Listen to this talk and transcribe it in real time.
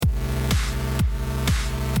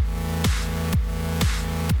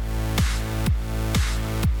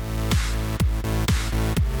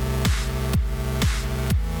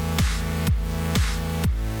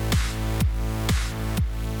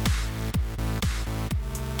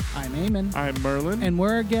I'm Eamon. I'm Merlin. And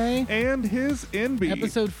we're gay. And his Enby.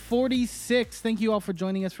 Episode 46. Thank you all for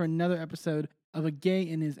joining us for another episode of A Gay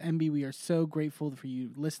and His Enby. We are so grateful for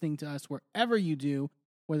you listening to us wherever you do,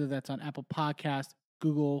 whether that's on Apple Podcasts,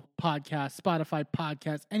 Google Podcasts, Spotify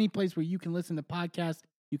Podcasts, any place where you can listen to podcasts,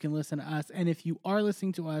 you can listen to us. And if you are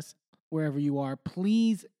listening to us wherever you are,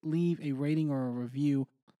 please leave a rating or a review.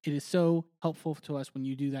 It is so helpful to us when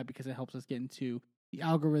you do that because it helps us get into the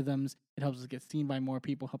algorithms. It helps us get seen by more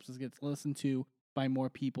people, helps us get listened to by more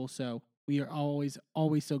people. So we are always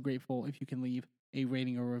so grateful if you can leave a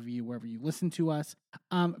rating or review wherever you listen to us.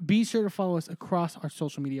 Be sure to follow us across our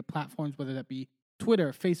social media platforms, whether that be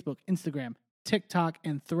Twitter, Facebook, Instagram, TikTok,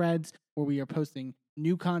 and Threads, where we are posting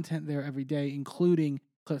new content there every day, including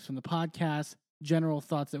clips from the podcast, general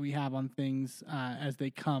thoughts that we have on things as they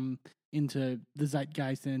come into the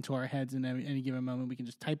zeitgeist and into our heads in any given moment. We can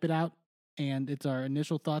just type it out, and it's our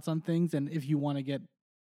initial thoughts on things. And if you want to get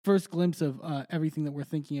first glimpse of everything that we're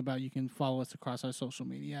thinking about, you can follow us across our social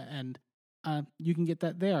media, and you can get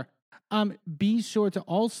that there. Be sure to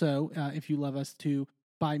also, if you love us, to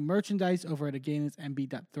buy merchandise over at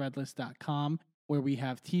againismb.threadless.com, where we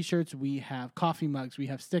have t-shirts, we have coffee mugs, we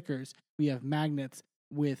have stickers, we have magnets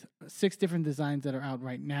with 6 different designs that are out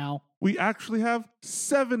right now. We actually have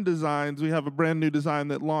 7 designs. We have a brand new design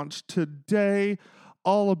that launched today,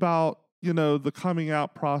 all about, the coming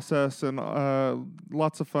out process and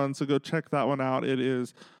lots of fun. So go check that one out. It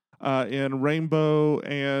is in rainbow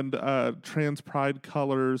and trans pride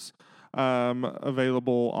colors,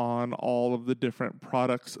 available on all of the different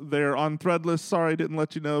products there on Threadless. Sorry, I didn't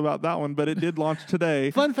let you know about that one, but it did launch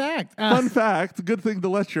today. Fun fact. Fun fact. Good thing to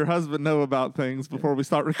let your husband know about things before we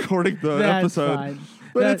start recording the episode. Fine.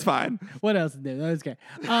 But it's fine. What else to do? That was okay.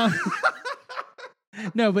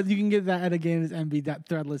 No, but you can get that at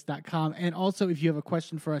againismb.threadless.com. And also, if you have a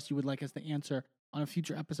question for us you would like us to answer on a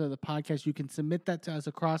future episode of the podcast, you can submit that to us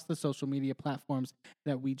across the social media platforms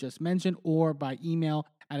that we just mentioned, or by email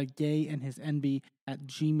at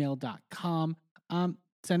agayandhisenby@gmail.com.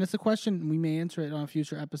 Send us a question, and we may answer it on a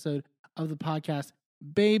future episode of the podcast.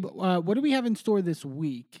 Babe, what do we have in store this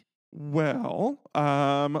week? Well,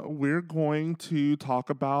 we're going to talk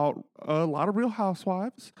about a lot of Real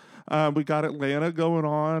Housewives. We got Atlanta going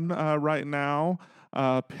on right now.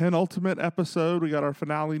 Penultimate episode. We got our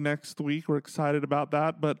finale next week. We're excited about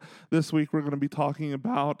that. But this week we're going to be talking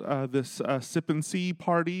about this sip and see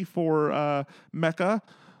party for Mecca.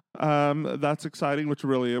 That's exciting, which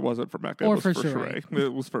really it wasn't for Mecca. Or it was for Sheree.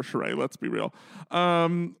 It was for Sheree, let's be real.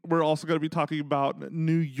 We're also going to be talking about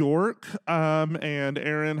New York, and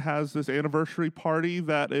Aaron has this anniversary party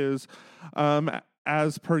that is,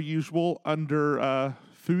 as per usual, under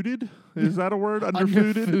fooded. Is that a word?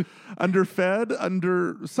 Underfooded? Underfed?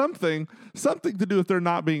 Under something to do with there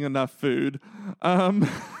not being enough food. And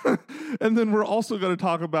then we're also going to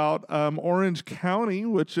talk about Orange County,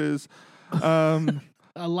 which is a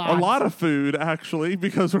lot of food, actually,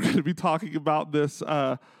 because we're going to be talking about this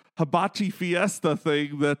hibachi fiesta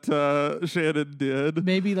thing that Shannon did.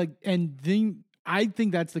 Maybe I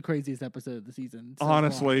think that's the craziest episode of the season. So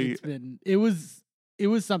honestly, it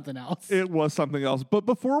was something else. It was something else. But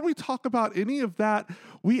before we talk about any of that,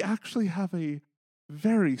 we actually have a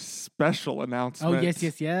very special announcement. Oh, yes.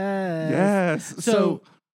 Yes. So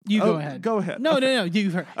you go ahead. Go ahead. No.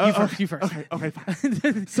 You first. You first. Okay,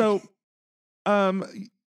 fine. So,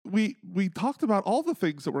 we talked about all the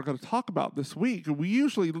things that we're going to talk about this week. We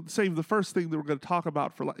usually save the first thing that we're going to talk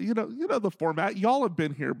about for, the format. Y'all have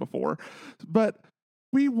been here before, but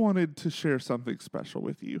we wanted to share something special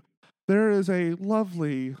with you. There is a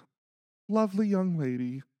lovely, lovely young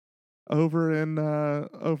lady over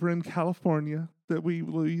in California that we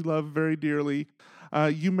love very dearly.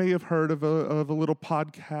 You may have heard of a little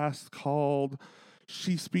podcast called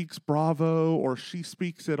She Speaks Bravo or She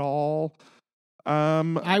Speaks It All.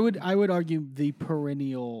 I would argue the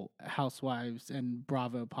perennial Housewives and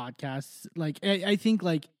Bravo podcasts. I think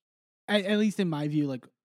at least in my view,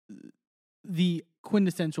 the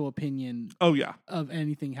quintessential opinion of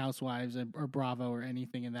anything Housewives or Bravo or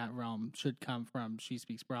anything in that realm should come from She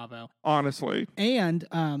Speaks Bravo. Honestly. And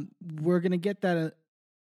we're going to get that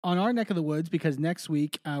on our neck of the woods because next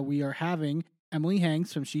week we are having Emily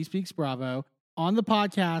Hanks from She Speaks Bravo on the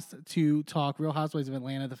podcast to talk Real Housewives of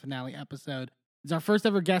Atlanta, the finale episode. It's our first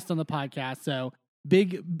ever guest on the podcast, so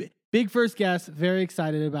big first guest. Very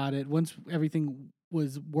excited about it. Once everything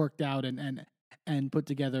was worked out and put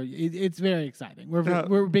together, it's very exciting.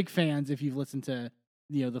 We're big fans. If you've listened to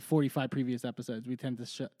the 45 previous episodes, we tend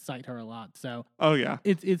to cite her a lot. So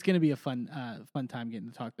it's going to be a fun time getting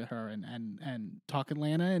to talk to her and talk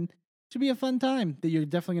Atlanta, and it should be a fun time that you're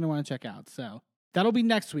definitely going to want to check out. So That'll be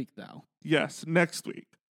next week, though. Yes, next week.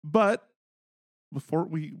 But before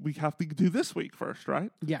we have to do this week first,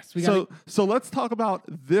 right? Yes. So let's talk about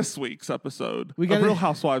this week's episode of Real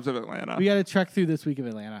Housewives of Atlanta. We got to trek through this week of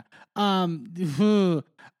Atlanta.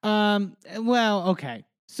 Well, okay.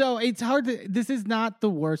 So it's hard to. This is not the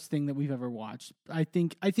worst thing that we've ever watched. I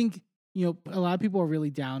think a lot of people are really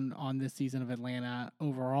down on this season of Atlanta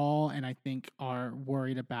overall, and I think are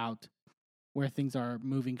worried about where things are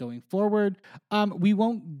moving going forward. We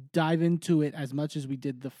won't dive into it as much as we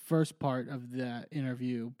did the first part of the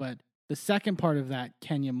interview, but the second part of that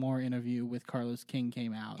Kenya Moore interview with Carlos King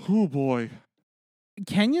came out. Oh boy.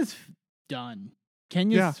 Kenya's done.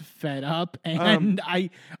 Kenya's fed up, and I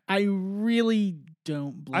really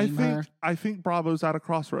don't blame her. I think Bravo's at a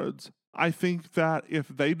crossroads. I think that if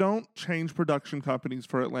they don't change production companies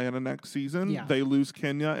for Atlanta next season, they lose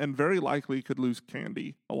Kenya and very likely could lose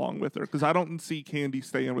Candy along with her, because I don't see Candy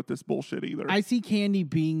staying with this bullshit either. I see Candy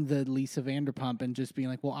being the Lisa Vanderpump and just being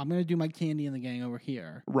like, well, I'm going to do my Candy and the gang over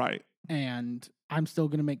here. Right. And I'm still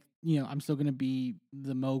going to make, I'm still going to be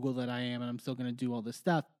the mogul that I am, and I'm still going to do all this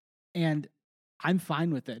stuff. And I'm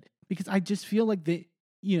fine with it because I just feel like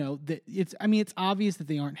it's obvious that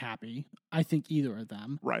they aren't happy. I think either of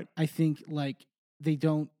them. Right. I think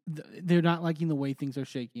they're not liking the way things are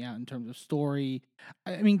shaking out in terms of story.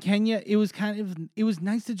 I mean, Kenya, it was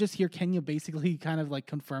nice to just hear Kenya basically kind of like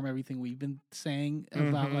confirm everything we've been saying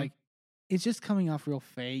about like, it's just coming off real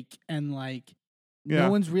fake, and like, no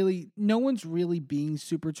one's really being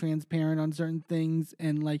super transparent on certain things.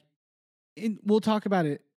 And like, we'll talk about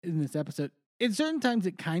it in this episode. In certain times,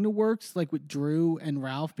 it kind of works, like with Drew and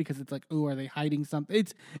Ralph, because it's like, oh, are they hiding something?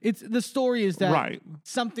 It's the story is that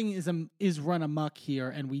something is run amok here,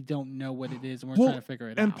 and we don't know what it is, and we're trying to figure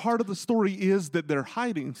it out. And part of the story is that they're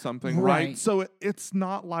hiding something, right? So it's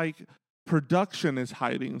not like production is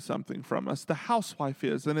hiding something from us. The housewife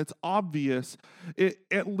is, and it's obvious.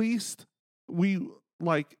 At least we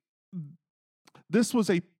like this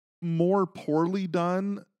was a more poorly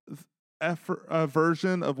done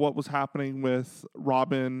version of what was happening with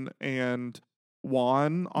Robin and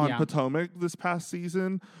Juan on Potomac this past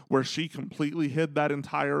season, where she completely hid that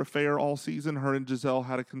entire affair all season. Her and Giselle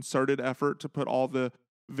had a concerted effort to put all the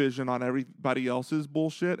vision on everybody else's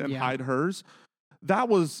bullshit and hide hers. That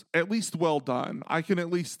was at least well done. I can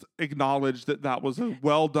at least acknowledge that was a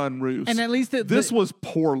well done ruse. And at least this was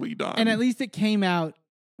poorly done. And at least it came out.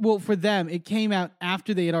 Well, for them, it came out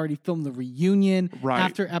after they had already filmed the reunion,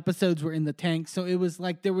 after episodes were in the tank. So it was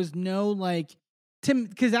like, there was no like,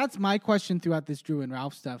 because that's my question throughout this Drew and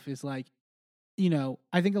Ralph stuff is like,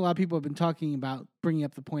 I think a lot of people have been talking about bringing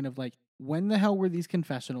up the point of like, when the hell were these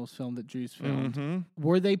confessionals filmed that Drew's filmed? Mm-hmm.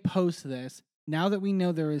 Were they post this? Now that we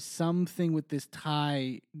know there is something with this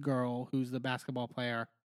Thai girl who's the basketball player,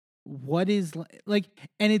 what is like,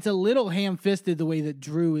 and it's a little ham-fisted the way that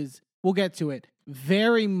Drew is, we'll get to it,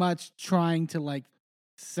 very much trying to like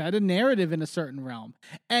set a narrative in a certain realm.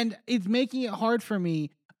 And it's making it hard for me.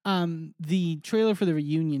 The trailer for the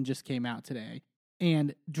reunion just came out today,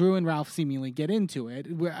 and Drew and Ralph seemingly get into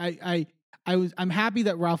it. Where I'm happy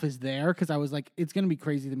that Ralph is there, because I was like, it's going to be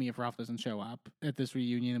crazy to me if Ralph doesn't show up at this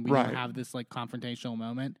reunion and we don't have this like confrontational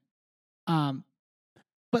moment.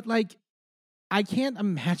 But like, I can't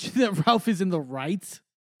imagine that Ralph is in the right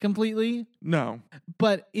completely. No.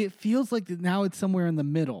 But it feels like now it's somewhere in the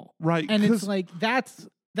middle. Right. And it's like, that's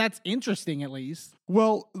interesting, at least.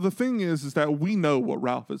 Well, the thing is that we know what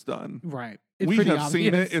Ralph has done. Right. We have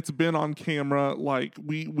seen it. It's been on camera. Like,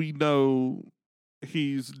 we know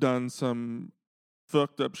he's done some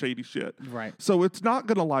fucked up shady shit. Right. So it's not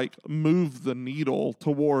going to like move the needle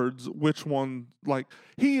towards which one, like,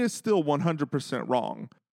 he is still 100% wrong.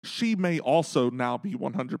 She may also now be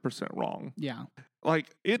 100% wrong. Yeah.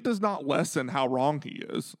 Like, it does not lessen how wrong he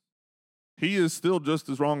is. He is still just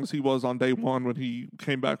as wrong as he was on day one when he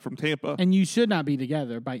came back from Tampa. And you should not be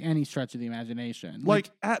together by any stretch of the imagination. Like,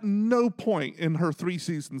 at no point in her 3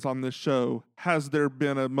 seasons on this show has there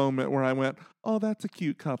been a moment where I went, oh, that's a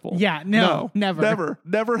cute couple. Yeah, no, never.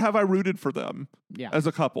 Never have I rooted for them as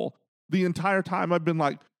a couple. The entire time I've been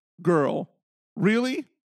like, girl, really?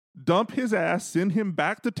 Dump his ass, send him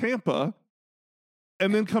back to Tampa,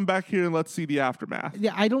 and then come back here and let's see the aftermath.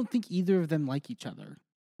 Yeah, I don't think either of them like each other.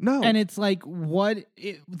 No. And it's like,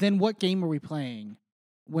 then what game are we playing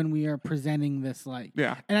when we are presenting this like?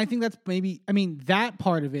 Yeah. And I think that's that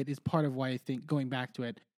part of it is part of why I think, going back to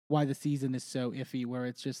it, why the season is so iffy, where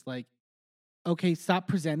it's just like, okay, stop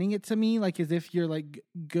presenting it to me like as if you're like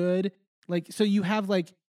good. Like, so you have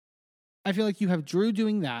like, I feel like you have Drew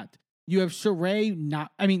doing that. You have Sheree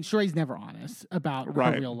Sheree's never honest about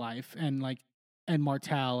her real life. And like,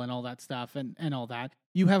 Martell and all that stuff and all that.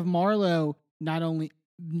 You have Marlo not only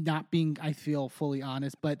not being, I feel, fully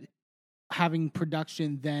honest, but having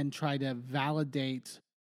production then try to validate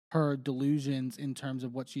her delusions in terms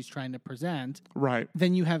of what she's trying to present. Right.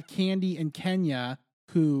 Then you have Candy and Kenya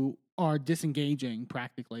who are disengaging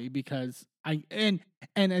practically because and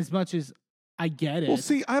as much as I get it. Well,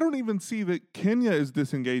 see, I don't even see that Kenya is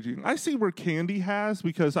disengaging. I see where Candy has,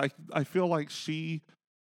 because I feel like she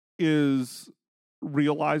is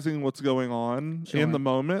realizing what's going on in the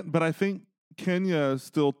moment. But I think Kenya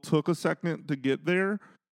still took a second to get there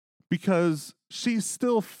because she's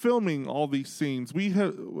still filming all these scenes. We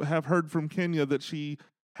have heard from Kenya that she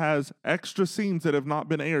has extra scenes that have not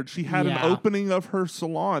been aired. She had an opening of her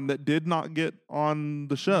salon that did not get on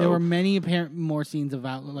the show. There were many apparent more scenes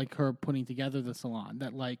about like her putting together the salon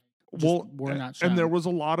that like were not shown. And there was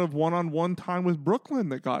a lot of one-on-one time with Brooklyn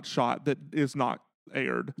that got shot that is not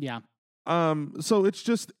aired. Yeah. So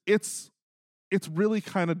it's really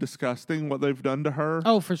kind of disgusting what they've done to her.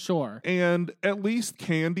 Oh, for sure. And at least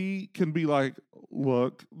Candy can be like,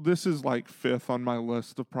 look, this is like 5th on my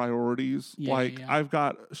list of priorities. I've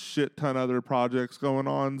got a shit ton of other projects going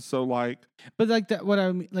on. So like, but like that, what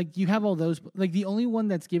I mean, like you have all those, like the only one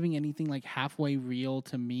that's giving anything like halfway real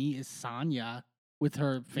to me is Sonya with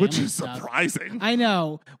her family which is stuff. Surprising. I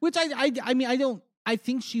know, which I mean, I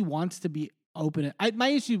think she wants to be open. My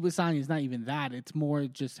issue with Sonya is not even that. It's more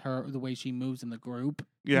just the way she moves in the group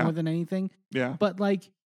more than anything. Yeah. But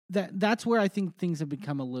like that's where I think things have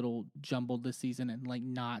become a little jumbled this season and like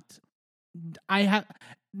not. I have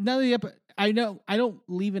none of the I know I don't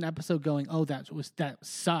leave an episode going, oh, that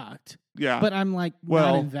sucked. Yeah. But I'm like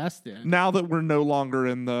not invested. Now that we're no longer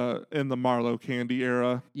in the Marlo Candy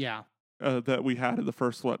era. Yeah. That we had in the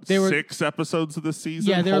first 6 episodes of the season.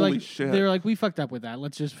 Yeah, Holy shit. They were like, we fucked up with that.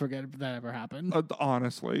 Let's just forget that ever happened.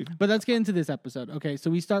 Honestly. But let's get into this episode. Okay,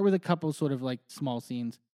 so we start with a couple sort of like small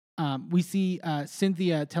scenes. We see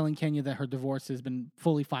Cynthia telling Kenya that her divorce has been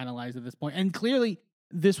fully finalized at this point, and clearly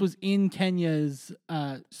this was in Kenya's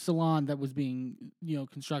salon that was being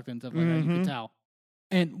constructed and stuff like that. You could tell,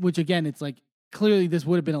 and which again, it's like clearly this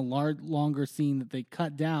would have been a longer scene that they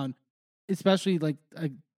cut down, especially like.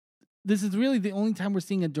 This is really the only time we're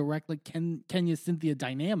seeing a direct like Kenya Cynthia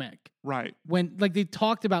dynamic. Right. When like they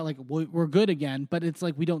talked about like we're good again, but it's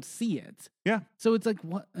like we don't see it. Yeah. So it's like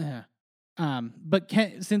what? But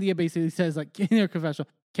Cynthia basically says like in her confessional,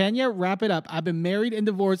 Kenya, wrap it up. I've been married and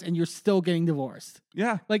divorced, and you're still getting divorced.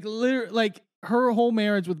 Yeah. Like literally, like her whole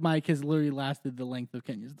marriage with Mike has literally lasted the length of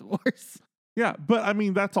Kenya's divorce. Yeah, but I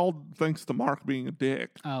mean that's all thanks to Mark being a dick.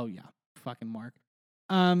 Oh yeah, fucking Mark.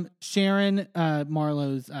 Sharon,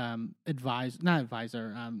 Marlo's not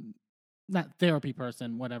therapy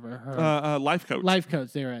person, whatever. Her life coach. Life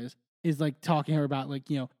coach, there is like talking to her about like,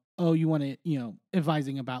 oh, you want to,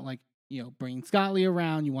 advising about like, bringing Scotty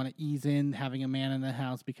around. You want to ease in having a man in the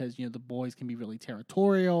house because, the boys can be really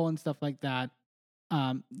territorial and stuff like that.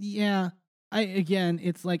 Yeah,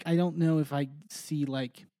 it's like, I don't know if I see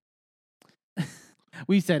like,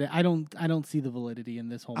 we said it. I don't see the validity in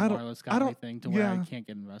this whole Marlo Scotty thing to where I can't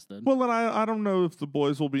get invested. Well, and I don't know if the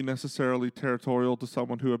boys will be necessarily territorial to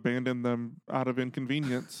someone who abandoned them out of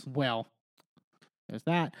inconvenience. Well, there's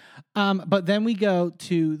that. But then we go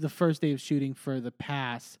to the first day of shooting for The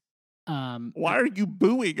Pass. Why are you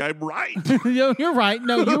booing? I'm right. You're right.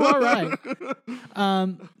 No, you are right.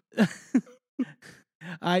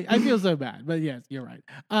 I feel so bad, but yes, you're right.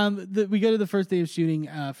 We go to the first day of shooting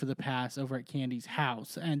for The Pass over at Candy's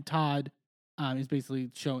house, and Todd is basically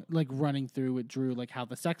showing, like, running through with Drew, like how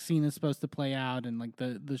the sex scene is supposed to play out, and like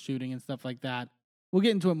the shooting and stuff like that. We'll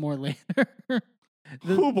get into it more later.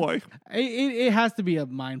 Oh boy, it has to be a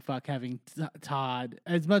mindfuck having Todd,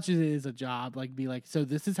 as much as it is a job, like be like, so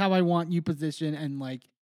this is how I want you positioned, and like.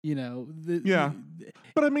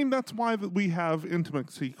 But I mean that's why we have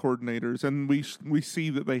intimacy coordinators, and we see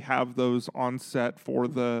that they have those on set for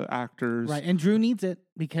the actors, right? And Drew needs it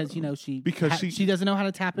because she doesn't know how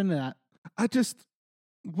to tap into that.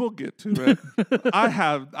 We'll get to it. I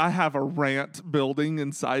have a rant building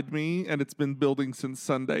inside me, and it's been building since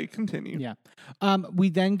Sunday. Continue. Yeah. We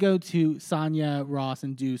then go to Sonya, Ross,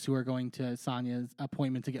 and Deuce, who are going to Sonya's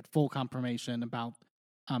appointment to get full confirmation about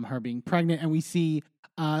her being pregnant, and we see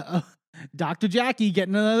Dr. Jackie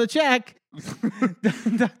getting another check.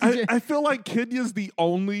 I feel like Kenya's the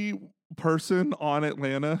only person on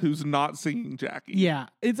Atlanta who's not singing Jackie. Yeah,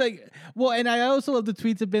 it's like, well, and I also love the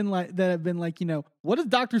tweets have been like, what does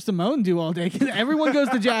Dr. Simone do all day? Because everyone goes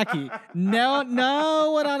to Jackie.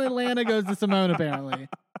 No one on Atlanta goes to Simone apparently.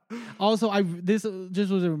 Also, this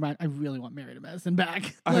just was a reminder. I really want Married to Medicine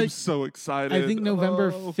back. I'm so excited. I think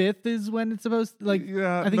November 5th is when it's supposed to,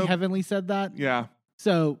 I think Heavenly said that. Yeah.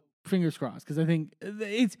 So fingers crossed, because I think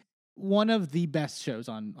it's one of the best shows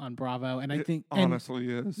on Bravo. And I think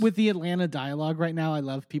honestly is. With the Atlanta dialogue right now, I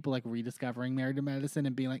love people like rediscovering Married to Medicine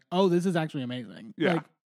and being like, oh, this is actually amazing. Yeah. Like,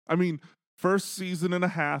 I mean, first season and a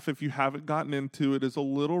half, if you haven't gotten into it, is a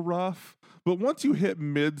little rough. But once you hit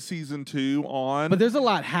mid-season 2 on... But there's a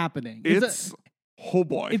lot happening. Oh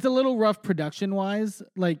boy. It's a little rough production-wise,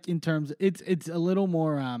 like in terms... It's a little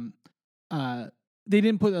more... they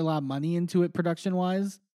didn't put a lot of money into it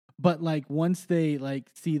production-wise, but like once they like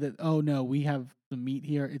see that, oh no, we have some meat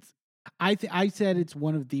here, it's... I said it's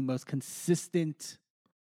one of the most consistent...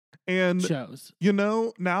 And shows. You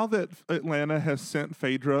know, now that Atlanta has sent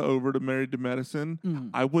Phaedra over to Married to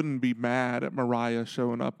Medicine, I wouldn't be mad at Mariah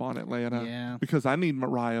showing up on Atlanta. Yeah. Because I need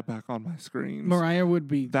Mariah back on my screens. Mariah would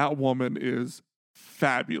be... That woman is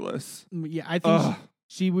fabulous. Yeah, I think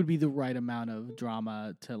she would be the right amount of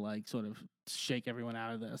drama to like sort of shake everyone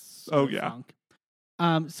out of this. Funk.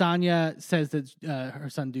 Sonia says that her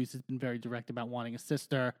son Deuce has been very direct about wanting a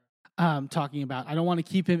sister. Talking about, I don't want to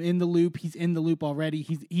keep him in the loop. He's in the loop already.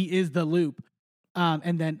 He is the loop.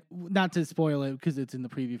 And then, not to spoil it because it's in the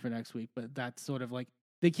preview for next week, but that's sort of like,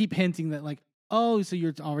 they keep hinting that like, oh, so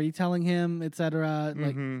you're already telling him, etc.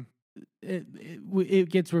 Like, it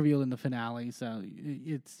gets revealed in the finale. So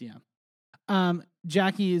it's, yeah.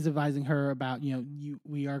 Jackie is advising her about,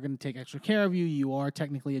 we are going to take extra care of you. You are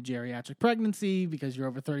technically a geriatric pregnancy because you're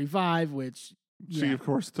over 35, which... Yeah. She, of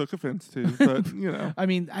course, took offense to, but I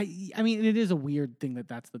mean, it is a weird thing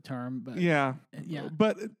that's the term, but yeah.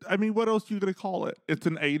 But I mean, what else are you going to call it? It's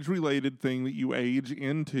an age-related thing that you age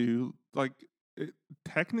into. Like,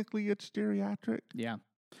 technically, it's geriatric. Yeah,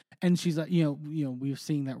 and she's like, we've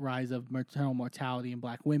seen that rise of maternal mortality in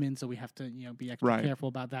Black women, so we have to, be extra careful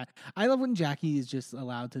about that. I love when Jackie is just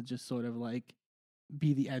allowed to just sort of like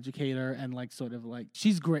be the educator and like sort of like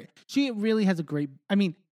she's great. She really has a great. I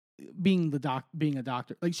mean. Being a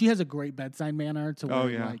doctor, like she has a great bedside manner to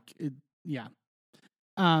where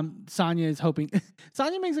Sonia is hoping.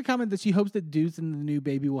 Sonia makes a comment that she hopes that Deuce and the new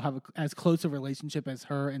baby will have as close a relationship as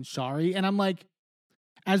her and Shari, and I'm like,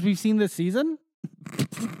 as we've seen this season,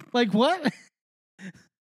 like what?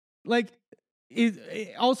 Like,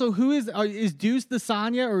 who is Deuce the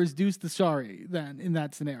Sonia or is Deuce the Shari then in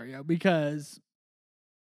that scenario? Because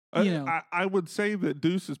I would say that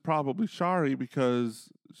Deuce is probably Shari because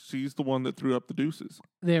she's the one that threw up the deuces.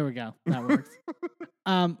 There we go. That works.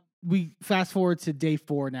 We fast forward to day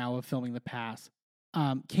 4 now of filming the pass.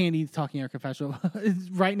 Candy's talking in her confessional. It's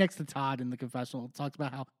right next to Todd in the confessional. It talks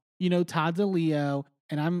about how, Todd's a Leo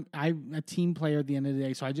and I'm a team player at the end of the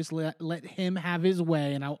day. So I just let him have his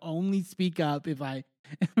way and I'll only speak up if I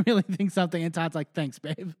really think something. And Todd's like, thanks,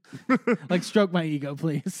 babe. Like, stroke my ego,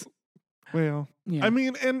 please. Well, yeah. I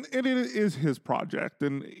mean, and it is his project,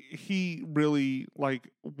 and he really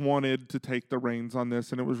wanted to take the reins on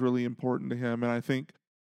this, and it was really important to him. And I think,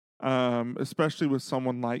 especially with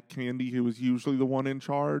someone like Candy, who was usually the one in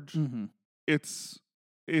charge, it's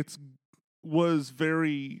was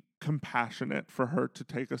very compassionate for her to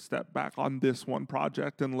take a step back on this one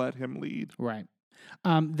project and let him lead. Right.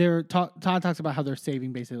 Todd talks about how they're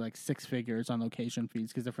saving basically like 6 figures on location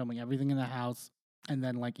fees because they're filming everything in the house. And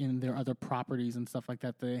then, like, in their other properties and stuff like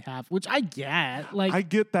that they have, which I get. Like, I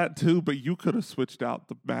get that, too, but you could have switched out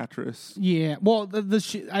the mattress. Yeah. Well,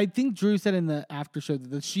 I think Drew said in the after show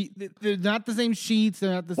that they're not the same sheets.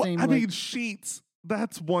 They're not the same. I mean, sheets,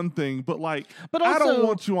 that's one thing. But, also, I don't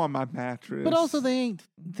want you on my mattress. But also, they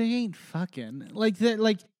ain't fucking. Like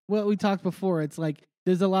what we talked before, it's like,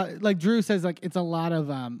 there's a lot, like Drew says, like, it's a lot of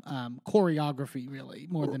choreography, really,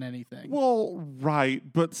 more than anything. Well, right.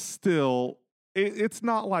 But still... It's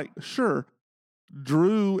not like, sure,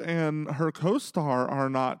 Drew and her co-star are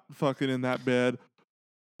not fucking in that bed,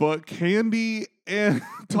 but Candy and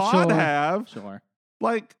Todd have. Sure.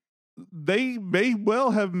 Like, they may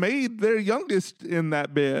well have made their youngest in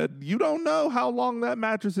that bed. You don't know how long that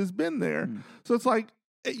mattress has been there. So it's like,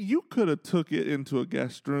 you could have took it into a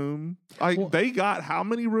guest room. They got how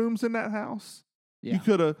many rooms in that house? Yeah. You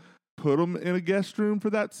could have put them in a guest room for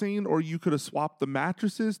that scene, or you could have swapped the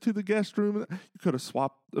mattresses to the guest room. You could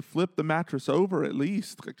have flipped the mattress over at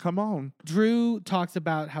least. Come on. Drew talks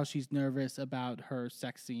about how she's nervous about her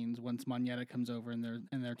sex scenes once Moneta comes over and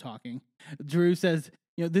they're talking. Drew says,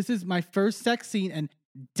 this is my first sex scene and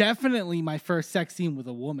definitely my first sex scene with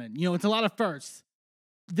a woman. It's a lot of firsts.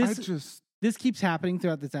 This keeps happening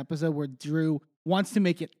throughout this episode where Drew wants to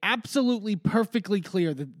make it absolutely perfectly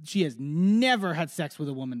clear that she has never had sex with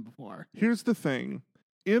a woman before. Here's the thing.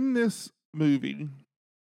 in this movie,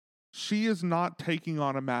 she is not taking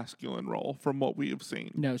on a masculine role from what we have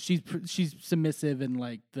seen. No, she's submissive and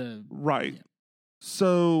like the right. Yeah.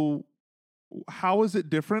 So how is it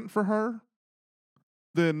different for her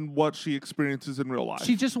than what she experiences in real life?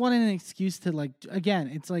 She just wanted an excuse to like. Again,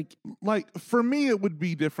 it's like for me, it would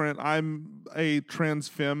be different. I'm a trans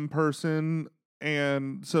femme person.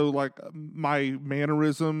 And so, like, my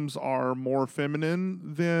mannerisms are more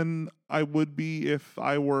feminine than I would be if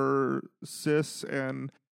I were cis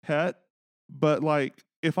and het. But, like,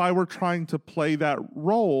 if I were trying to play that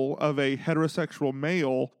role of a heterosexual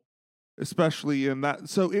male, especially in that,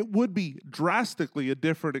 so it would be drastically a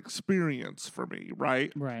different experience for me,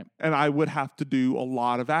 right? Right. And I would have to do a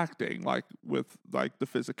lot of acting, like, with, like, the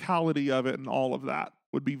physicality of it and all of that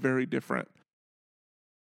would be very different.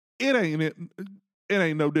 It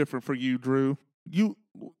ain't no different for you, Drew.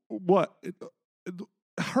 What?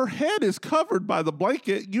 Her head is covered by the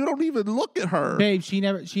blanket. You don't even look at her. Babe, she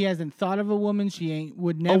hasn't thought of a woman. She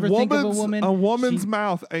would never think of a woman. A woman's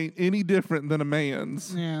mouth ain't any different than a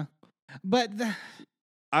man's. Yeah. But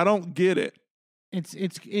I don't get it. It's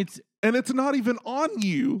and it's not even on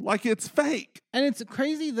you. Like, it's fake. And it's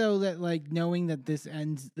crazy though that like knowing that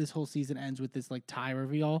this whole season ends with this like tie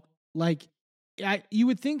reveal. Like you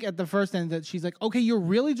would think at the first end that she's like, okay, you're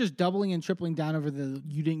really just doubling and tripling down over the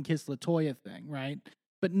you didn't kiss LaToya thing, right?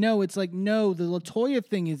 But no, it's like, no, the LaToya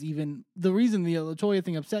thing is even, the reason the LaToya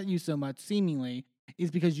thing upset you so much, seemingly, is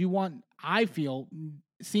because you want, I feel,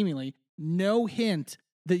 seemingly, no hint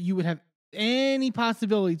that you would have any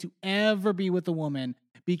possibility to ever be with a woman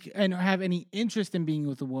and have any interest in being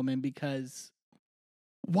with a woman because...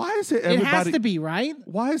 Why is it everybody... It has to be, right?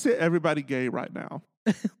 Why is it everybody gay right now?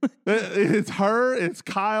 It's her, it's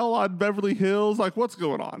Kyle on Beverly Hills. Like, what's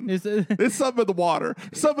going on? It's something in the water.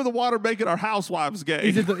 Something in the water making our housewives gay.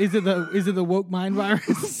 Is it the woke mind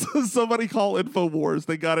virus? Somebody call InfoWars.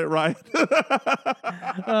 They got it right.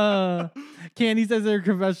 Candy says they're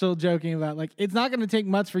confessional joking about like it's not going to take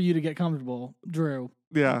much for you to get comfortable, Drew.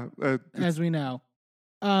 Yeah, as we know.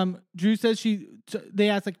 Drew says they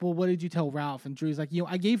asked like, well, what did you tell Ralph? And Drew's like,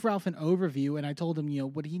 I gave Ralph an overview and I told him,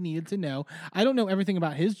 what he needed to know. I don't know everything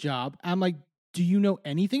about his job. I'm like, do you know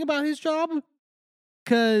anything about his job?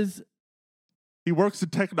 Because he works in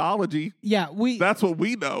technology. Yeah, that's what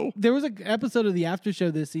we know. There was an episode of the after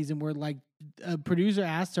show this season where like a producer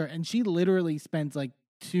asked her and she literally spends like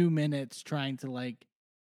 2 minutes trying to like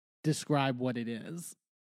describe what it is.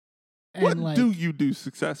 And what like, do you do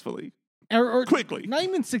successfully? Or quickly. Not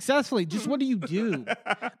even successfully. Just what do you do?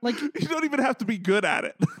 Like you don't even have to be good at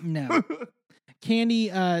it. No. Candy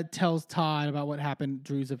tells Todd about what happened at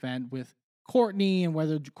Drew's event with Courtney and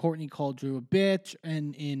whether Courtney called Drew a bitch.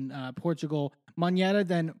 And in Portugal, Moneta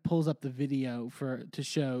then pulls up the video to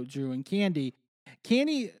show Drew and Candy.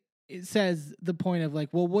 Candy says the point of like,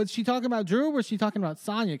 well, was she talking about Drew or was she talking about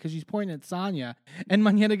Sonya? Because she's pointing at Sonya. And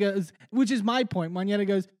Moneta goes, which is my point. Moneta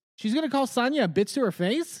goes, she's going to call Sonya a bitch to her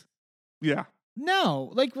face? Yeah.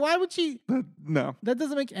 No. Like, why would she? No. That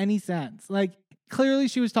doesn't make any sense. Like, clearly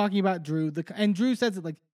she was talking about Drew. And Drew says it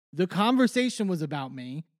like, the conversation was about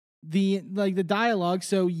me. The dialogue.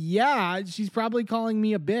 So, yeah, she's probably calling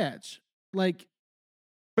me a bitch. Like.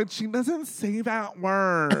 But she doesn't say that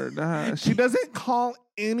word. She doesn't call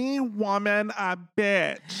any woman a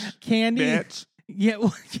bitch. Candy. Bitch. Yeah,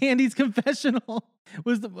 well, Candy's confessional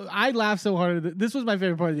I laughed so hard. This was my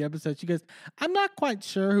favorite part of the episode. She goes, I'm not quite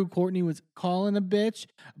sure who Courtney was calling a bitch,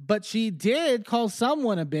 but she did call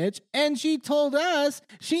someone a bitch, and she told us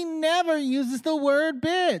she never uses the word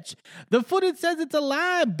bitch. The footage says it's a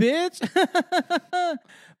lie, bitch.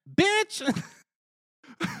 Bitch.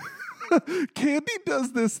 Candy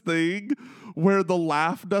does this thing where the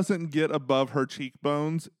laugh doesn't get above her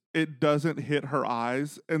cheekbones. It doesn't hit her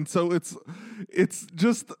eyes. And so it's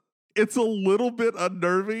a little bit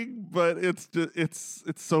unnerving, but it's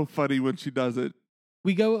so funny when she does it.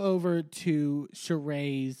 We go over to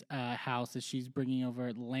Sheree's house as she's bringing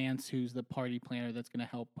over Lance, who's the party planner that's going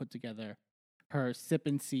to help put together her sip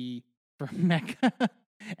and see for Mecca.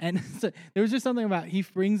 And so there was just something about he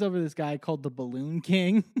brings over this guy called the Balloon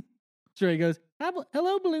King. Sheree goes,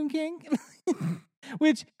 hello, Balloon King.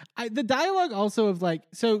 Which the dialogue also of like,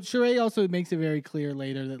 so Sheree also makes it very clear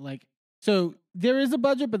later that like, so there is a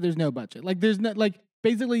budget, but there's no budget. Like there's no, like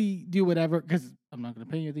basically do whatever, because I'm not going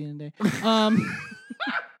to pay you at the end of the day.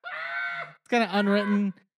 It's kind of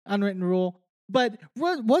unwritten rule. But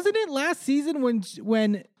wasn't it last season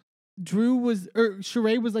when Drew was, or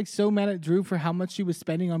Sheree was like so mad at Drew for how much she was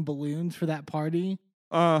spending on balloons for that party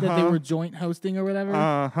that they were joint hosting or whatever?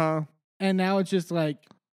 Uh-huh. And now it's just like,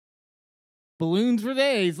 balloons for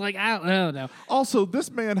days. Like, I don't know. Also, this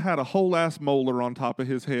man had a whole ass molar on top of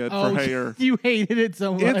his head for hair. You hated it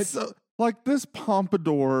so much. It's like this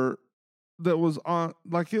pompadour that was on,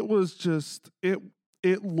 like it was just, it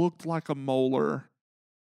looked like a molar.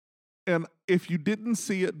 And if you didn't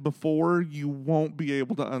see it before, you won't be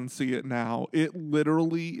able to unsee it now. It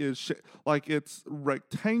literally is like it's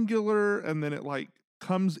rectangular and then it like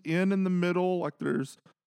comes in the middle. Like there's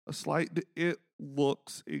a slight, it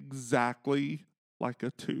looks exactly like a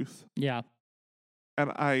tooth. Yeah.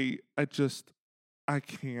 And I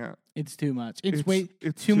can't. It's too much. It's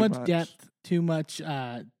too much depth, too much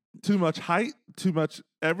height, too much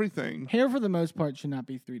everything. Hair for the most part should not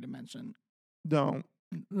be 3-dimension. No.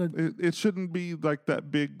 It shouldn't be like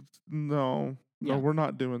that big. No, we're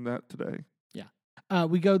not doing that today. Yeah.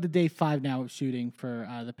 We go to day 5 now of shooting for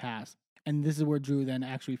the pass. And this is where Drew then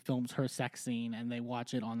actually films her sex scene and they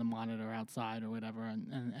watch it on the monitor outside or whatever.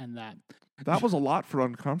 And that was a lot for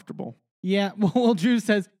uncomfortable. Yeah. Well, Drew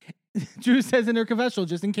says in her confessional,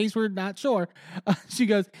 just in case we're not sure, she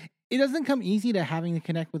goes, "It doesn't come easy to having to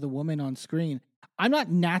connect with a woman on screen. I'm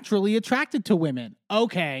not naturally attracted to women."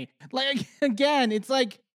 Okay. Like, again, it's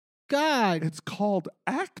like, God. It's called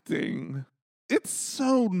acting. It's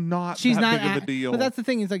so not big of a deal. But that's the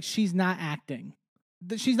thing, is like, she's not acting.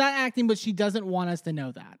 She's not acting, but she doesn't want us to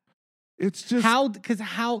know that. It's just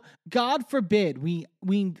how God forbid we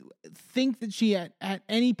think that she at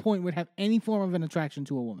any point would have any form of an attraction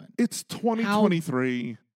to a woman. It's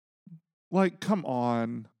 2023. Like, come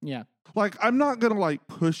on. Yeah. Like, I'm not going to like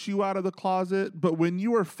push you out of the closet, but when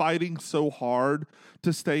you are fighting so hard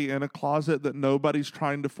to stay in a closet that nobody's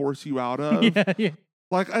trying to force you out of. Yeah.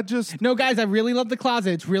 Like, No, guys, I really love the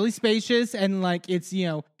closet. It's really spacious and like it's,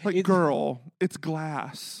 like, girl, it's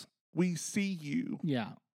glass. We see you. Yeah.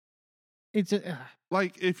 It's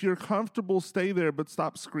like, if you're comfortable, stay there, but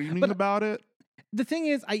stop screaming about it. The thing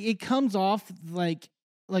is, it comes off like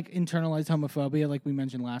internalized homophobia, like we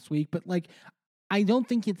mentioned last week, but like, I don't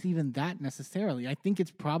think it's even that necessarily. I think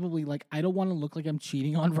it's probably like, I don't want to look like I'm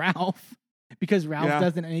cheating on Ralph because Ralph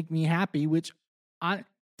doesn't make me happy,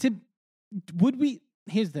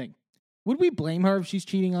 here's the thing. Would we blame her if she's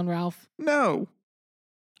cheating on Ralph? No.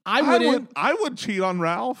 I wouldn't. I would cheat on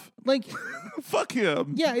Ralph. Like, fuck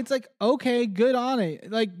him. Yeah, it's like, okay, good on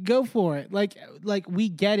it. Like, go for it. Like we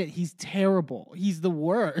get it. He's terrible. He's the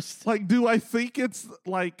worst. Like, do I think it's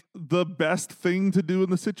like the best thing to do in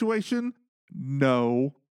the situation?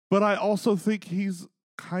 No. But I also think he's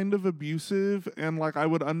kind of abusive, and like, I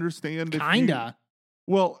would understand if kinda.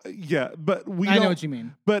 Well, yeah, but I know what you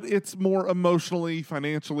mean. But it's more emotionally,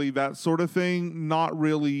 financially, that sort of thing, not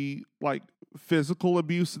really like physical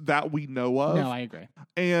abuse that we know of. No, I agree.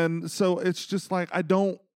 And so it's just like, I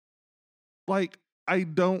don't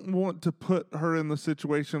want to put her in the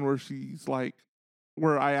situation where she's like,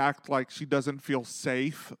 where I act like she doesn't feel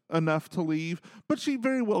safe enough to leave, but she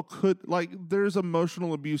very well could. Like, there's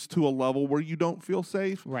emotional abuse to a level where you don't feel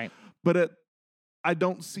safe. Right. But I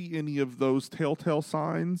don't see any of those telltale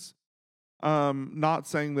signs. Not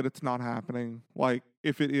saying that it's not happening. Like,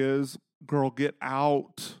 if it is, girl, get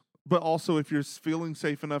out. But also, if you're feeling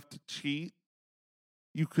safe enough to cheat,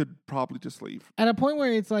 you could probably just leave. At a point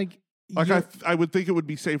where it's like... I would think it would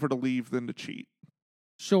be safer to leave than to cheat.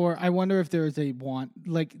 Sure. I wonder if there is a want,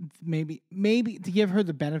 like, maybe to give her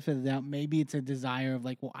the benefit of the doubt, maybe it's a desire of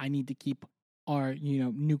like, well, I need to keep our,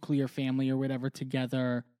 nuclear family or whatever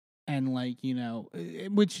together. And like,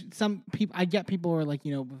 which some people, I get people are like,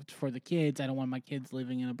 for the kids, I don't want my kids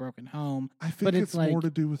living in a broken home. I think it's like, more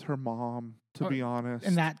to do with her mom, to be honest.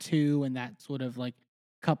 And that too, and that sort of like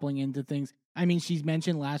coupling into things. I mean, she's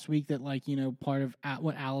mentioned last week that like, part of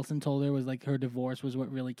what Allison told her was like her divorce was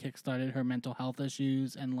what really kickstarted her mental health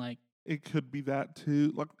issues. And like, it could be that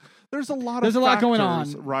too. Like, there's a lot going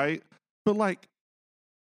on. Right? But like,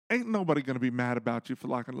 ain't nobody going to be mad about you for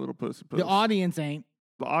liking a little pussy. The audience ain't.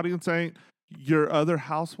 The audience ain't. Your other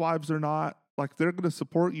housewives are not. Like, they're going to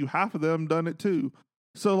support you. Half of them done it too.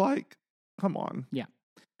 So like, come on. Yeah.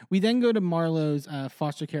 We then go to Marlo's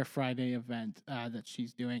Foster Care Friday event that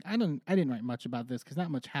she's doing. I didn't write much about this because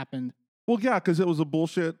not much happened. Well, yeah, because it was a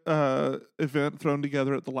bullshit event thrown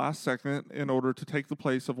together at the last second in order to take the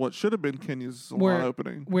place of what should have been Kenya's salon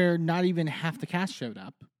opening. Where not even half the cast showed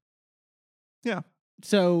up. Yeah.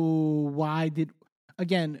 So why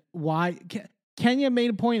Kenya made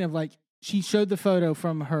a point of like, she showed the photo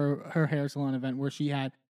from her hair salon event where she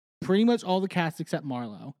had pretty much all the cast except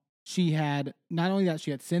Marlo. She had, not only that,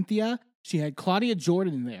 she had Cynthia, she had Claudia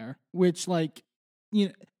Jordan there, which like,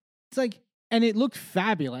 it's like, and it looked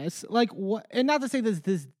fabulous. Like, what, and not to say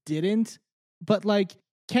this didn't, but like,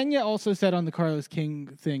 Kenya also said on the Carlos King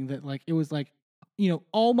thing that like it was like,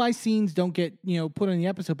 all my scenes don't get, put on the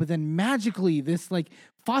episode, but then magically this like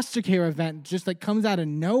foster care event just like comes out of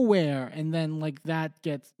nowhere. And then like that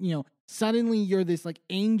gets, suddenly you're this like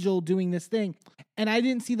angel doing this thing. And I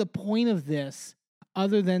didn't see the point of this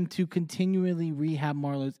other than to continually rehab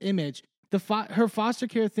Marlo's image. Her foster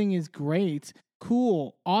care thing is great,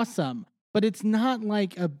 cool, awesome. But it's not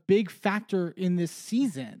like a big factor in this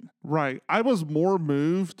season. Right. I was more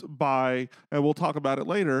moved by, and we'll talk about it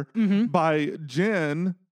later, by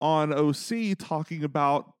Jen on OC talking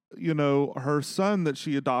about, her son that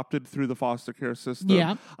she adopted through the foster care system.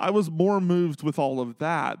 Yeah. I was more moved with all of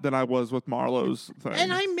that than I was with Marlo's thing.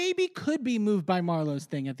 And I maybe could be moved by Marlo's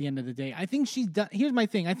thing at the end of the day. I think she's done. Here's my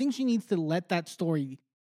thing. I think she needs to let that story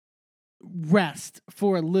rest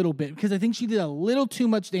for a little bit because I think she did a little too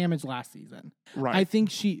much damage last season. Right. I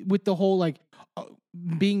think she, with the whole like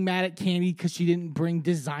being mad at Candy because she didn't bring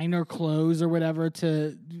designer clothes or whatever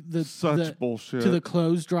to bullshit to the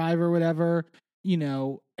clothes drive or whatever,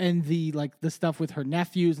 and the like the stuff with her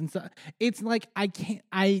nephews and stuff. It's like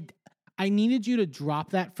I needed you to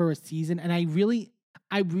drop that for a season, and I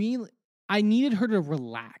needed her to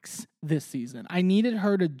relax this season. I needed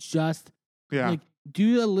her to just like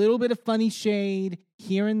do a little bit of funny shade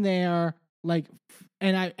here and there, like,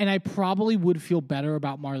 and I probably would feel better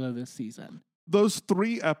about Marlo this season. Those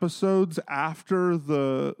 3 episodes after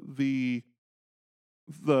the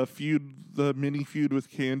feud, the mini feud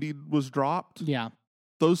with Candy was dropped. Yeah,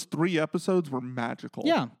 those 3 episodes were magical.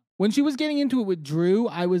 Yeah, when she was getting into it with Drew,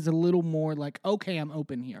 I was a little more like, okay, I'm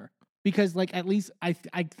open here. Because, like, at least I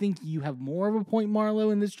think you have more of a point,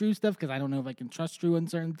 Marlo, in this Drew stuff, because I don't know if I can trust Drew on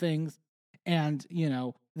certain things. And,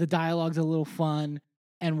 the dialogue's a little fun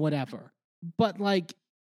and whatever. But, like,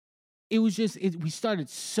 it was just, we started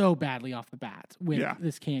so badly off the bat with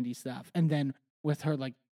this Candy stuff. And then with her,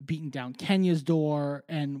 like, beating down Kenya's door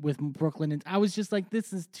and with Brooklyn. And I was just like,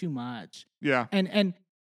 this is too much. Yeah. And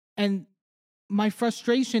my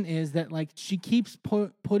frustration is that, like, she keeps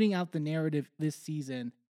putting out the narrative this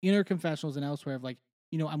season in her confessionals and elsewhere of like,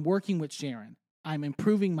 I'm working with Sharon. I'm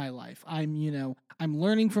improving my life. I'm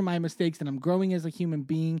learning from my mistakes and I'm growing as a human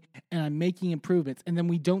being and I'm making improvements. And then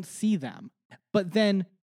we don't see them. But then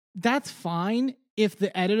that's fine if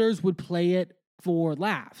the editors would play it for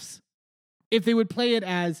laughs. If they would play it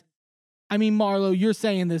as, I mean, Marlo, you're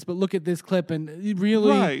saying this, but look at this clip and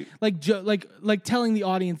really like telling the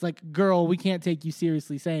audience like, girl, we can't take you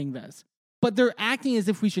seriously saying this. But they're acting as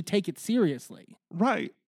if we should take it seriously.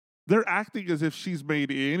 Right. They're acting as if she's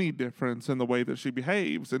made any difference in the way that she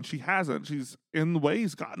behaves, and she hasn't. She's, in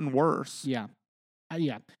ways, gotten worse. Yeah.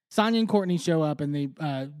 Sonia and Courtney show up, and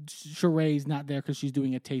Sheree's not there because she's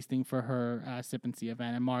doing a tasting for her Sip and See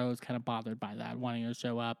event, and Marlo's kind of bothered by that, wanting her to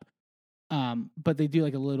show up. But they do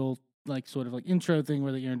like a little, like, sort of like intro thing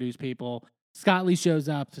where they introduce people. Scott Lee shows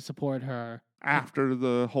up to support her. After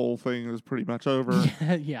the whole thing is pretty much over.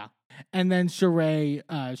 Yeah. And then Sheree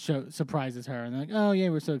surprises her, and they're like, "Oh yeah,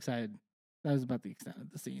 we're so excited." That was about the extent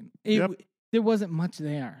of the scene. There wasn't much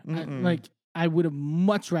there. I would have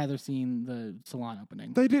much rather seen the salon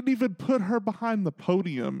opening. They didn't even put her behind the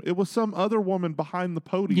podium. It was some other woman behind the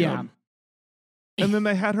podium. Yeah. And then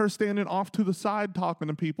they had her standing off to the side talking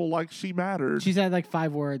to people like she mattered. She said like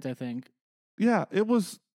 5 words, I think. Yeah, it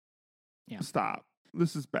was. Yeah. Stop.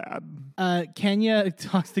 This is bad. Kenya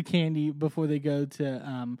talks to Candy before they go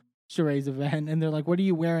to Sheree's event, and they're like, "What are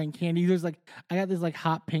you wearing, Candy?" There's like, "I got this like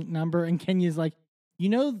hot pink number," and Kenya's like, "You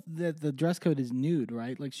know that the dress code is nude,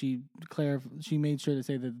 right?" Like she made sure to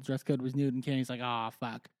say that the dress code was nude, and Kenya's like, "Ah,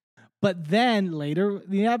 fuck." But then later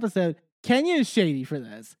in the episode, Kenya is shady for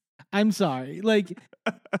this. I'm sorry. Like,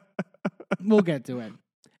 we'll get to it.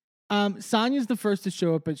 Sonia's the first to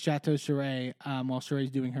show up at Chateau Sheree while Sheree's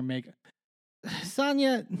doing her makeup.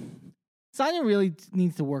 Sonia really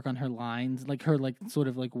needs to work on her lines, like her like sort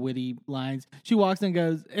of like witty lines. She walks in and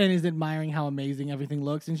goes and is admiring how amazing everything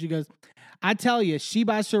looks, and she goes, "I tell you, she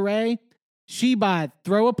by Sheree, she by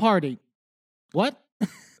throw a party." What?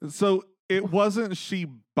 So it wasn't she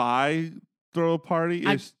by throw a party.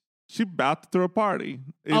 It's she about to throw a party.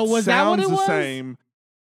 Was that what it was? Sounds the same.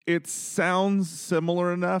 It sounds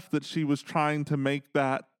similar enough that she was trying to make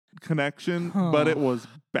that connection, but it was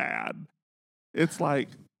bad. It's like,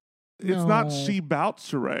 it's not she bout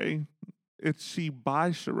Sheree. It's she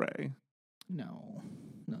by Sheree. No,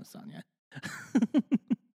 Sonia.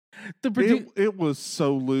 It was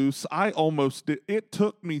so loose. I almost did. It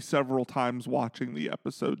took me several times watching the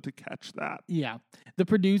episode to catch that. Yeah. The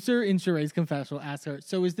producer in Sheree's confessional asked her,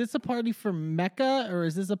 "So is this a party for Mecca or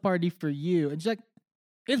is this a party for you?" And she's like,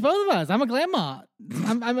 "It's both of us. I'm a grandma."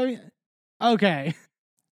 I mean, okay.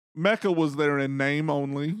 Mecca was there in name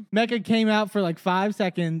only. Mecca came out for like 5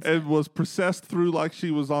 seconds. It was processed through like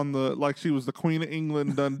she was the Queen of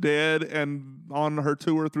England done dead and on her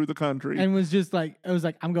tour through the country. And was just like, it was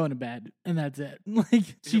like, I'm going to bed. And that's it.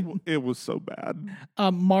 Like it was so bad.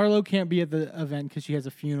 Marlo can't be at the event because she has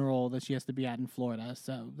a funeral that she has to be at in Florida.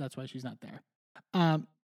 So that's why she's not there.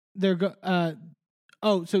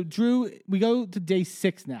 So Drew, we go to day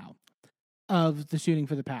 6 now of the shooting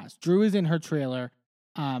for the past. Drew is in her trailer.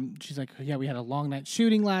 She's like, yeah, we had a long night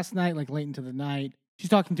shooting last night, like late into the night. She's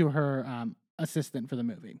talking to her assistant for the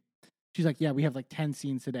movie. She's like, yeah, we have like 10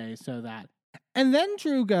 scenes today, so that. And then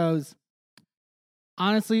Drew goes,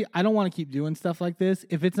 honestly, I don't want to keep doing stuff like this.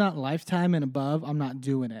 If it's not Lifetime and above, I'm not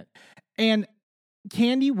doing it. And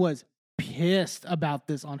Candy was pissed about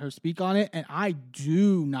this on her Speak On It, and I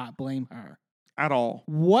do not blame her. At all.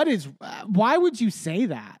 Why would you say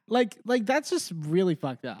that? Like that's just really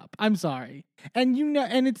fucked up. I'm sorry. And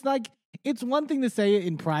and it's like, it's one thing to say it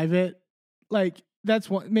in private. Like that's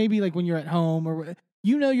what, maybe like when you're at home or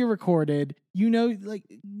you're recorded, like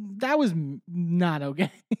that was not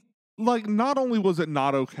okay. Like not only was it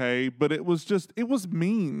not okay, but it was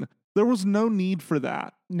mean. There was no need for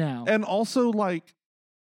that. No. And also like,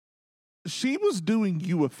 she was doing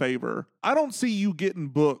you a favor. I don't see you getting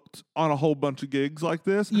booked on a whole bunch of gigs like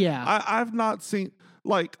this. Yeah. I've not seen,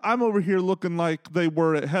 like, I'm over here looking like they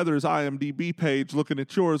were at Heather's IMDb page, looking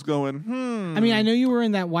at yours going, I mean, I know you were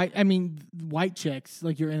in that White Chicks,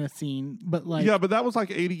 like you're in a scene, but like. Yeah, but that was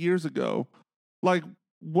like 80 years ago. Like,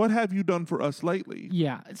 what have you done for us lately?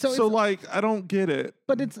 Yeah. So like, I don't get it.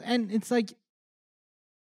 But it's like,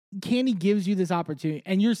 Candy gives you this opportunity,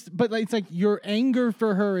 and but it's like your anger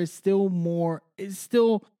for her is still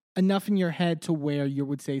enough in your head to where you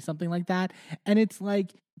would say something like that. And it's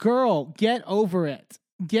like, girl, get over it.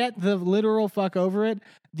 Get the literal fuck over it.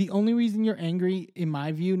 The only reason you're angry, in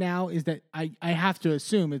my view now, is that I have to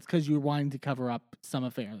assume it's because you're wanting to cover up some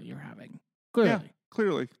affair that you're having. Clearly. Yeah,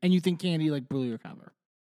 clearly. And you think Candy like blew your cover.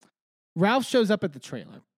 Ralph shows up at the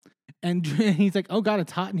trailer, and he's like, oh God,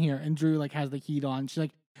 it's hot in here. And Drew like has the heat on. She's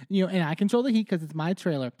like, and I control the heat because it's my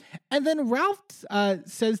trailer. And then Ralph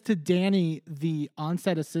says to Danny, the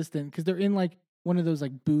on-set assistant, because they're in like one of those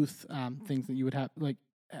like booth things that you would have like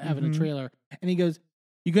in a trailer. And he goes,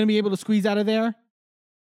 you going to be able to squeeze out of there?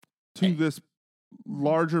 To this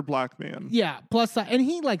larger black man. Yeah. Plus, and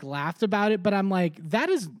he like laughed about it, but I'm like, do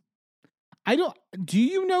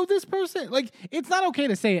you know this person? Like, it's not okay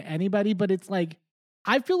to say it to anybody, but it's like,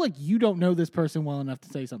 I feel like you don't know this person well enough to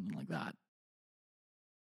say something like that.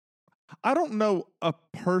 I don't know a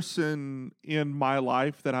person in my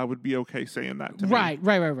life that I would be okay saying that to me. Right.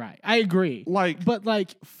 I agree.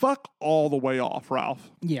 But fuck all the way off,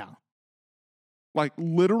 Ralph. Yeah. Like,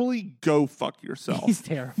 literally go fuck yourself. He's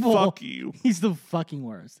terrible. Fuck you. He's the fucking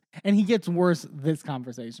worst. And he gets worse this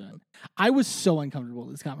conversation. I was so uncomfortable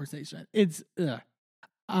with this conversation. It's,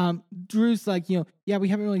 Drew's like, yeah, we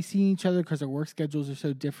haven't really seen each other because our work schedules are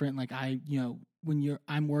so different. Like,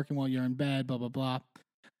 I'm working while you're in bed, blah, blah, blah.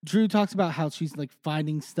 Drew talks about how she's like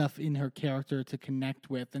finding stuff in her character to connect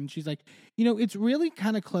with. And she's like, it's really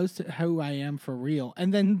kind of close to who I am for real.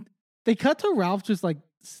 And then they cut to Ralph just like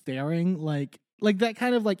staring, like that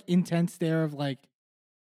kind of like intense stare of like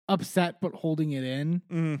upset but holding it in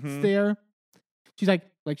stare. She's like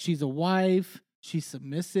she's a wife, she's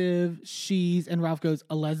submissive, and Ralph goes,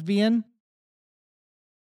 a lesbian?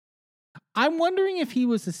 I'm wondering if he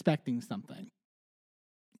was suspecting something.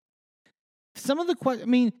 Some of the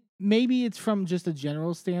questions, maybe it's from just a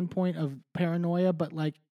general standpoint of paranoia, but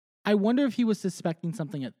like, I wonder if he was suspecting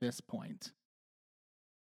something at this point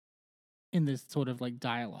in this sort of like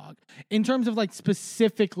dialogue, in terms of like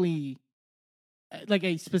specifically, like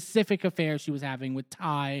a specific affair she was having with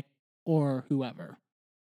Ty or whoever.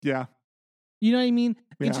 Yeah. You know what I mean?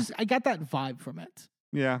 Yeah. I got that vibe from it.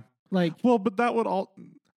 Yeah. Like, well, but that would all,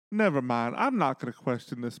 never mind. I'm not going to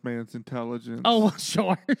question this man's intelligence. Oh, well,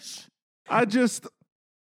 sure.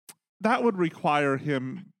 That would require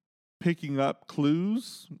him picking up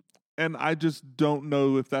clues, and I just don't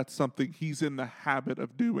know if that's something he's in the habit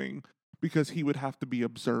of doing, because he would have to be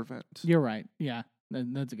observant. You're right. Yeah,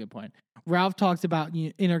 that's a good point. Ralph talks about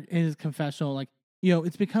in his confessional, like,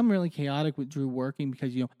 it's become really chaotic with Drew working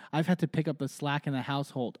because, I've had to pick up the slack in the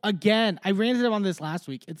household. Again, I ranted on this last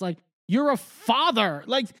week. It's like, you're a father.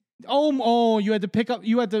 Like, you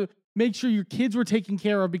had to make sure your kids were taken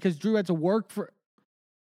care of because Drew had to work for...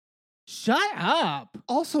 Shut up.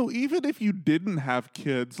 Also, even if you didn't have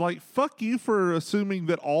kids, like, fuck you for assuming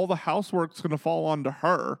that all the housework's going to fall onto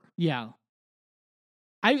her. Yeah.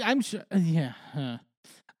 I'm sure... Yeah.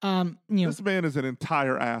 This man is an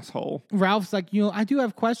entire asshole. Ralph's like, I do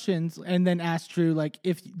have questions, and then asks Drew, like,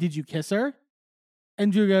 did you kiss her?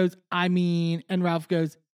 And Drew goes, and Ralph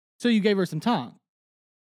goes, so you gave her some tongue.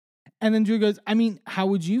 And then Drew goes, how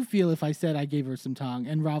would you feel if I said I gave her some tongue?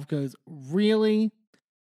 And Ralph goes, really?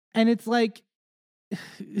 And it's like,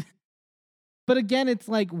 but again, it's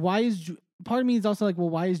like, why is Drew, part of me is also like, well,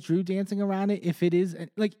 why is Drew dancing around it? If it is,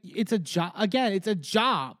 like, it's a job. Again, it's a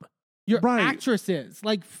job. You're right. actresses.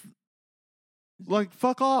 Like,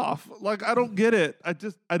 fuck off. Like, I don't get it.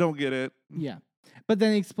 I don't get it. Yeah. But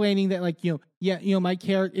then explaining that, like, my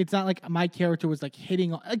character, it's not like my character was like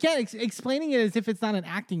hitting on, again, explaining it as if it's not an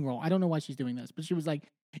acting role. I don't know why she's doing this, but she was like,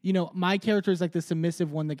 my character is like the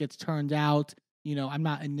submissive one that gets turned out. I'm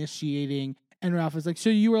not initiating. And Ralph is like, so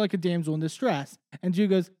you were like a damsel in distress. And Drew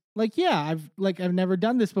goes, like, yeah, I've never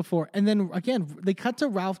done this before. And then again, they cut to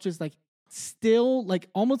Ralph just like still like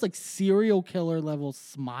almost like serial killer level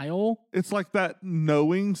smile. It's like that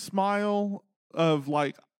knowing smile of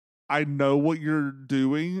like, I know what you're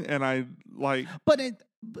doing, and I like. But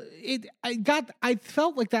I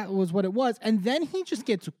felt like that was what it was, and then he just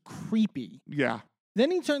gets creepy. Yeah.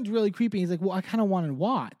 Then he turns really creepy. He's like, "Well, I kind of want to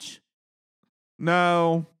watch."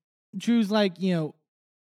 No. Drew's like,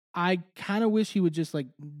 I kind of wish he would just like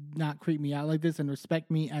not creep me out like this and respect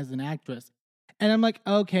me as an actress. And I'm like,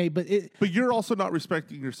 okay, but you're also not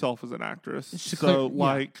respecting yourself as an actress. So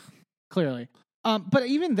like, clearly. But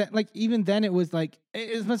even then it was like,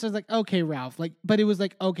 as much as like, okay, Ralph, like, but it was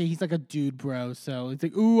like, okay, he's like a dude, bro. So it's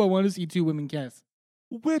like, ooh, I want to see two women kiss.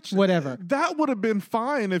 Which, whatever. That would have been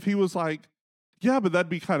fine if he was like, yeah, but that'd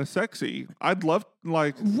be kind of sexy. I'd love,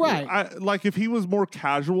 like, right. Like if he was more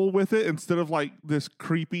casual with it instead of like this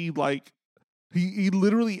creepy, like, he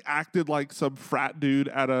literally acted like some frat dude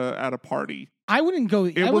at a party. I wouldn't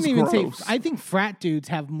even gross. say, I think frat dudes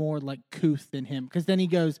have more like couth than him. Cause then he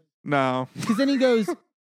goes, no. Because then he goes,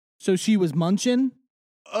 so she was munching?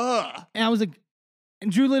 Ugh. And I was like,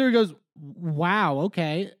 and Drew literally goes, wow,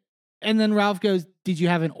 okay. And then Ralph goes, did you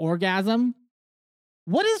have an orgasm?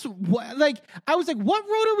 I was like, what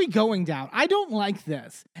road are we going down? I don't like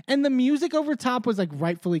this. And the music over top was like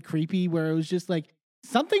rightfully creepy, where it was just like,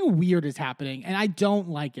 something weird is happening, and I don't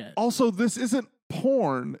like it. Also, this isn't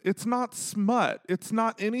porn. It's not smut. It's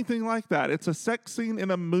not anything like that. It's a sex scene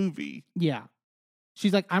in a movie. Yeah.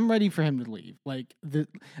 She's like, I'm ready for him to leave. Like,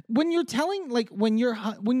 when you're telling, like, when your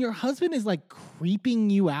husband is like creeping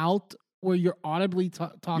you out, where you're audibly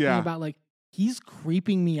talking about like, he's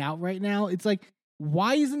creeping me out right now. It's like,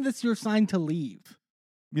 why isn't this your sign to leave?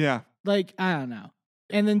 Yeah. Like, I don't know.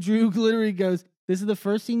 And then Drew literally goes, this is the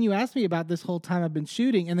first scene you asked me about this whole time I've been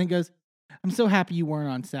shooting. And then goes, I'm so happy you weren't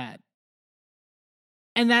on set.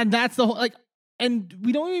 And that's the whole, like, and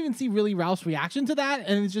we don't even see really Ralph's reaction to that.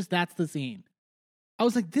 And it's just, that's the scene. I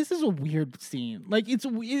was like, this is a weird scene. Like, it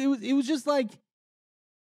was just like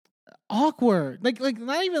awkward. Like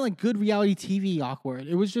not even like good reality TV awkward.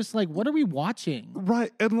 It was just like, what are we watching?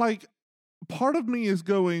 Right. And like, part of me is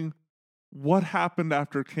going, what happened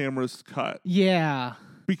after cameras cut? Yeah.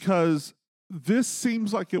 Because this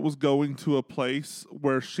seems like it was going to a place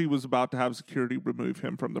where she was about to have security remove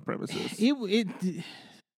him from the premises.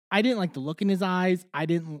 I didn't like the look in his eyes. I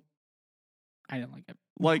didn't like it.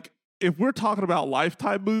 Like, if we're talking about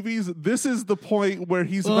Lifetime movies, this is the point where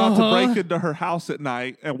he's about to break into her house at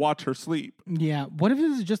night and watch her sleep. Yeah. What if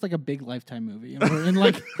this is just like a big Lifetime movie and we're in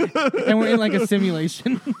like a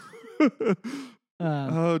simulation?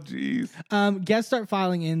 Oh, geez. Guests start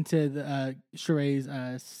filing into the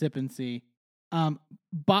Sheree's sip and see.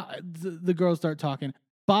 The girls start talking.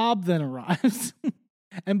 Bob then arrives.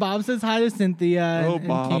 And Bob says hi to Cynthia and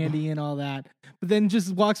Candy and all that. But then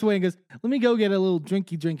just walks away and goes, let me go get a little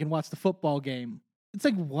drinky drink and watch the football game. It's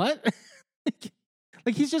like, what?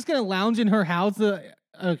 Like he's just going to lounge in her house?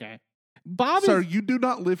 Okay. Sir, you do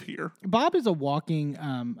not live here. Bob is a walking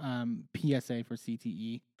PSA for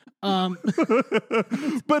CTE. But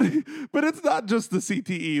it's not just the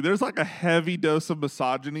CTE. There's like a heavy dose of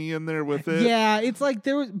misogyny in there with it. Yeah, it's like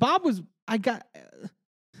Bob was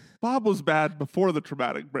bad before the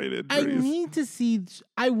traumatic brain injuries.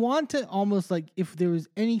 I want to almost like, if there was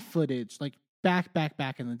any footage like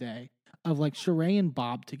back in the day of like Sheree and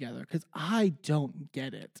Bob together, because I don't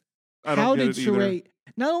get it. How did Sheree?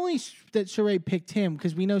 Not only that Sheree picked him,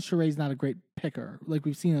 because we know Sheree's not a great picker, like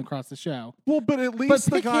we've seen across the show. Well, but at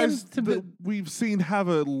least the guys that we've seen have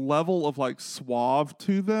a level of like suave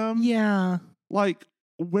to them. Yeah. Like,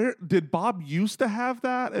 where did Bob used to have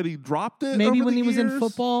that and he dropped it? Maybe when he was in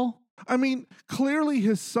football. I mean, clearly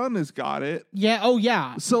his son has got it. Yeah. Oh,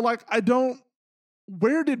 yeah. So like,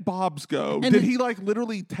 where did Bob's go? Did he like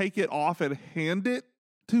literally take it off and hand it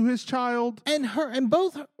to his child. And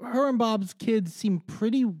both her and Bob's kids seem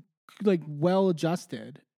pretty like well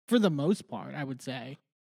adjusted for the most part, I would say.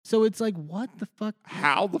 So it's like, what the fuck?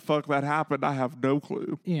 How the fuck that happened, I have no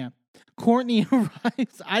clue. Yeah. Courtney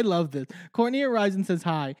arrives. I love this. Courtney arrives and says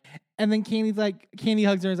hi. And then Candy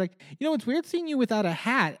hugs her and is like, you know, it's weird seeing you without a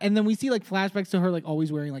hat. And then we see like flashbacks to her like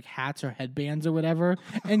always wearing like hats or headbands or whatever.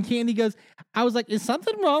 And Candy goes, I was like, is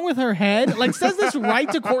something wrong with her head? Like says this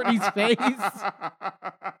right to Courtney's face.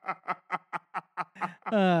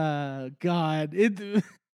 God.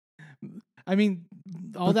 I mean,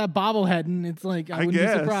 all that bobbleheading, it's like, I wouldn't be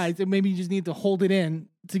surprised. And maybe you just need to hold it in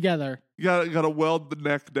together. You gotta weld the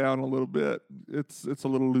neck down a little bit. It's a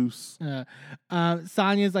little loose.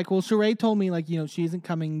 Sonya's like, well, Sheree told me like, you know, she isn't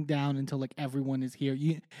coming down until like everyone is here.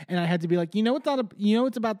 And I had to be like,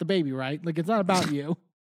 it's about the baby, right? Like it's not about you.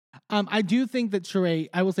 I do think that Sheree,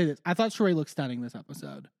 I will say this, I thought Sheree looked stunning this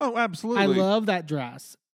episode. Oh, absolutely. I love that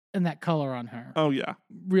dress and that color on her. Oh yeah.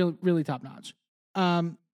 Really, really top notch.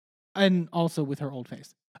 And also with her old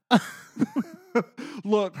face.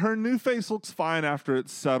 Look, her new face looks fine after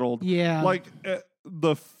it's settled. Yeah. Like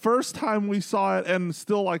the first time we saw it, and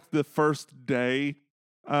still like the first day,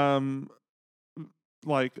 interviews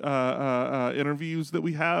that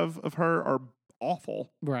we have of her are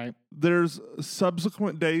awful. Right. There's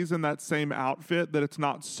subsequent days in that same outfit that it's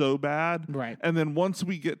not so bad. Right. And then once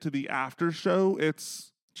we get to the after show,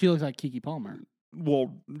 she looks like Keke Palmer.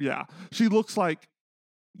 Well, yeah. She looks like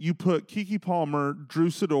you put Keke Palmer, Drew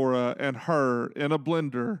Sidora, and her in a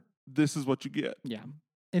blender. This is what you get. Yeah,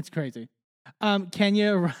 it's crazy.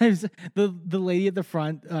 Kenya arrives. The lady at the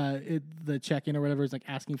front, the check-in or whatever, is like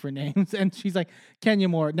asking for names, and she's like, Kenya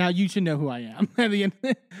Moore. Now you should know who I am. At the end,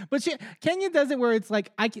 but Kenya does it where it's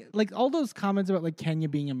like like all those comments about like Kenya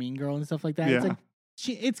being a mean girl and stuff like that. Yeah. It's like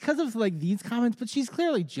it's because of like these comments, but she's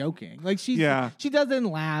clearly joking. Like she does it and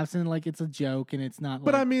laughs and like it's a joke and it's not.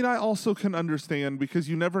 But I mean, I also can understand because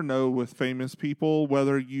you never know with famous people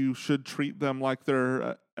whether you should treat them like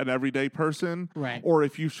they're an everyday person, right, or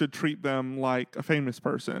if you should treat them like a famous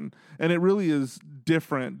person. And it really is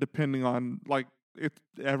different depending on like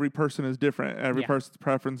every person is different. Every person's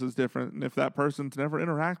preference is different, and if that person's never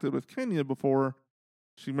interacted with Kenya before,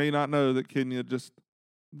 she may not know that Kenya just.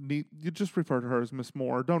 You just refer to her as Miss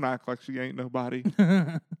Moore. Don't act like she ain't nobody.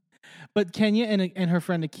 But Kenya and her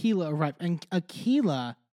friend Akila arrive, and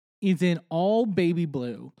Akila is in all baby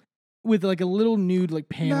blue with like a little nude like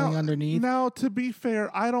paneling underneath. Now, to be fair,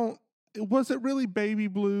 was it really baby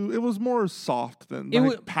blue? It was more soft than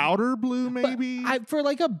powder blue, maybe.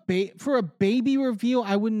 For a baby reveal,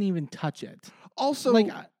 I wouldn't even touch it. Also, like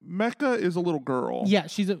Mecca is a little girl. Yeah,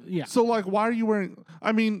 So, like, why are you wearing?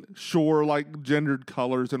 I mean, sure, like gendered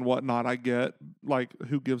colors and whatnot. I get, like,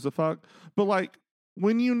 who gives a fuck? But like,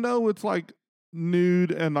 when you know it's like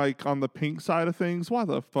nude and like on the pink side of things, why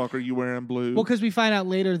the fuck are you wearing blue? Well, because we find out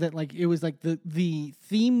later that like it was like the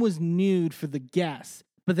theme was nude for the guests,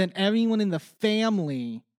 but then everyone in the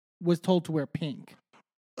family was told to wear pink.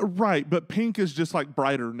 Right, but pink is just like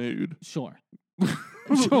brighter nude. Sure.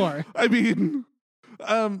 Sure. I mean,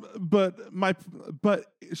 but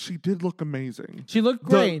she did look amazing. She looked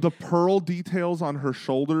great. The pearl details on her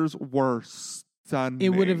shoulders were stunning. It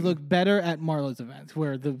would have looked better at Marla's event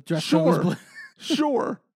where the dress code was blue.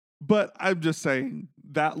 Sure. But I'm just saying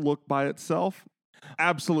that look by itself,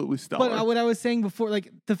 absolutely stellar. But what I was saying before,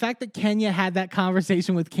 like the fact that Kenya had that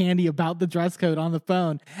conversation with Candy about the dress code on the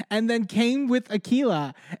phone and then came with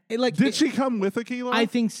Akila. Did she come with Akila? I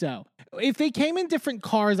think so. If they came in different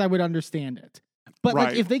cars, I would understand it. But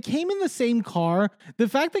like if they came in the same car, the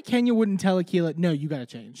fact that Kenya wouldn't tell Akila, no, you got to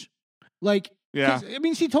change. Like, yeah. I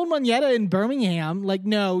mean, she told Moneta in Birmingham, like,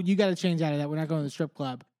 no, you got to change out of that. We're not going to the strip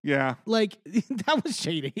club. Yeah. Like, that was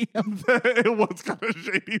shady. It was kind of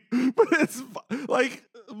shady. But it's like,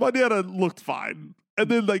 Moneta looked fine. And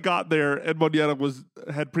then they got there, and Moneta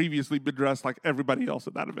had previously been dressed like everybody else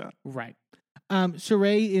at that event. Right.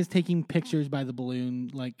 Sheree is taking pictures by the balloon,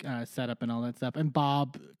 like setup and all that stuff. And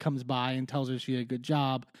Bob comes by and tells her she did a good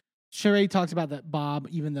job. Sheree talks about that Bob,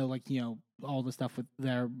 even though like, you know, all the stuff with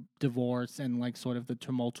their divorce and like sort of the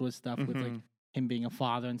tumultuous stuff with like him being a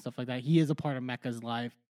father and stuff like that, he is a part of Mecca's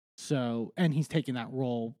life. So, and he's taking that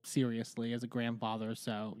role seriously as a grandfather.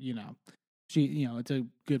 So, you know, it's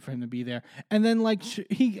good for him to be there. And then like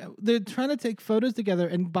they're trying to take photos together,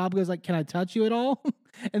 and Bob goes like, "Can I touch you at all?"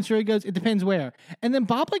 And Sheree goes, "It depends where." And then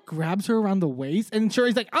Bob like grabs her around the waist, and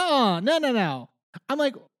Sheree's like, no. I'm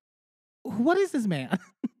like, what is this man?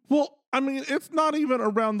 Well, I mean, it's not even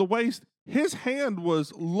around the waist. His hand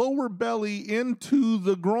was lower belly into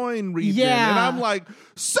the groin region. Yeah. And I'm like,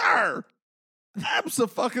 sir,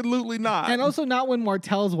 Absolutely not. And also not when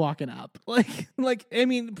Martell's walking up. Like I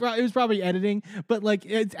mean, it was probably editing, but like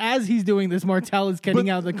it's as he's doing this, Martell is getting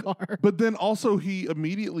out of the car. But then also he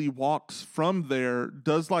immediately walks from there,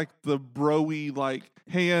 does like the bro-y like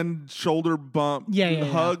hand shoulder bump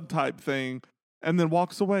hug type thing, and then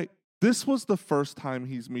walks away. This was the first time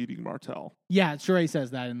he's meeting Martell. Yeah, Sheree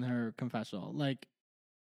says that in her confessional. Like,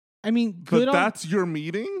 I mean, good. But that's your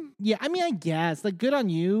meeting? Yeah, I mean, I guess. Like, good on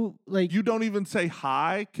you. Like, you don't even say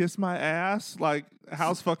hi, kiss my ass, like,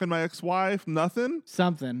 how's fucking my ex-wife? Nothing?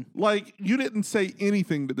 Something. Like, you didn't say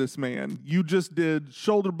anything to this man. You just did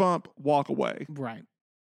shoulder bump, walk away. Right.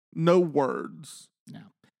 No words.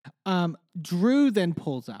 No. Drew then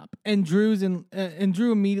pulls up, and Drew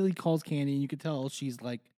immediately calls Candy, and you could tell she's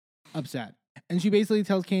like upset. And she basically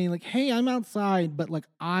tells Candy, like, hey, I'm outside, but like,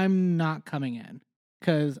 I'm not coming in.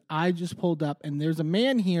 Because I just pulled up and there's a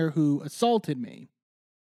man here who assaulted me.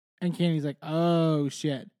 And Candy's like, oh,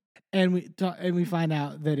 shit. And we find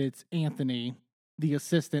out that it's Anthony, the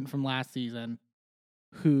assistant from last season,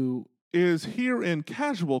 who is here in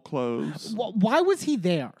casual clothes. Why was he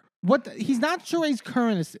there? He's not Sheree's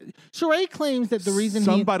current assistant. Sheree claims that the reason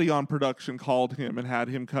somebody on production called him and had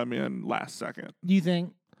him come in last second. Do you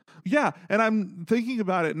think? Yeah, and I'm thinking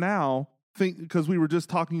about it now. Because we were just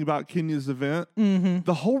talking about Kenya's event. Mm-hmm.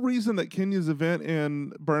 The whole reason that Kenya's event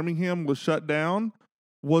in Birmingham was shut down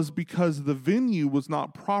was because the venue was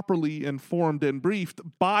not properly informed and briefed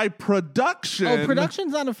by production. Oh,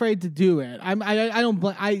 production's not afraid to do it. I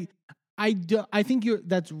think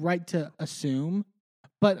that's right to assume.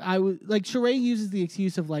 But I would like Sheree uses the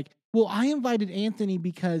excuse of like, well, I invited Anthony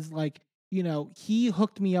because like, you know, he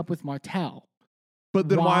hooked me up with Martell. But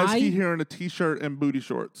then why is he here in a t-shirt and booty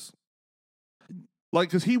shorts? Like,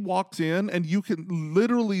 because he walks in and you can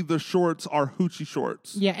literally, the shorts are hoochie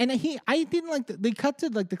shorts. Yeah, and I didn't like they cut to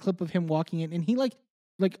like the clip of him walking in, and he like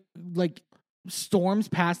storms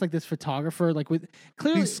past like this photographer, like with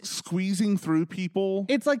clearly he's squeezing through people.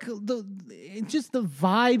 It's like the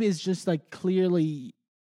vibe is just like clearly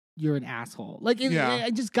you're an asshole. Like I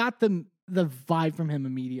just got the vibe from him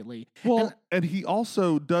immediately. Well, and he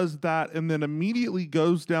also does that, and then immediately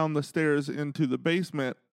goes down the stairs into the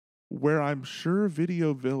basement, where I'm sure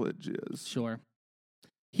Video Village is. Sure.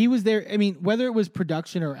 He was there. I mean, whether it was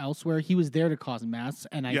production or elsewhere, he was there to cause mess.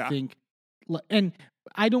 And I think, and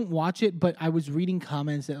I don't watch it, but I was reading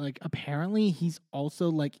comments that like, apparently he's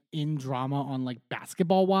also like in drama on like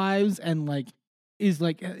Basketball Wives and like, is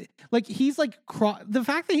like he's like, the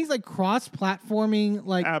fact that he's like cross-platforming,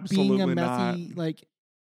 like absolutely being a messy, not. Like,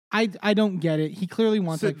 I don't get it. He clearly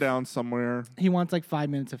wants sit down somewhere. He wants like 5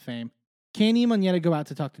 minutes of fame. Candy and Moneta go out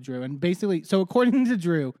to talk to Drew. And basically, so according to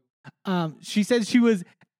Drew, she said she was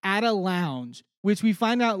at a lounge, which we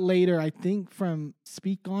find out later, I think from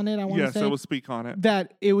Speak On It, I want to say. Yes, it was Speak On It.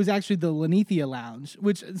 That it was actually the Lanithia Lounge,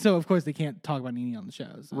 which, so of course they can't talk about Nene on the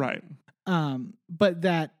shows. Right. But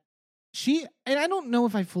that she, and I don't know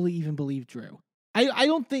if I fully even believe Drew. I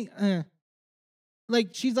don't think,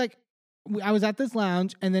 like, she's like, I was at this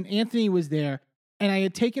lounge and then Anthony was there. And I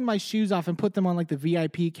had taken my shoes off and put them on like the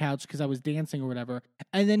VIP couch because I was dancing or whatever.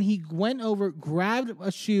 And then he went over, grabbed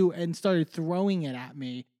a shoe and started throwing it at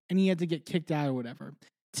me. And he had to get kicked out or whatever.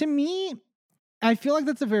 To me, I feel like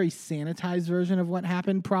that's a very sanitized version of what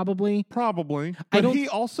happened, probably. But he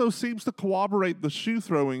also seems to corroborate the shoe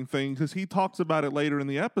throwing thing because he talks about it later in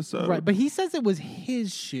the episode. Right, but he says it was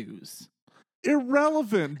his shoes.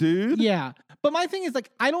 Irrelevant, dude. Yeah. But my thing is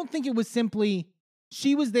like, I don't think it was simply...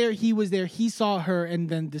 She was there, he saw her, and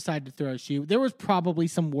then decided to throw a shoe. There was probably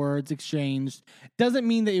some words exchanged. Doesn't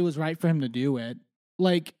mean that it was right for him to do it.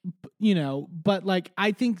 Like, you know, but like,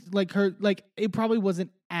 I think like it probably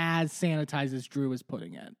wasn't as sanitized as Drew was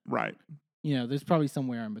putting it. Right. You know, there's probably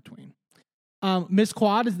somewhere in between. Miss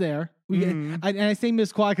Quad is there. And I say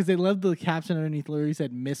Miss Quad because they love the caption underneath literally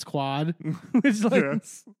said Miss Quad. Which like,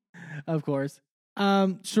 yes. Of course.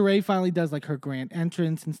 Sheree finally does like her grand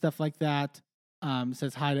entrance and stuff like that.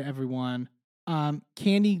 Says hi to everyone.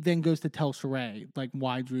 Candy then goes to tell Sheree like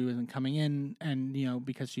why Drew isn't coming in, and you know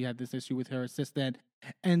because she had this issue with her assistant.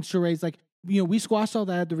 And Sheree's like, you know, we squashed all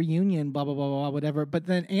that at the reunion, blah blah blah blah, whatever. But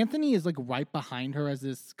then Anthony is like right behind her as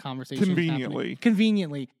this conversation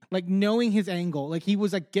conveniently, like knowing his angle, like he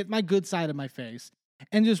was like, get my good side of my face,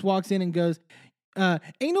 and just walks in and goes, ain't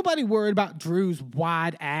nobody worried about Drew's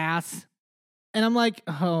wide ass. And I'm like,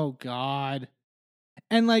 oh God.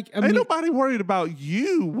 And like, ain't nobody worried about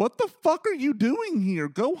you. What the fuck are you doing here?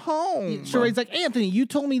 Go home. Sheree's like, Anthony, you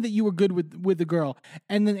told me that you were good with the girl.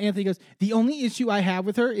 And then Anthony goes, the only issue I have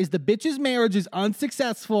with her is the bitch's marriage is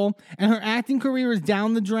unsuccessful and her acting career is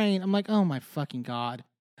down the drain. I'm like, oh my fucking God.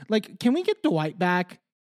 Like, can we get Dwight back?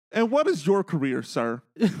 And what is your career, sir?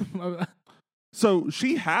 So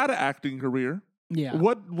she had an acting career. Yeah.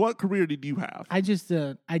 What career did you have? I just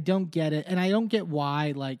I don't get it, and I don't get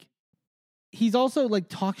why. Like, he's also like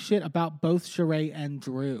talk shit about both Sheree and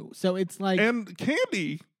Drew, so it's like, and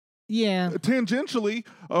Candy. Yeah. Tangentially,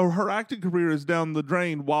 her acting career is down the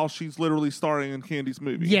drain while she's literally starring in Candy's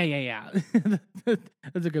movie. Yeah.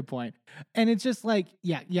 That's a good point. And it's just like,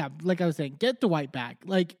 yeah. Like I was saying, get Dwight back.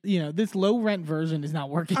 Like, this low rent version is not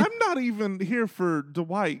working. I'm not even here for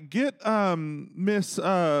Dwight. Get Miss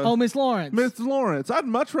Miss Lawrence. Miss Lawrence. I'd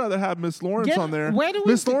much rather have Miss Lawrence on there.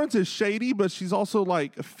 Miss Lawrence is shady, but she's also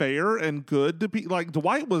like fair and good to be. Like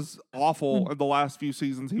Dwight was awful in the last few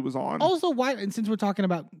seasons he was on. Also, why? And since we're talking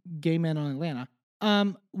about gay men on Atlanta,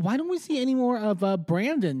 why don't we see any more of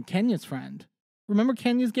Brandon, Kenya's friend? Remember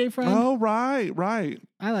Kenya's gay friend? Oh, right.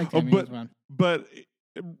 I like Kenya's friend. But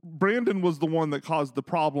Brandon was the one that caused the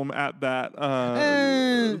problem at that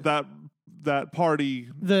that party.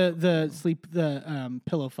 The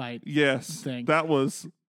pillow fight. Yes, thing. That was.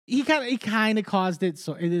 He kind of caused it,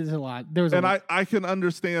 so it is a lot. There was, I can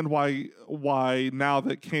understand why now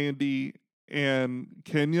that Candy and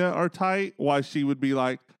Kenya are tight, why she would be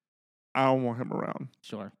like, I don't want him around.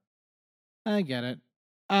 Sure, I get it.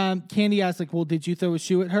 Candy asks, like, well, did you throw a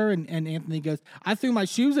shoe at her? And Anthony goes, I threw my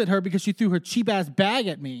shoes at her because she threw her cheap-ass bag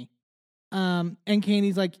at me. And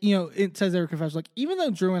Candy's like, it says there, confession, like, even though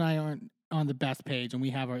Drew and I aren't on the best page and we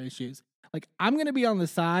have our issues, like, I'm going to be on the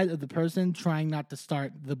side of the person trying not to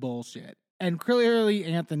start the bullshit. And clearly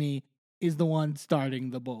Anthony is the one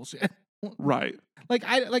starting the bullshit. Right.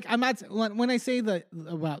 I'm not, when I say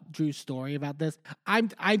about Drew's story about this, I'm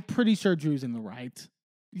pretty sure Drew's in the right.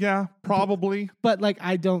 Yeah, probably. But like,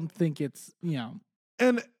 I don't think it's,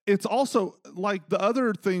 And it's also like the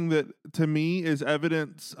other thing that to me is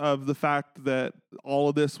evidence of the fact that all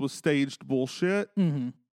of this was staged bullshit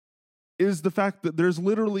is the fact that there's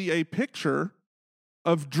literally a picture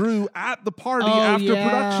of Drew at the party after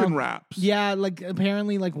production wraps. Yeah, like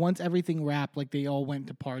apparently like once everything wrapped, like they all went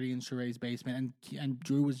to party in Sheree's basement and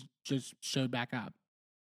Drew was just showed back up.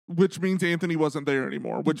 Which means Anthony wasn't there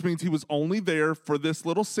anymore, which means he was only there for this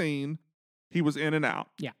little scene. He was in and out.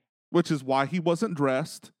 Yeah. Which is why he wasn't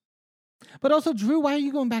dressed. But also, Drew, why are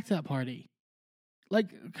you going back to that party?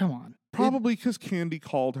 Like, come on. Probably because Candy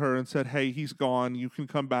called her and said, hey, he's gone. You can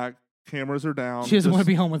come back. Cameras are down. She doesn't want to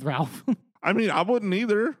be home with Ralph. I mean, I wouldn't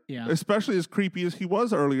either. Yeah. Especially as creepy as he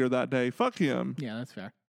was earlier that day. Fuck him. Yeah, that's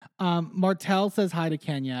fair. Martell says hi to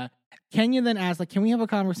Kenya. Kenya then asks, like, can we have a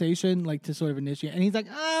conversation, like, to sort of initiate? And he's like,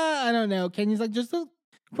 I don't know. Kenya's like, just a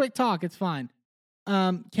quick talk. It's fine.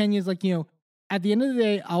 Kenya's like, at the end of the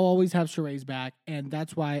day, I'll always have Sheree's back. And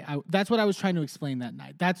that's why that's what I was trying to explain that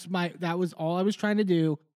night. That was all I was trying to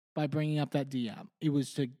do by bringing up that DM. It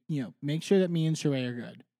was to, make sure that me and Sheree are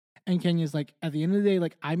good. And Kenya's like, at the end of the day,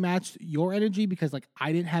 like, I matched your energy because, like,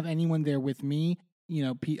 I didn't have anyone there with me.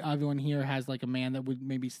 Everyone here has, like, a man that would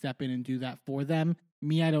maybe step in and do that for them.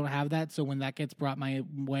 Me, I don't have that. So when that gets brought my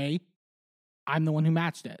way, I'm the one who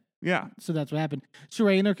matched it. Yeah. So that's what happened.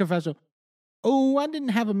 Sheree in her confessional, oh, I didn't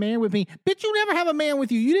have a man with me. Bitch, you never have a man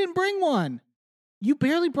with you. You didn't bring one. You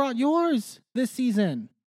barely brought yours this season.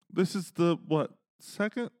 This is the,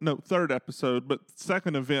 third episode, but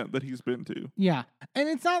second event that he's been to. Yeah. And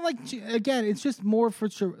it's not like, again, it's just more for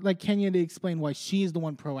like Kenya to explain why she's the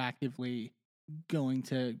one proactively going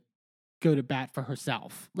to go to bat for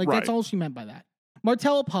herself. Like, That's all she meant by that.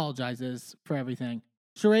 Martell apologizes for everything.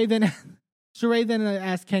 Sheree then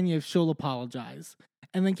asks Kenya if she'll apologize.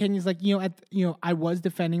 And then Kenya's like, I was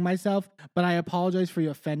defending myself, but I apologize for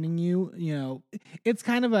offending you. It's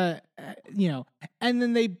kind of a, and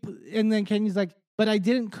then Kenya's like, but I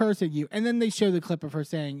didn't curse at you. And then they show the clip of her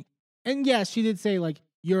saying, and yes, she did say like,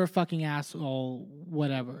 you're a fucking asshole,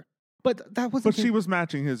 whatever. But that wasn't. But she was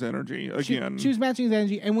matching his energy again. She was matching his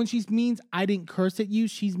energy, and when she means I didn't curse at you,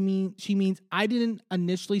 she means I didn't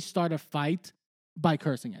initially start a fight by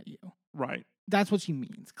cursing at you. Right. That's what she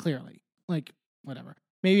means, clearly. Like, whatever.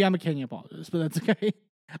 Maybe I'm a Kenya apologist, but that's okay.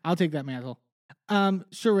 I'll take that mantle.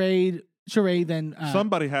 Sheree then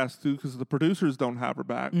somebody has to because the producers don't have her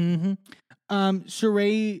back. Mm-hmm.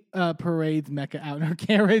 Sheree parades Mecca out in her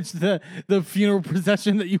carriage, the funeral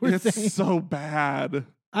procession that you were saying. It's so bad.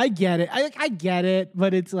 I get it. I get it,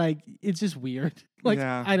 but it's like, it's just weird. Like,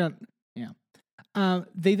 yeah. I don't, yeah.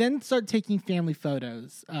 They then start taking family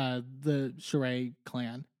photos, the Sheree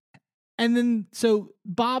clan. And then, so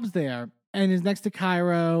Bob's there and is next to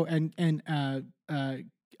Cairo and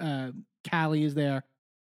Callie is there.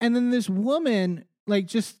 And then this woman, like,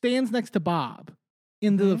 just stands next to Bob.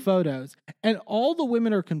 into the photos, and all the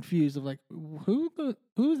women are confused of like,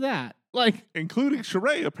 who's that? Like, including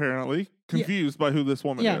Sheree, apparently confused by who this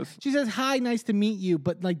woman is. She says, "Hi, nice to meet you,"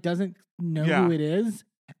 but like doesn't know who it is.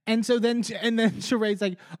 And so then Sheree's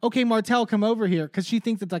like, "Okay, Martell, come over here," because she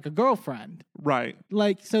thinks it's like a girlfriend, right?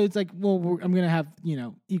 Like, so it's like, well, I'm gonna have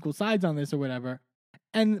equal sides on this or whatever.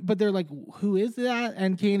 But they're like, "Who is that?"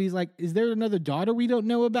 And Candy's like, "Is there another daughter we don't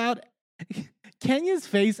know about?" Kenya's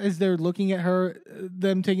face as they're looking at her,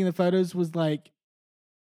 them taking the photos, was like,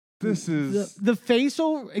 "This is..." The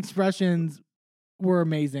facial expressions were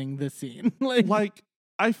amazing this scene. like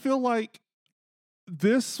I feel like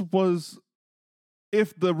this was,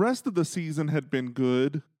 if the rest of the season had been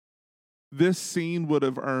good, this scene would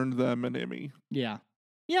have earned them an Emmy. Yeah.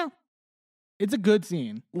 It's a good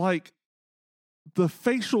scene. Like, the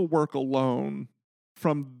facial work alone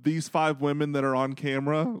from these 5 women that are on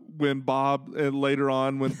camera when Bob, and later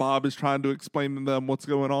on when Bob is trying to explain to them what's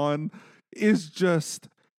going on, is just,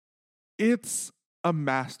 it's a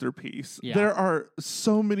masterpiece. Yeah. There are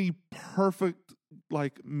so many perfect,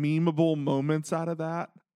 like, memeable moments out of that.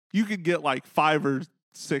 You could get like 5 or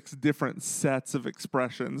 6 different sets of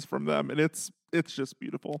expressions from them, and it's just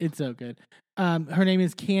beautiful. It's so good. Her name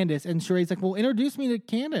is Candace, and Sheree's like, "Well, introduce me to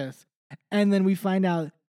Candace." And then we find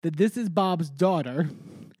out that this is Bob's daughter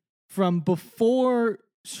from before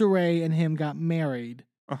Sheree and him got married.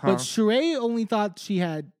 But Sheree only thought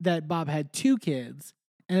that Bob had 2 kids,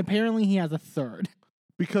 and apparently he has a third.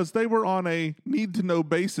 Because they were on a need-to-know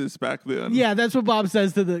basis back then. Yeah, that's what Bob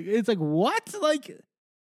says to it's like, what? Like,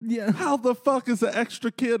 yeah. How the fuck is an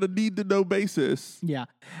extra kid a need-to-know basis? Yeah.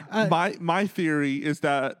 My theory is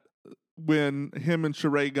that when him and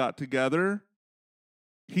Sheree got together,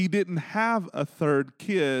 he didn't have a third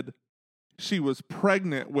kid. She was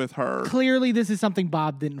pregnant with her. Clearly, this is something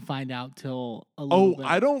Bob didn't find out till a little bit.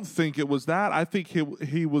 I don't think it was that. I think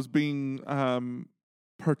he was being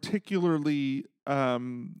particularly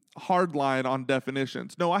hardline on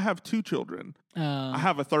definitions. No, I have 2 children. I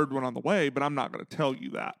have a third one on the way, but I'm not going to tell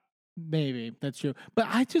you that. Maybe that's true. But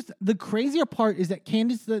the crazier part is that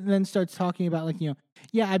Candace then starts talking about like,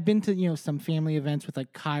 I've been to, some family events with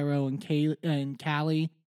like Cairo and Callie.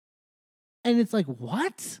 And it's like,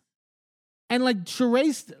 what? And like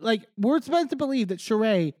Sheree's, like, we're supposed to believe that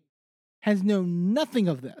Sheree has known nothing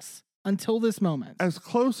of this until this moment. As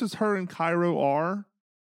close as her and Cairo are,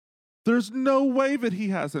 there's no way that he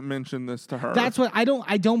hasn't mentioned this to her. That's what I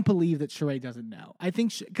don't believe that Sheree doesn't know. I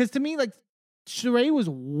think because to me, like, Sheree was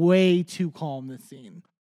way too calm this scene.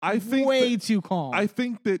 I think way too calm. I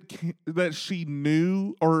think that she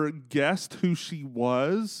knew or guessed who she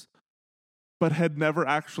was, but had never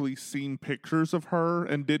actually seen pictures of her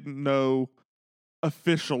and didn't know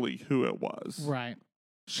officially who it was. Right.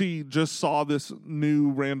 She just saw this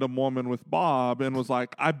new random woman with Bob and was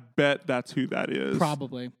like, I bet that's who that is.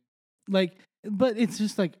 Probably. Like, but it's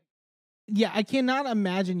just like, yeah, I cannot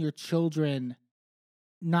imagine your children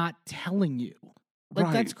not telling you. Like,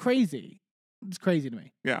 right. That's crazy. It's crazy to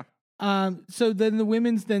me. Yeah. So then the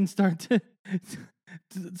women's then start to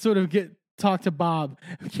sort of talk to Bob.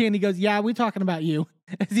 Candy goes, "Yeah, we're talking about you,"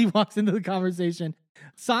 as he walks into the conversation.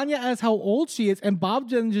 Sonia asks how old she is, and Bob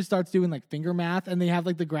then just starts doing like finger math, and they have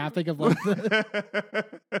like the graphic of like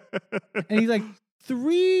and he's like,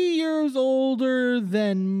 3 years older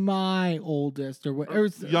than my oldest, or what? Or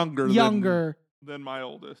younger than my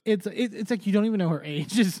oldest. It's like you don't even know her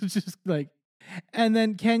age. It's just like. And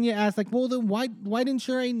then Kenya asks, like, well, then why didn't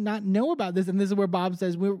Sheree not know about this? And this is where Bob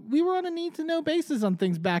says, we were on a need-to-know basis on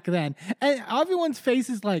things back then. And everyone's face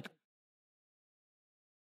is like,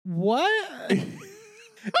 what?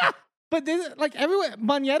 But then, like, everyone,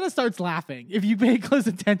 Monietta starts laughing. If you pay close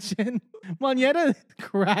attention, Monietta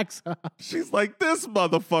cracks up. She's like, this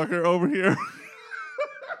motherfucker over here.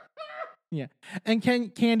 Yeah. And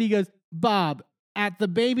Candy goes, Bob, at the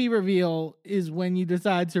baby reveal is when you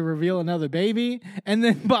decide to reveal another baby. And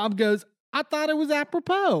then Bob goes, I thought it was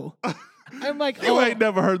apropos. I'm like, you ain't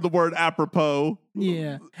never heard the word apropos.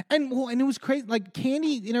 Yeah. And it was crazy. Like,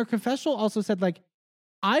 Candy in her confessional also said, like,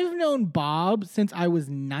 I've known Bob since I was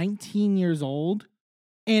 19 years old,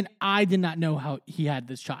 and I did not know how he had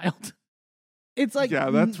this child. It's like, yeah,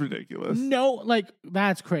 that's ridiculous. No, like,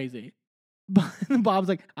 that's crazy. Bob's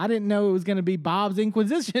like, I didn't know it was going to be Bob's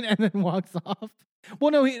Inquisition, and then walks off.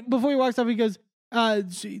 Well, no, before he walks off, he goes, I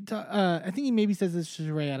think he maybe says this to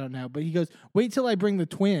Sheree, I don't know, but he goes, wait till I bring the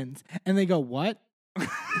twins. And they go, what?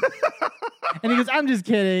 And he goes, I'm just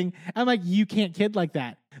kidding. I'm like, you can't kid like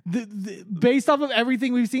that. Based off of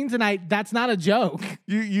everything we've seen tonight, that's not a joke.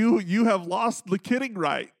 You have lost the kidding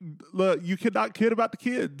right. You cannot kid about the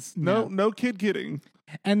kids. No kid kidding.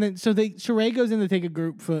 And then so Sheree goes in to take a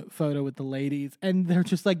group photo with the ladies, and they're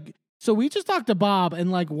just like, so we just talked to Bob,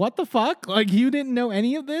 and like, what the fuck? Like, you didn't know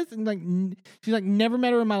any of this? And like, she's like, never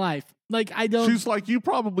met her in my life. Like, I don't. She's like, you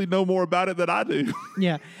probably know more about it than I do.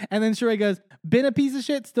 Yeah. And then Sheree goes, been a piece of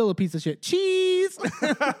shit, still a piece of shit. Cheese.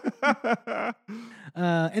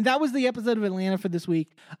 And that was the episode of Atlanta for this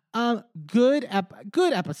week. Good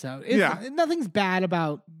episode. Nothing's bad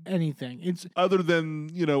about anything. It's other than,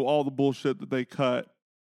 all the bullshit that they cut,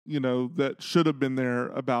 that should have been there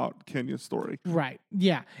about Kenya's story. Right.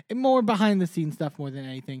 Yeah. And more behind the scenes stuff more than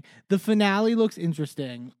anything. The finale looks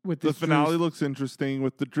interesting with this. The finale looks interesting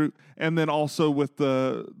with the Drew, and then also with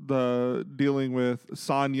the dealing with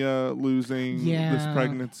Sonya losing this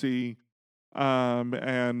pregnancy.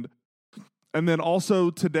 And then also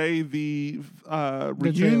today the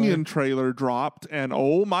reunion trailer dropped, and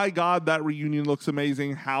oh my God, that reunion looks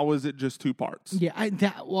amazing. How is it just 2 parts? Yeah,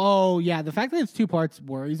 the fact that it's 2 parts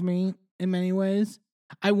worries me in many ways.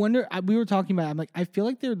 I wonder. We were talking about. I'm like, I feel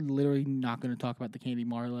like they're literally not going to talk about the Candy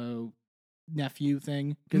Marlowe nephew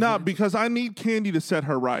thing. No, because I need Candy to set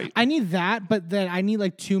her right. I need that, but then I need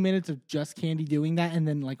like 2 minutes of just Candy doing that, and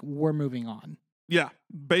then like we're moving on. Yeah,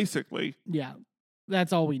 basically. Yeah.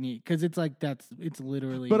 That's all we need, because it's like it's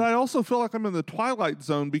literally. But I also feel like I'm in the Twilight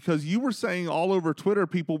Zone, because you were saying all over Twitter,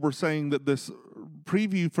 people were saying that this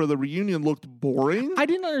preview for the reunion looked boring. I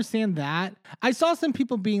didn't understand that. I saw some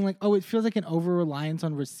people being like, "Oh, it feels like an over reliance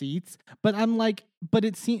on receipts," but I'm like, but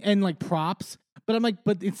it seems and like props. But I'm like,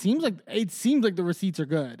 but it seems like the receipts are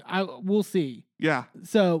good. We'll see. Yeah.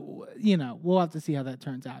 So we'll have to see how that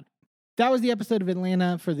turns out. That was the episode of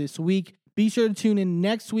Atlanta for this week. Be sure to tune in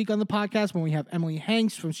next week on the podcast when we have Emily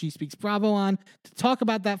Hanks from She Speaks Bravo on to talk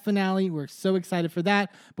about that finale. We're so excited for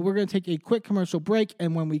that. But we're going to take a quick commercial break.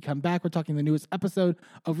 And when we come back, we're talking the newest episode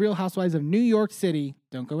of Real Housewives of New York City.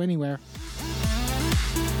 Don't go anywhere.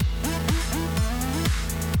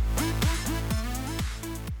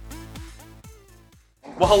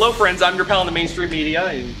 Well, hello, friends. I'm your pal in the mainstream media.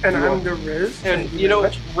 And I'm the Riz. And,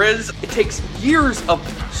 Riz, it takes years of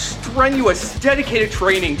strenuous, dedicated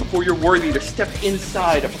training before you're worthy to step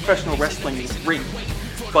inside a professional wrestling ring.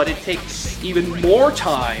 But it takes even more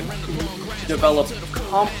time to develop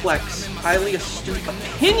complex, highly astute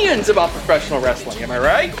opinions about professional wrestling. Am I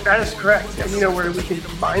right? That is correct. Yes. And you know where we can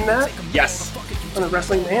find that? Yes. On the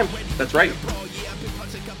Wrestling Mayhem. That's right.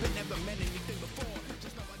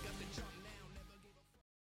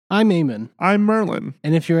 I'm Eamon. I'm Merlin.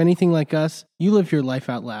 And if you're anything like us, you live your life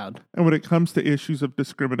out loud. And when it comes to issues of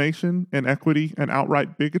discrimination, inequity, and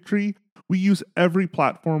outright bigotry, we use every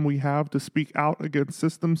platform we have to speak out against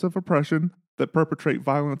systems of oppression that perpetrate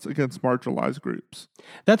violence against marginalized groups.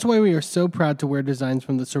 That's why we are so proud to wear designs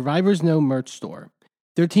from the Survivors Know merch store.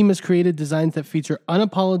 Their team has created designs that feature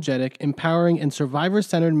unapologetic, empowering, and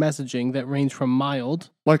survivor-centered messaging that range from mild,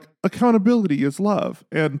 like accountability is love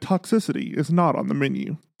and toxicity is not on the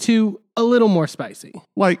menu, to a little more spicy.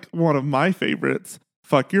 Like one of my favorites,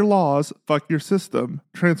 fuck your laws, fuck your system,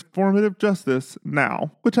 transformative justice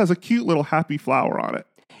now, which has a cute little happy flower on it.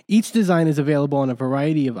 Each design is available on a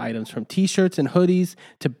variety of items from t-shirts and hoodies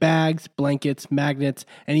to bags, blankets, magnets,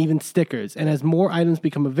 and even stickers. And as more items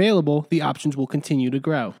become available, the options will continue to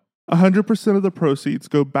grow. 100% of the proceeds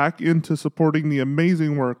go back into supporting the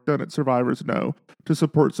amazing work done at Survivors Know to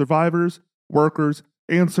support survivors, workers,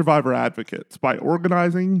 and survivor advocates by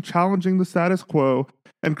organizing, challenging the status quo,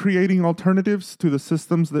 and creating alternatives to the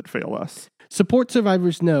systems that fail us. Support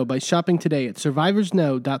Survivors Know by shopping today at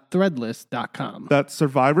survivorsknow.threadless.com. That's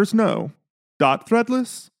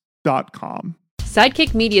survivorsknow.threadless.com.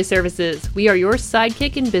 Sidekick Media Services. We are your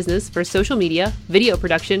sidekick in business for social media, video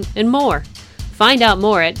production, and more. Find out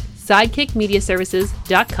more at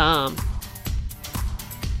sidekickmediaservices.com.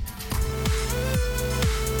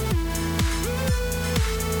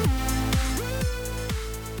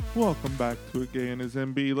 Welcome back to A Gay and His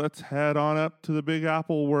Enby. Let's head on up to the Big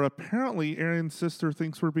Apple, where apparently Aaron's sister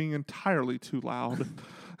thinks we're being entirely too loud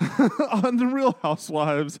on the Real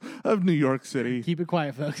Housewives of New York City. Keep it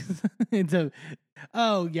quiet, folks. We'll get to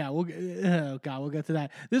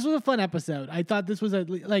that. This was a fun episode. I thought this was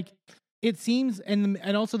it seems,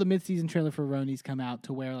 and also the mid-season trailer for Roni's come out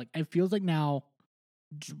to where it feels like now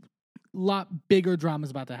lot bigger drama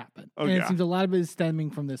is about to happen. It seems a lot of it is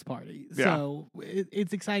stemming from this party. Yeah. So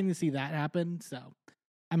it's exciting to see that happen. So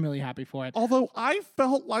I'm really happy for it. Although I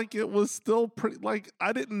felt like it was still pretty,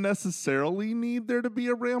 I didn't necessarily need there to be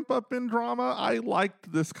a ramp up in drama. I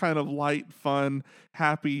liked this kind of light, fun,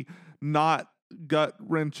 happy, not gut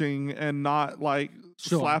wrenching and not like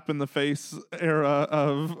Sure. slap in the face era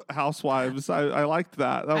of Housewives. I liked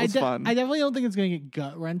that. That was fun. I definitely don't think it's going to get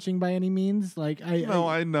gut wrenching by any means. Like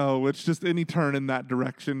I know. It's just any turn in that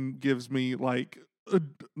direction gives me like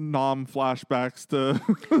nom flashbacks to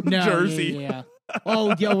no, Jersey. Yeah.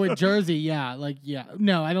 Oh, yeah, with Jersey, yeah. Like, yeah.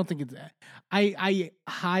 No, I don't think it's. I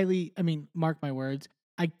mean, mark my words.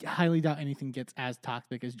 I highly doubt anything gets as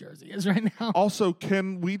toxic as Jersey is right now. Also,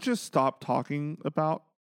 can we just stop talking about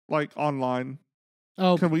like online?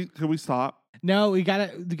 Oh, Can we stop? no, we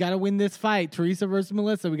gotta win this fight. Teresa versus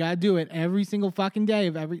Melissa. We gotta do it every single fucking day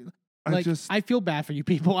of every. Like, I feel bad for you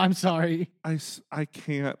people. I'm sorry. I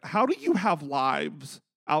can't. How do you have lives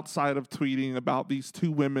outside of tweeting about these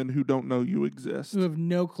two women who don't know you exist? Who have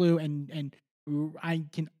no clue and I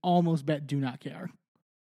can almost bet do not care.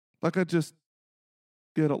 Like, I just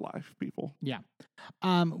get a life, people. Yeah.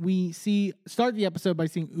 We start the episode by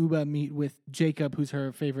seeing Uba meet with Jacob, who's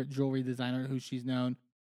her favorite jewelry designer, who she's known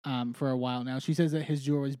for a while now. She says that his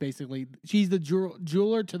jewelry is basically, she's the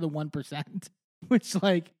jeweler to the 1%, which,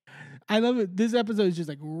 like, I love it. This episode is just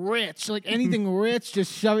like rich, like anything rich,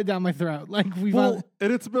 just shove it down my throat. Like and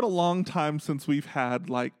it's been a long time since we've had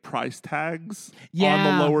like price tags on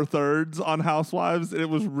Yeah. the lower thirds on Housewives. It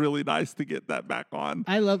was really nice to get that back on.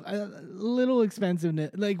 I love a little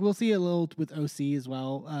expensiveness. Like we'll see a little with OC as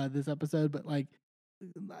well this episode, but like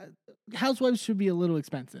Housewives should be a little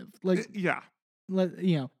expensive. Like Yeah.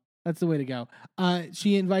 that's the way to go.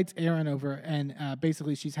 She invites Aaron over, and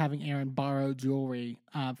basically she's having Aaron borrow jewelry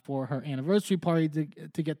for her anniversary party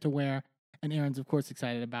to get to wear. And Aaron's of course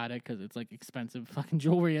excited about it because it's like expensive fucking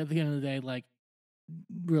jewelry at the end of the day, like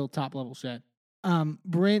real top level shit.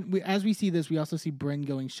 Bryn, as we see this, we also see Bryn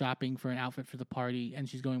going shopping for an outfit for the party, and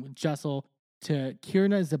she's going with Jessel to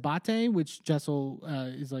Kirna Zabate, which Jessel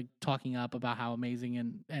is like talking up about how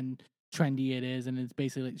amazing and trendy it is, and it's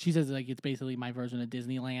basically, she says like it's basically my version of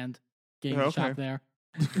Disneyland, getting to shop there.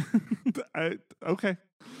 Okay.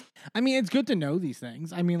 I mean, it's good to know these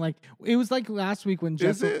things. I mean, like it was like last week when Is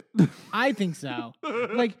Jessel, it? I think so.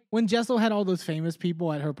 Like when Jessel had all those famous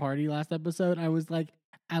people at her party last episode, I was like,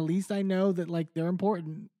 at least I know that like they're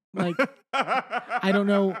important. Like I don't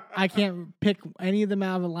know, I can't pick any of them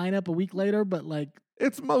out of a lineup a week later, but like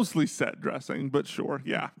It's mostly set dressing, but sure,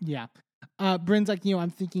 yeah. yeah. Bryn's like, I'm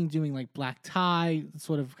thinking doing like black tie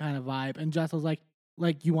sort of kind of vibe, and Jessel's like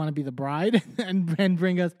you want to be the bride, and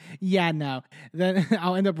Bryn goes, yeah, no, then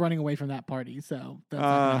I'll end up running away from that party. So that's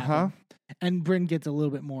not gonna happen. And Bryn gets a little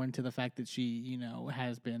bit more into the fact that she,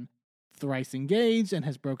 has been thrice engaged and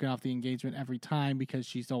has broken off the engagement every time because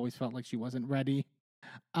she's always felt like she wasn't ready.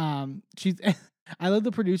 I love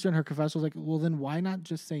the producer and her confessional's like, well, then why not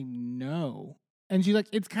just say no? And she's like,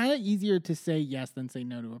 it's kind of easier to say yes than say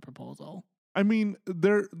no to a proposal. I mean,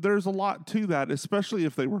 there's a lot to that, especially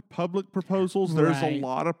if they were public proposals. There's a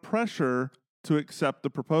lot of pressure to accept the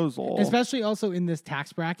proposal. Especially also in this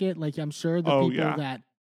tax bracket. Like, I'm sure the people that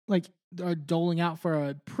like are doling out for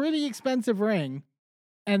a pretty expensive ring,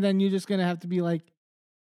 and then you're just going to have to be like,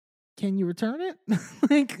 can you return it?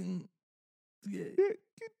 Like,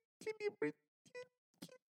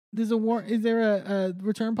 is there a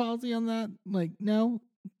return policy on that? Like, no?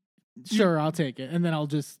 Sure, I'll take it. And then I'll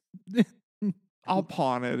just I'll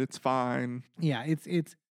pawn it. It's fine. Yeah,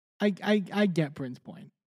 I get Bryn's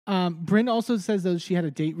point. Bryn also says though she had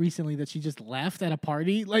a date recently that she just left at a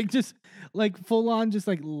party, like just like full on just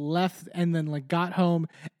like left and then like got home,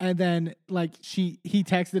 and then like he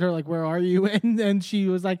texted her like, where are you? And then she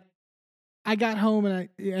was like, I got home,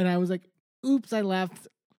 and I was like, oops, I left.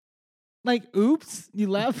 Like, oops, you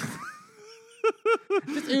left?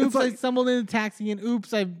 Just oops, I stumbled in a taxi, and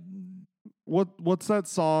oops, What's that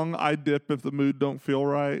song? I dip if the mood don't feel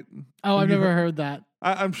right. Oh, I've never heard that.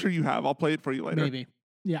 I'm sure you have. I'll play it for you later. Maybe.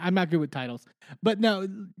 Yeah, I'm not good with titles. But no,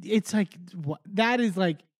 it's like, that is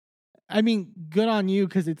like, I mean, good on you,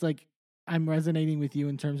 because it's like, I'm resonating with you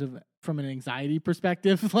in terms of, from an anxiety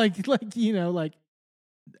perspective, like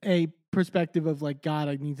a perspective of like, God,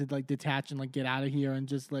 I need to like detach and like get out of here and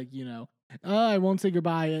just like, I won't say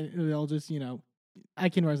goodbye. They'll just, I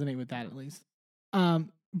can resonate with that at least.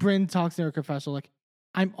 Bryn talks to her confessional like,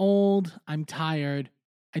 I'm old, I'm tired,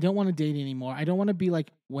 I don't want to date anymore. I don't want to be like,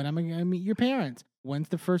 when am I going to meet your parents? When's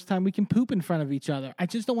the first time we can poop in front of each other? I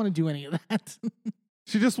just don't want to do any of that.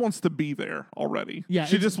 She just wants to be there already. Yeah,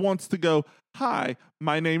 she just wants to go, hi,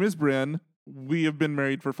 my name is Bryn. We have been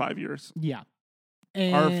married for 5 years. Yeah.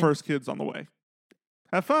 And our first kid's on the way.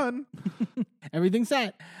 Have fun. Everything's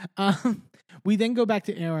set. We then go back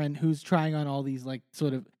to Aaron, who's trying on all these like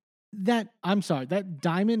sort of that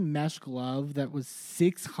diamond mesh glove that was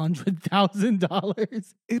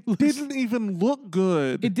 $600,000. It didn't even look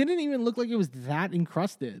good. It didn't even look like it was that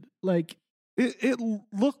encrusted. Like it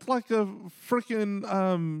looked like a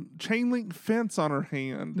freaking chain link fence on her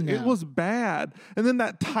hand. No. It was bad. And then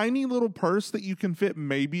that tiny little purse that you can fit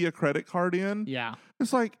maybe a credit card in. yeah.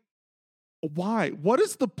 It's like, why? What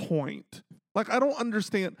is the point? Like, I don't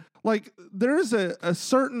understand. Like, there's a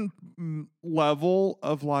certain level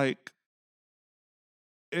of like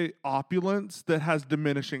opulence that has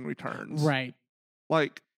diminishing returns. Right.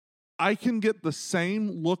 Like, I can get the same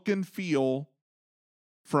look and feel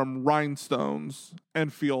from rhinestones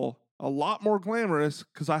and feel a lot more glamorous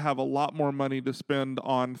because I have a lot more money to spend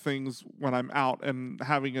on things when I'm out and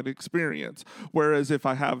having an experience. Whereas if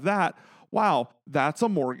I have that, wow, that's a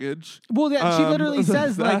mortgage. Well, she literally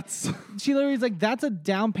says she literally is like, that's a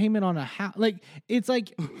down payment on a house. Like, it's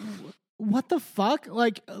like, what the fuck?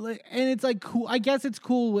 Like, and it's like cool. I guess it's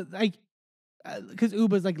cool with like, because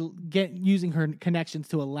Uba's like using her connections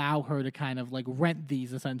to allow her to kind of like rent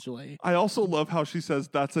these essentially. I also love how she says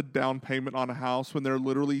that's a down payment on a house when they're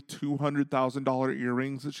literally $200,000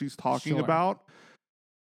 earrings that she's talking Sure. about.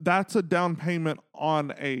 That's a down payment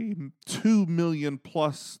on a $2 million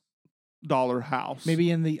plus house.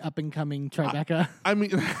 Maybe in the up and coming Tribeca. I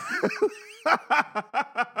mean,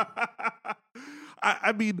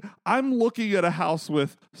 I mean, I'm looking at a house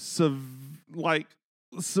with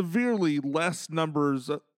severely less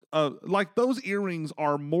numbers. Like those earrings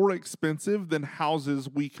are more expensive than houses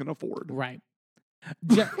we can afford. Right.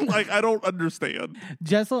 Like, I don't understand.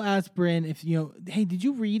 Jessel asked Bryn if, hey, did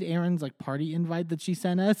you read Erin's like party invite that she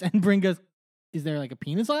sent us? And Bryn goes, is there like a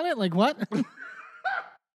penis on it? Like what?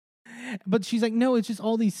 But she's like, no, it's just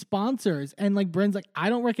all these sponsors. And like Bryn's like, I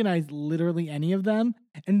don't recognize literally any of them.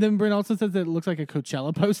 And then Bryn also says that it looks like a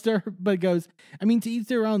Coachella poster, but goes, I mean, to each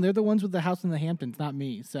their own. They're the ones with the house in the Hamptons, not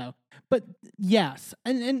me. So, but yes.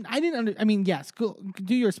 And I didn't yes, go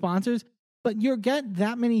do your sponsors, but you get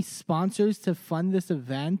that many sponsors to fund this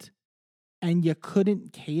event and you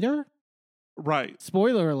couldn't cater? Right.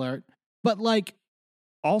 Spoiler alert. But like,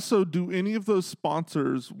 also, do any of those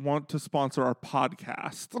sponsors want to sponsor our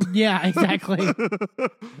podcast? Yeah, exactly.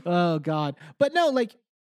 Oh God. But no, like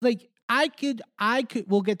I could,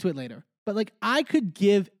 we'll get to it later, but like I could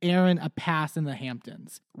give Erin a pass in the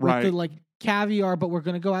Hamptons. Right. With the like caviar, but we're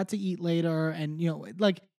going to go out to eat later. And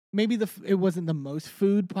like maybe it wasn't the most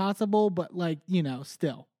food possible, but like,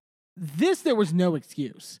 still there was no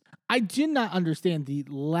excuse. I did not understand the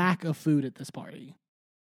lack of food at this party.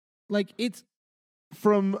 Like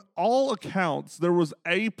from all accounts, there was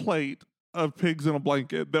a plate of pigs in a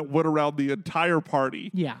blanket that went around the entire party.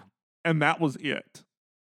 Yeah. And that was it.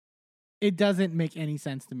 It doesn't make any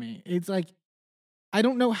sense to me. It's like, I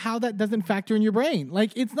don't know how that doesn't factor in your brain.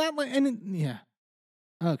 Like, it's not like, yeah.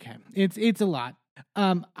 Okay. It's a lot.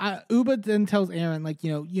 Uba then tells Erin, like,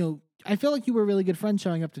 I feel like you were a really good friend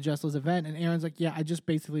showing up to Jessel's event. And Erin's like, yeah, I just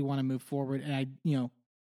basically want to move forward. And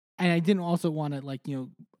I didn't also want to like,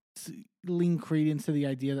 lean credence to the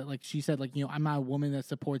idea that like she said like I'm not a woman that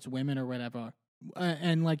supports women or whatever,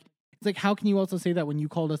 and like it's like how can you also say that when you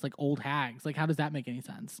called us like old hags? Like how does that make any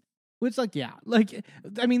sense? Which like yeah, like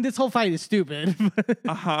I mean this whole fight is stupid.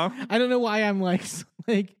 I don't know why I'm like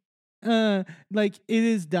it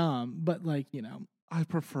is dumb, but like I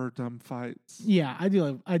prefer dumb fights. Yeah, I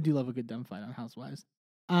do love a good dumb fight on Housewives.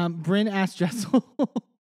 Bryn asked Jessel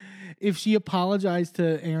if she apologized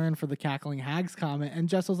to Erin for the cackling hags comment, and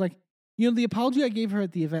Jessel's like, the apology I gave her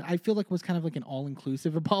at the event, I feel like was kind of like an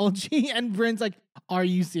all-inclusive apology. And Bryn's like, are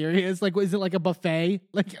you serious? Like, is it like a buffet?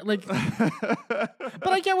 Like, but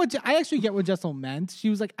I actually get what Jessel meant.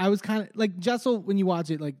 She was like, I was kind of like Jessel, when you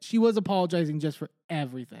watch it, like she was apologizing just for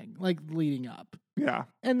everything, like leading up. Yeah.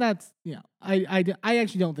 And that's, I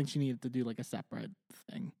actually don't think she needed to do like a separate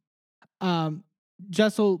thing.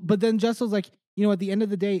 But then Jessel's like, at the end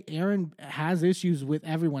of the day, Erin has issues with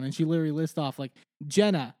everyone. And she literally lists off like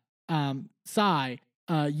Jenna, Sai,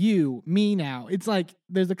 you, me now. It's like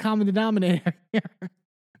there's a common denominator here.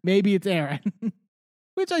 Maybe it's Erin,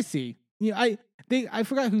 which I see. I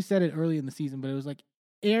forgot who said it early in the season, but it was like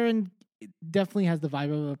Erin definitely has the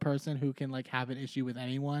vibe of a person who can like have an issue with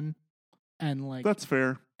anyone, and like that's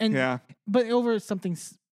fair. And yeah, but over something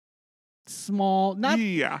small, not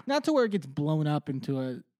to where it gets blown up into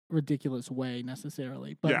a ridiculous way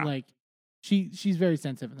necessarily, but like she's very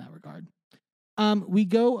sensitive in that regard. We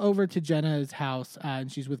go over to Jenna's house,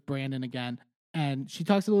 and she's with Brandon again, and she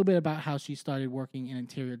talks a little bit about how she started working in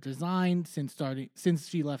interior design since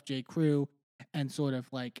she left J. Crew, and sort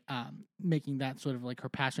of like making that sort of like her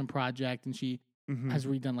passion project. And she has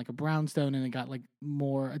redone like a brownstone, and it got like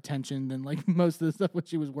more attention than like most of the stuff when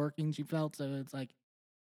she was working. She felt so it's like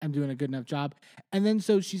I'm doing a good enough job. And then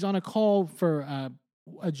so she's on a call for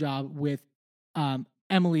a job with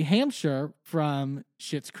Emily Hampshire from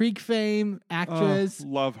Schitt's Creek fame, actress.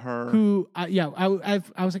 Love her. Who, I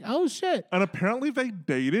was like, oh shit. And apparently they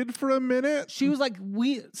dated for a minute. She was like,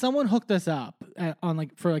 someone hooked us up on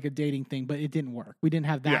like for like a dating thing, but it didn't work. We didn't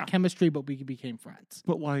have that chemistry, but we became friends.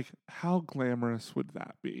 But like, how glamorous would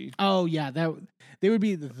that be? Oh yeah, they would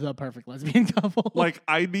be the perfect lesbian couple. Like,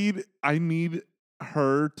 I need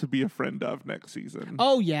her to be a friend of next season.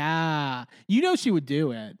 Oh yeah, she would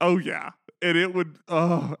do it. Oh yeah. And it would.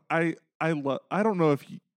 I don't know if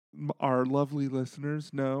our lovely listeners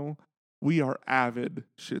know we are avid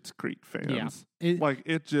Schitt's Creek fans. Yeah,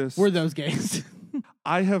 we're those gays.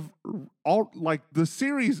 I have the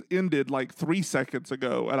series ended like 3 seconds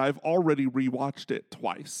ago, and I've already rewatched it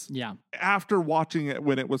twice. Yeah, after watching it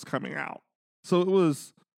when it was coming out, so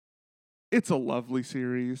it's a lovely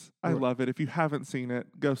series. I love it. If you haven't seen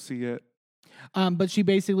it, go see it. But she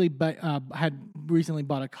basically had recently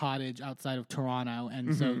bought a cottage outside of Toronto,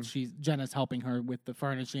 and so Jenna's helping her with the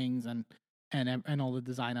furnishings and all the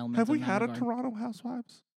design elements. Have we had a Toronto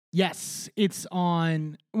Housewives? Yes, it's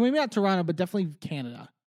on maybe not Toronto, but definitely Canada.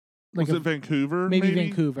 Like was it Vancouver? Maybe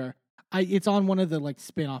Vancouver. It's on one of the like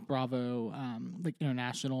spin-off Bravo like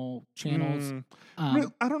international channels. I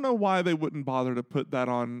don't know why they wouldn't bother to put that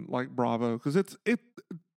on like Bravo, because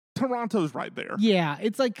Toronto's right there. Yeah,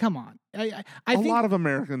 it's like, come on. I think a lot of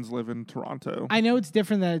Americans live in Toronto. I know it's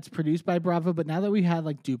different that it's produced by Bravo, but now that we had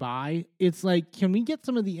like Dubai, it's like, can we get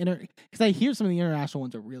some of the because I hear some of the international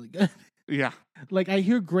ones are really good. Yeah. Like I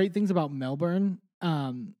hear great things about Melbourne,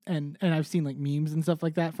 and I've seen like memes and stuff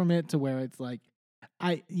like that from it to where it's like,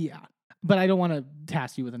 but I don't want to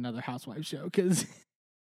task you with another Housewives show because.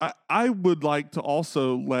 I would like to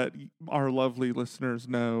also let our lovely listeners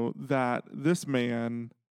know that this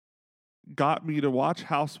man got me to watch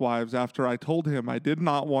Housewives after I told him I did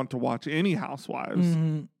not want to watch any Housewives.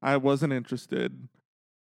 Mm-hmm. I wasn't interested.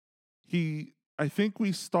 I think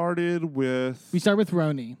we started with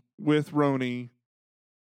Roni. With Roni.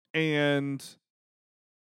 And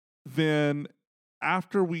then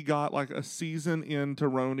after we got like a season into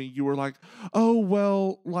Roni, you were like, oh,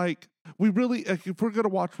 well, like we really, if we're going to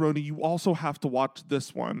watch Roni, you also have to watch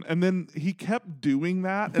this one. And then he kept doing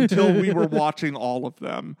that until we were watching all of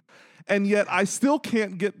them. And yet I still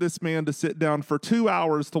can't get this man to sit down for 2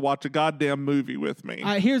 hours to watch a goddamn movie with me.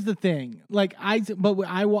 Here's the thing. Like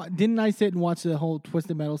didn't I sit and watch the whole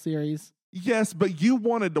Twisted Metal series? Yes, but you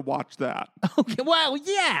wanted to watch that. Okay, well,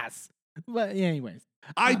 yes. But anyways.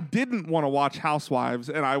 I didn't want to watch Housewives,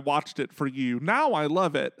 and I watched it for you. Now I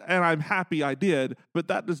love it, and I'm happy I did, but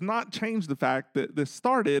that does not change the fact that this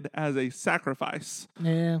started as a sacrifice.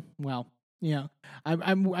 Yeah, well, yeah,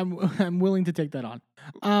 I'm willing to take that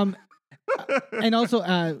on. And also,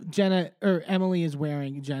 Emily is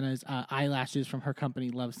wearing Jenna's eyelashes from her company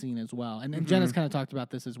Love Scene as well, and Jenna's kind of talked about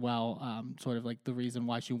this as well, sort of like the reason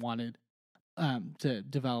why she wanted to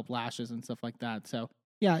develop lashes and stuff like that. So.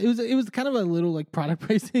 Yeah, it was kind of a little like product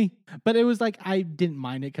pricing, but it was like I didn't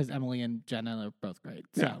mind it because Emily and Jenna are both great.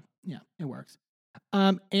 So yeah, it works.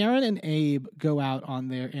 Aaron and Abe go out on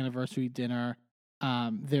their anniversary dinner.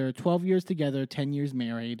 They're 12 years together, 10 years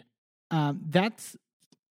married. I'm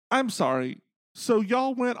sorry. So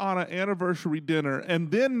y'all went on an anniversary dinner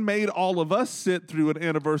and then made all of us sit through an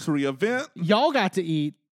anniversary event? Y'all got to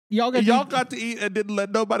eat. Y'all got to eat and didn't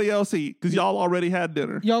let nobody else eat because y'all already had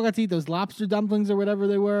dinner. Y'all got to eat those lobster dumplings or whatever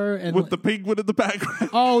they were. And with the penguin in the background.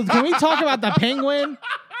 Oh, can we talk about the penguin?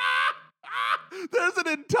 There's an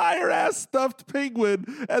entire ass stuffed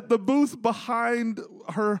penguin at the booth behind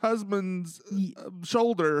her husband's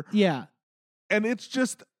shoulder. Yeah. And it's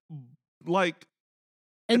just like...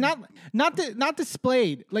 And not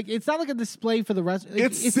displayed. Like, it's not like a display for the rest. Like,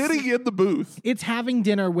 it's sitting in the booth. It's having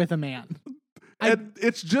dinner with a man. And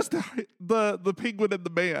it's just the penguin and the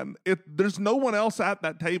man. There's no one else at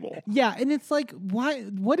that table. Yeah, and it's like, why?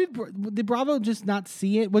 What did Bravo just not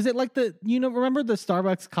see it? Was it like remember the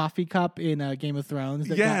Starbucks coffee cup in Game of Thrones?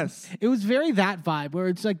 Yes. It was very that vibe where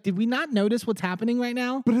it's like, did we not notice what's happening right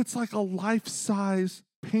now? But it's like a life-size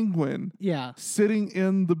penguin. Yeah. Sitting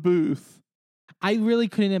in the booth. I really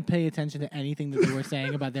couldn't pay attention to anything that they were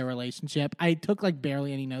saying about their relationship. I took like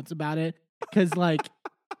barely any notes about it because like...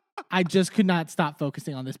 I just could not stop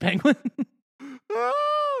focusing on this penguin.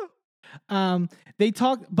 They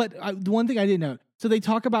talk, but the one thing I didn't know. So they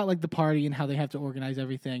talk about like the party and how they have to organize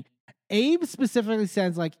everything. Abe specifically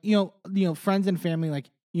says like, friends and family, like,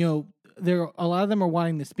 a lot of them are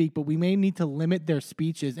wanting to speak, but we may need to limit their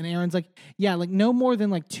speeches. And Aaron's like, yeah, like no more than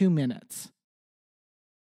like 2 minutes.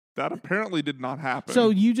 That apparently did not happen. So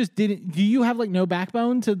you just didn't, do you have like no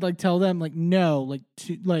backbone to like tell them like, no, like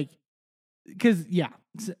to like, cause yeah,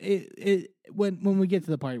 when we get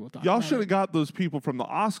to the party, we'll talk. Y'all should have got those people from the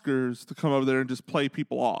Oscars to come over there and just play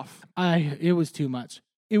people off. It was too much.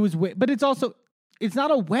 It was, but it's also, it's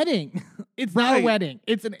not a wedding. It's not a wedding.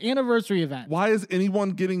 It's an anniversary event. Why is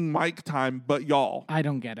anyone getting mic time but y'all? I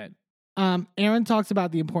don't get it. Aaron talks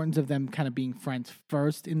about the importance of them kind of being friends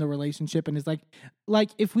first in the relationship, and is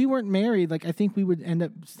like if we weren't married, like I think we would end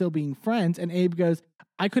up still being friends. And Abe goes,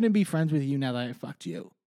 I couldn't be friends with you now that I fucked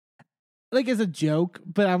you. Like as a joke,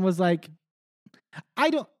 but I was like,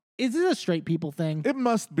 is this a straight people thing? It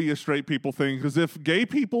must be a straight people thing, because if gay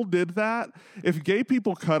people did that, if gay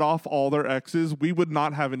people cut off all their exes, we would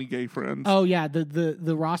not have any gay friends. Oh yeah,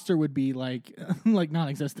 the roster would be like like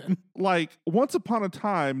non-existent. Like once upon a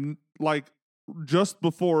time, like just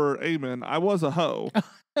before Amen, I was a hoe.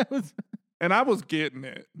 And I was getting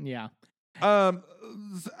it. Yeah. I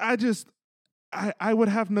would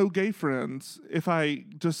have no gay friends if I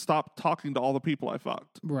just stopped talking to all the people I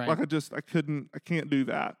fucked. Right. Like I can't do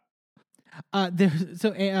that.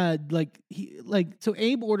 So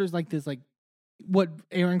Abe orders like this, like what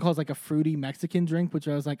Aaron calls like a fruity Mexican drink, which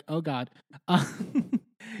I was like, oh God,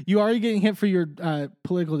 you already getting hit for your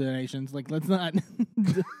political donations. Like, let's not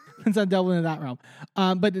delve into that realm.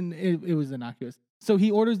 But it was innocuous. So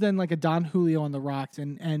he orders then like a Don Julio on the rocks,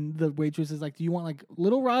 and the waitress is like, do you want like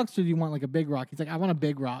little rocks or do you want like a big rock? He's like, I want a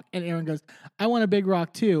big rock. And Aaron goes, I want a big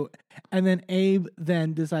rock too. And then Abe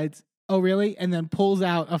then decides, oh really? And then pulls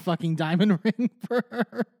out a fucking diamond ring for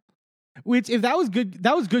her. Which, if that was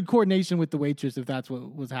good coordination with the waitress, if that's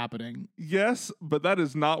what was happening. Yes, but that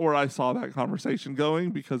is not where I saw that conversation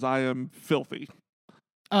going, because I am filthy.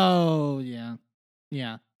 Oh yeah.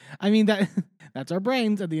 Yeah. I mean that's our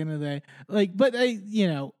brains at the end of the day. Like, but they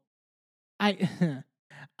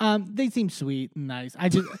seem sweet and nice.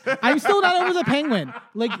 I'm still not over the penguin.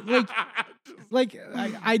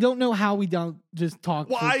 I don't know how we don't just talk.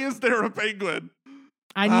 Why is there a penguin?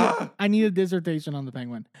 I need a dissertation on the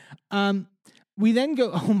penguin. We then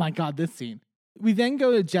go, oh my God, this scene. We then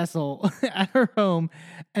go to Jessel at her home,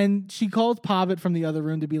 and she calls Pavitt from the other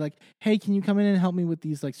room to be like, hey, can you come in and help me with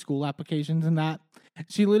these like school applications and that?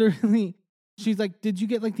 She's like, did you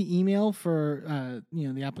get like the email for,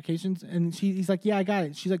 the applications? And he's like, yeah, I got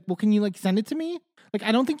it. She's like, well, can you like send it to me? Like,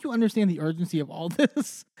 I don't think you understand the urgency of all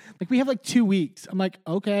this. Like, we have like 2 weeks. I'm like,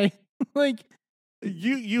 okay. Like,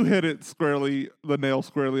 you hit it squarely, the nail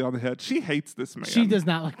squarely on the head. She hates this man. She does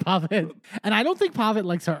not like Pavitt. And I don't think Pavitt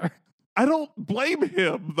likes her. I don't blame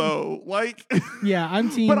him though. Like, yeah, I'm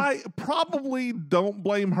team. But I probably don't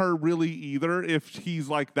blame her really either if he's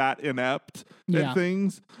like that inept at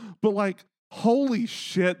things. But like, holy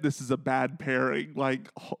shit, this is a bad pairing. Like,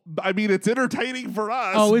 I mean, it's entertaining for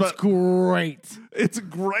us. Oh, it's great. It's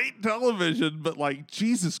great television, but like,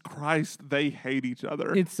 Jesus Christ, they hate each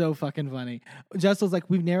other. It's so fucking funny. Jessel's like,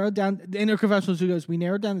 we've narrowed down, in her confessional, she goes, we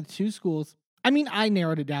narrowed down to 2 schools. I mean, I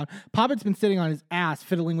narrowed it down. Pavitt's been sitting on his ass,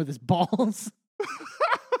 fiddling with his balls.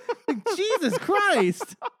 Like, Jesus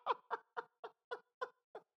Christ.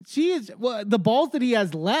 The balls that he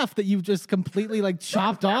has left that you've just completely like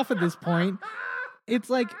chopped off at this point.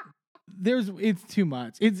 It's like, it's too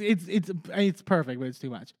much. It's perfect, but it's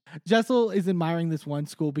too much. Jessel is admiring this one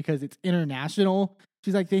school because it's international.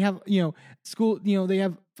 She's like, they have, school, they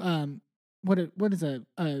have, what is a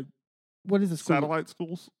school? Satellite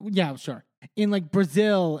schools? Yeah, sure. In like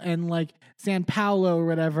Brazil and like San Paulo or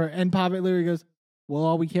whatever. And Pavitt literally goes, well,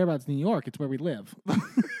 all we care about is New York. It's where we live.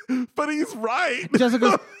 But he's right. Jessica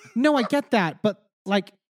goes, no, I get that. But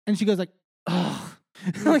like, and she goes like, oh,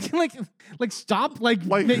 like stop. Like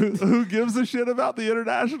who gives a shit about the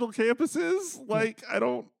international campuses? Like, I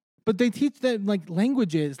don't. But they teach them like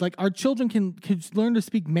languages. Like our children can learn to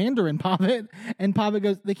speak Mandarin, Pavitt. And Pavitt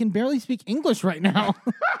goes, they can barely speak English right now.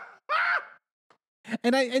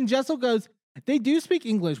 And Jessel goes, they do speak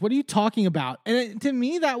English. What are you talking about? And to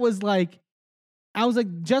me, that was like, I was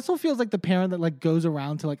like, Jessel feels like the parent that like goes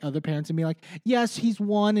around to like other parents and be like, yes, he's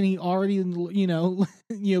 1 and he already,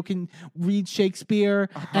 can read Shakespeare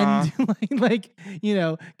and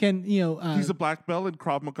he's a black belt in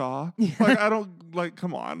Krav Maga. Yeah. Like, I don't like,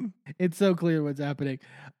 come on. It's so clear what's happening.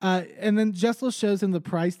 And then Jessel shows him the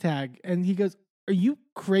price tag and he goes, are you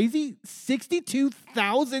crazy?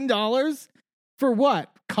 $62,000 for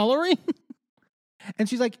what? Coloring? And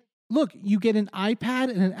she's like, look, you get an iPad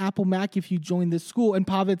and an Apple Mac if you join this school. And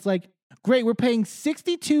Pavitt's like, great, we're paying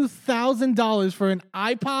 $62,000 for an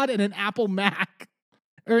iPod and an Apple Mac.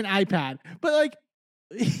 or an iPad. But like,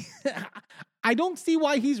 I don't see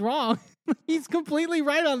why he's wrong. He's completely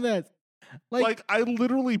right on this. Like I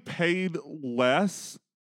literally paid less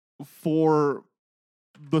for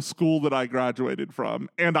the school that I graduated from,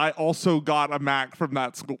 and I also got a Mac from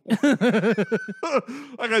that school.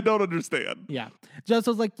 Like I don't understand. Yeah,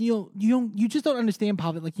 Jessel's like, you just don't understand,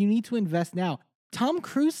 Pavitt. Like, you need to invest now. Tom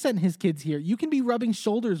Cruise sent his kids here. You can be rubbing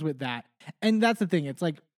shoulders with that, and that's the thing. It's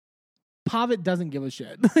like Pavitt doesn't give a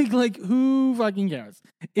shit. like who fucking cares?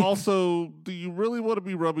 Also, do you really want to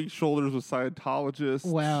be rubbing shoulders with Scientologists?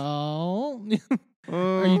 Well,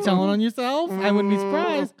 are you telling on yourself? I wouldn't be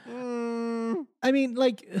surprised. I mean,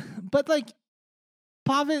 like, but like,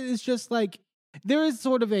 Pavitt is just like, there is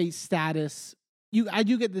sort of a status. I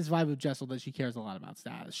do get this vibe of Jessel that she cares a lot about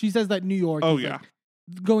status. She says that New York. Oh, is yeah. Like,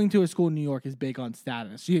 going to a school in New York is big on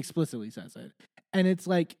status. She explicitly says it. And it's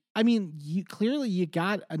like, I mean, you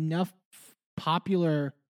got enough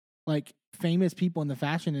popular, like, famous people in the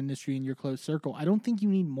fashion industry in your close circle. I don't think you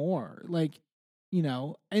need more. Like,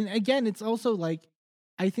 and again, it's also like,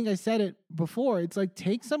 I think I said it before. It's like,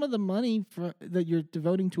 take some of the money that you're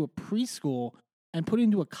devoting to a preschool and put it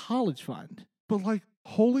into a college fund. But like,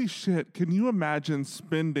 holy shit, can you imagine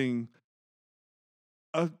spending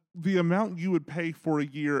the amount you would pay for a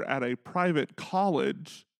year at a private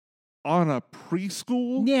college on a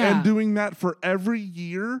preschool? Yeah. And doing that for every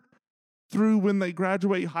year through when they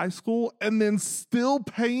graduate high school, and then still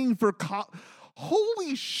paying for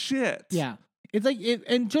holy shit. Yeah. It's like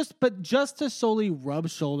just to solely rub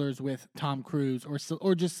shoulders with Tom Cruise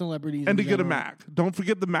or just celebrities and to general. get a Mac. Don't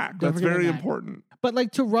forget the Mac. That's very important. But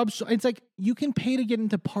like to rub, it's like you can pay to get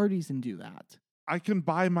into parties and do that. I can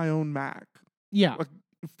buy my own Mac. Yeah, like,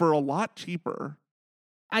 for a lot cheaper.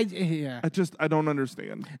 I don't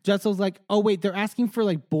understand. Jessel's like, oh wait, they're asking for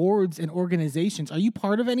like boards and organizations. Are you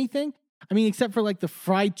part of anything? I mean, except for like the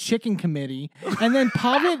fried chicken committee. And then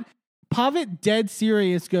Pavitt, dead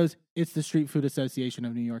serious, goes, it's the Street Food Association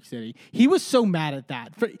of New York City. He was so mad at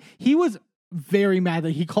that. He was very mad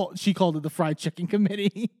that she called it the fried chicken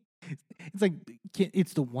committee. It's like,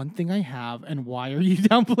 it's the one thing I have, and why are you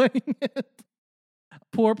downplaying it?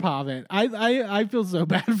 Poor Pavitt. I feel so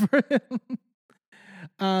bad for him.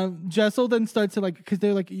 Jessel then starts to like, because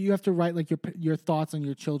they're like, you have to write like your thoughts on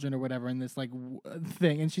your children or whatever in this like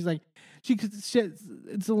thing, and she's like,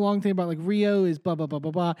 it's a long thing about like Rio is blah blah blah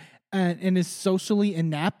blah blah, and is socially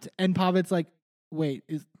inept, and Pavitt's like, wait,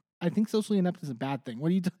 I think socially inept is a bad thing. What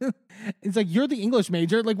are you doing? It's like, you're the English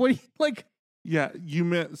major. Like, what are you like? Yeah, you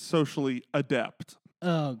meant socially adept.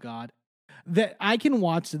 Oh God, that I can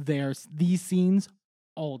watch these scenes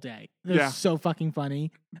all day. They're so fucking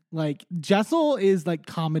funny. Like, Jessel is like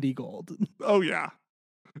comedy gold. Oh yeah,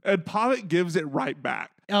 and Pavitt gives it right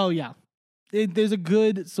back. Oh yeah, there's a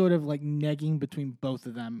good sort of like negging between both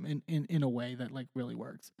of them in a way that like really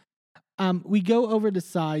works. We go over to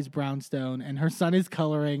Sai's brownstone, and her son is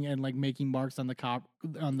coloring and like making marks on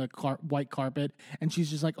the white carpet, and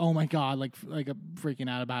she's just like, oh my God, like freaking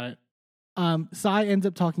out about it. Sai ends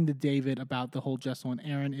up talking to David about the whole Jessel and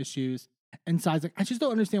Aaron issues. And Sai's like, I just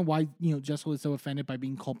don't understand why, Jessel is so offended by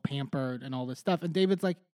being called pampered and all this stuff. And David's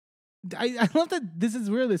like, I love that this is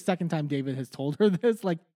really the second time David has told her this.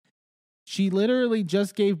 Like, she literally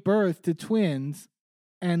just gave birth to twins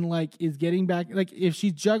and like is getting back. Like, if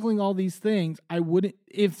she's juggling all these things, I wouldn't,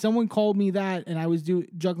 if someone called me that and I was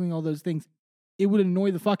juggling all those things, it would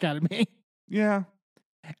annoy the fuck out of me. Yeah.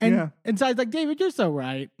 And Sai's like, David, you're so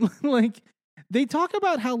right. Like, they talk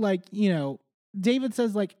about how like, David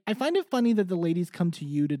says, like, I find it funny that the ladies come to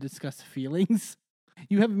you to discuss feelings.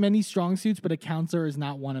 You have many strong suits, but a counselor is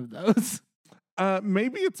not one of those.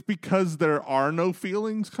 Maybe it's because there are no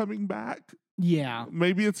feelings coming back. Yeah.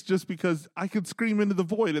 Maybe it's just because I could scream into the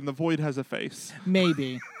void and the void has a face.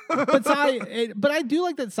 Maybe. But but I do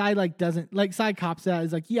like that Sai like doesn't, like, Sai cops that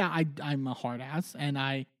is like, yeah, I'm a hard ass,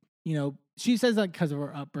 and she says that because of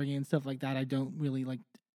her upbringing and stuff like that, I don't really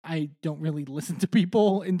listen to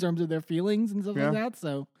people in terms of their feelings and stuff like that.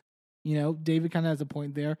 So, David kind of has a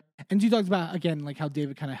point there. And she talks about, again, like how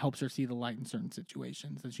David kind of helps her see the light in certain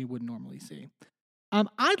situations that she wouldn't normally see.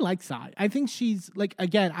 I like Sai. I think she's like,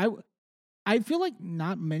 again, I feel like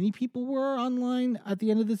not many people were online at the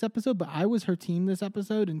end of this episode, but I was her team this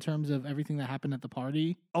episode in terms of everything that happened at the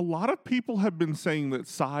party. A lot of people have been saying that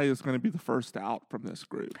Sai is going to be the first out from this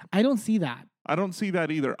group. I don't see that. I don't see that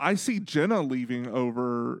either. I see Jenna leaving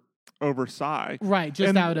over Sai. Right,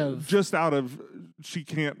 just out of she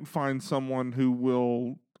can't find someone who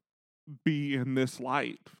will be in this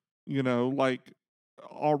light. Like,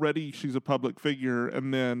 already she's a public figure,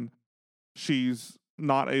 and then she's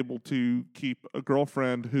not able to keep a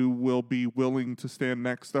girlfriend who will be willing to stand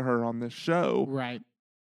next to her on this show. Right.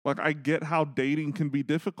 Like, I get how dating can be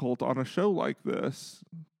difficult on a show like this.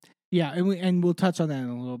 Yeah, and we'll touch on that in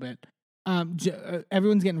a little bit.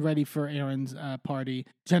 Everyone's getting ready for Aaron's party.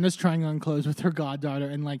 Jenna's trying on clothes with her goddaughter,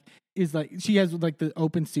 and like she has like the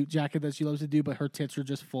open suit jacket that she loves to do, but her tits are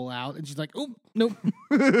just full out, and she's like, "Oh, nope."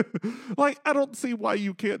 Like, I don't see why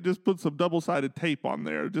you can't just put some double-sided tape on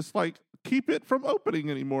there. Just like keep it from opening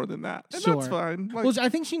any more than that, and Sure. that's fine. Like, Well, I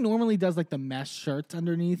think she normally does like the mesh shirts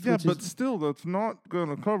underneath. yeah, which but is, still, that's not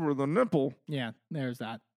gonna cover the nipple. yeah, there's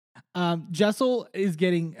that. Jessel is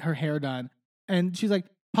getting her hair done, and she's like,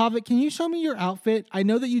 Pavic, can you show me your outfit? I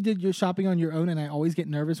know that you did your shopping on your own, and I always get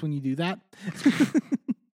nervous when you do that.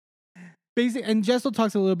 Basically, and Jessel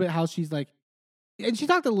talks a little bit how she's like, and she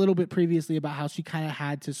talked a little bit previously about how she kind of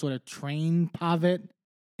had to sort of train Pavic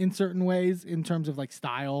in certain ways in terms of like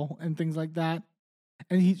style and things like that.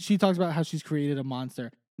 And she talks about how she's created a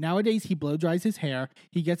monster. Nowadays, he blow dries his hair.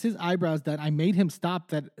 He gets his eyebrows done. I made him stop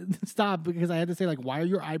because I had to say, like, why are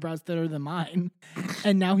your eyebrows thinner than mine?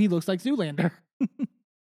 And now he looks like Zoolander.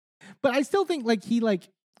 But I still think, like,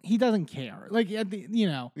 he doesn't care. Like, at the,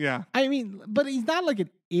 Yeah. I mean, but he's not like an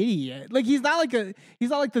idiot. Like, he's not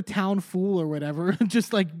like the town fool or whatever.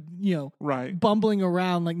 Just like, Right. bumbling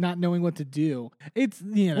around, like not knowing what to do. It's,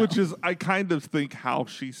 Which is, I kind of think how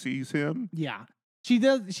she sees him. yeah, she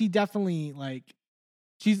does. She definitely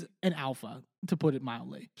she's an alpha, to put it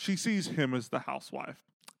mildly. She sees him as the housewife.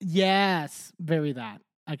 Yes, very that.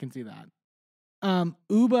 I can see that.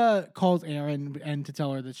 Uba calls Erin and to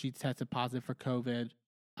tell her that she tested positive for COVID,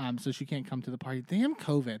 so she can't come to the party. Damn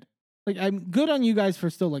COVID. Like, I'm good on you guys for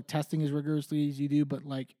still like testing as rigorously as you do, but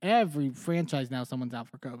like every franchise now, someone's out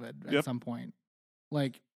for COVID at some point.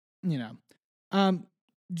 Like, she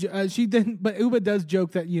didn't, but Uba does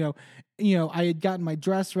joke that I had gotten my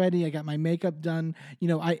dress ready, I got my makeup done.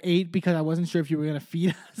 I ate because I wasn't sure if you were going to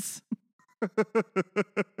feed us.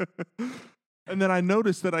 And then I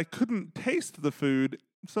noticed that I couldn't taste the food,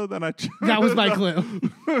 so then I that was my clue.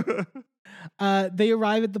 They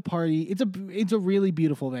arrive at the party. It's a really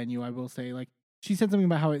beautiful venue, I will say. Like, she said something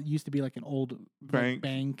about how it used to be like an old bank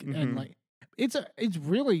Mm-hmm. and like it's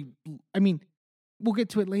really, I mean, we'll get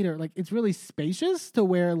to it later. Like, it's really spacious to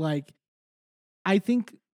where, like, I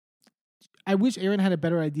wish Erin had a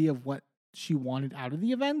better idea of what she wanted out of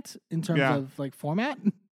the event in terms of like format,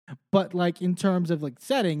 but like in terms of like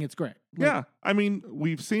setting, it's great. Like, yeah, I mean,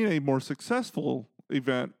 we've seen a more successful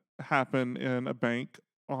event happen in a bank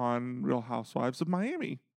on Real Housewives of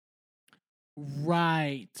Miami.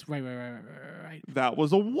 Right. That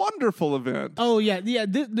was a wonderful event. Oh yeah.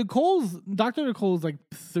 Dr. Nicole's like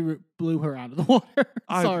blew her out of the water.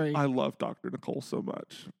 Sorry. I love Dr. Nicole so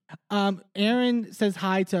much. Erin says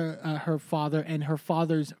hi to her father and her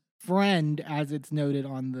father's friend, as it's noted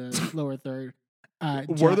on the lower third.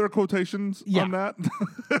 Were there quotations on that?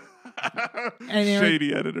 And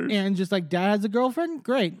Shady editors. And just like, Dad has a girlfriend?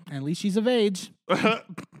 Great. At least she's of age.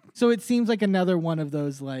 So it seems like another one of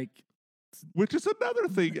those, like... Which is another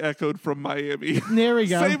thing echoed from Miami. There we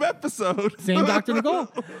go. Same episode. Same Dr. Nicole.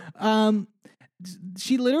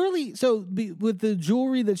 She literally... So with the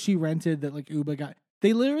jewelry that she rented that like Uba got,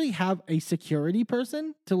 they literally have a security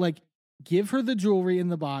person to like give her the jewelry in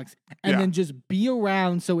the box and then just be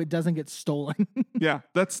around so it doesn't get stolen. Yeah,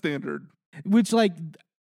 that's standard. Which, like,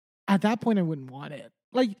 at that point, I wouldn't want it.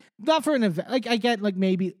 Like, not for an event. Like, I get, like,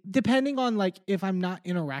 maybe, depending on, like, if I'm not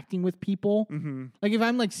interacting with people. Mm-hmm. Like, if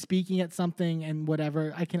I'm, like, speaking at something and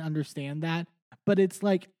whatever, I can understand that. But it's,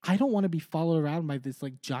 like, I don't want to be followed around by this,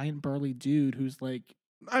 like, giant burly dude who's, like...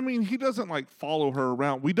 I mean, he doesn't, like, follow her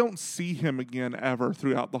around. We don't see him again ever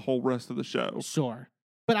throughout the whole rest of the show. Sure.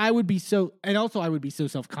 But I would be so... And also, I would be so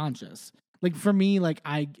self-conscious. Like, for me, like,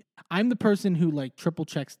 I'm the person who, like, triple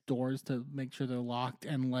checks doors to make sure they're locked,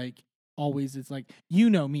 and, like, always it's like,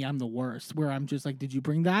 me, I'm the worst, where I'm just like, did you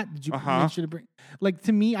bring that? Did you make sure to bring... Like,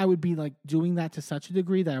 to me, I would be, like, doing that to such a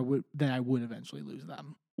degree that I would eventually lose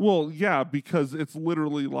them. Well, yeah, because it's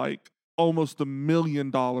literally, like, almost $1 million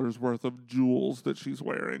worth of jewels that she's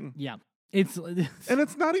wearing. Yeah. And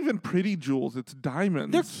it's not even pretty jewels, it's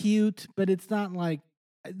diamonds. They're cute, but it's not, like...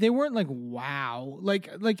 They weren't like, wow. Like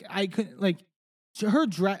I could, like, her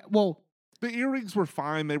dress, well... The earrings were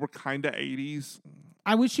fine. They were kind of 80s.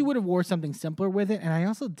 I wish she would have wore something simpler with it, and I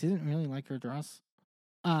also didn't really like her dress.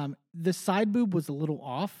 The side boob was a little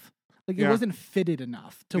off. Like, it wasn't fitted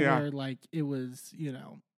enough to where, like, it was,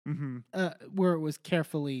 where it was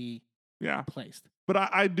carefully placed. But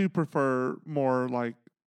I do prefer more, like,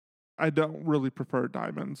 I don't really prefer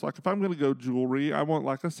diamonds. Like if I'm going to go jewelry, I want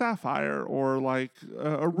like a sapphire or like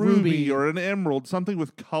a ruby or an emerald, something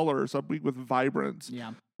with color, something with vibrance.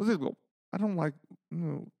 Yeah. I don't like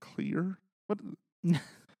clear. What?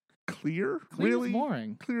 Clear? Clear Really? is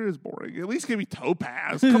boring. Clear is boring. At least give me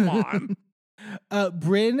topaz. Come on.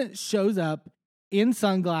 Bryn shows up in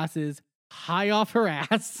sunglasses, high off her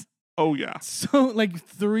ass. Oh, yeah. So, like,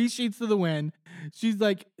 3 sheets to the wind. She's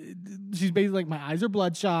basically like, my eyes are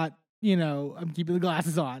bloodshot. You know, I'm keeping the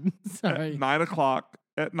glasses on. Sorry. At 9:00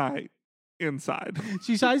 at night, inside.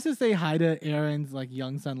 She tries to say hi to Aaron's, like,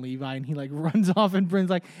 young son, Levi, and he, like, runs off, and Bryn's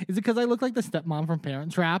like, is it because I look like the stepmom from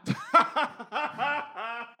Parent Trap?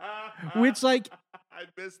 Which, like... I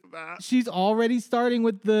missed that. She's already starting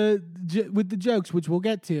with the jokes, which we'll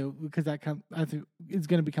get to, because I think it's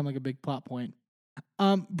going to become, like, a big plot point.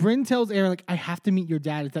 Bryn tells Aaron, like, I have to meet your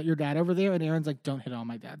dad. Is that your dad over there? And Aaron's like, don't hit on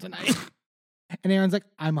my dad tonight. And Aaron's like,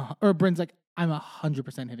 Bryn's like, I'm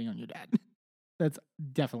 100% hitting on your dad. That's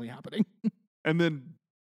definitely happening. And then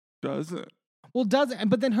doesn't. Well, doesn't.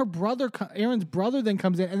 But then Aaron's brother then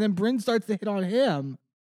comes in, and then Bryn starts to hit on him.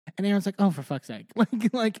 And Aaron's like, oh, for fuck's sake.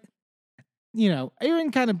 Like, you know,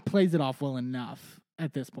 Aaron kind of plays it off well enough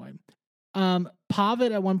at this point.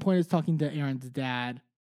 Pavitt at one point is talking to Aaron's dad.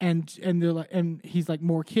 And they're like, and he's like,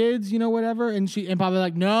 more kids, you know, whatever. And Pavitt's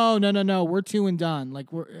like, no, we're 2 and done.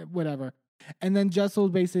 Like, we're whatever. And then Jessel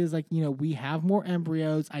basically is like, you know, we have more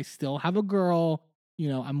embryos. I still have a girl. You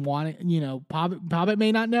know, I'm wanting, you know, Pavitt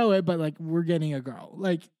may not know it, but like, we're getting a girl.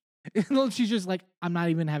 Like, she's just like, I'm not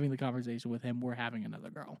even having the conversation with him. We're having another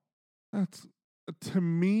girl. To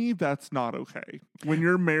me, that's not okay. When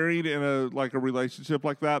you're married in a relationship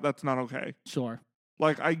like that, that's not okay. Sure.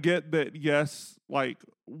 Like, I get that, yes, like,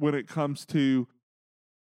 when it comes to,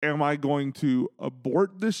 am I going to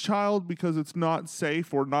abort this child because it's not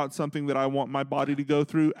safe or not something that I want my body to go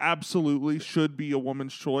through? Absolutely should be a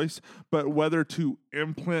woman's choice. But whether to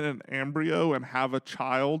implant an embryo and have a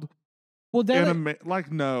child, well,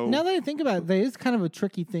 no. Now that I think about it, that is kind of a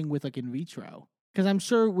tricky thing with, like, in vitro. Because I'm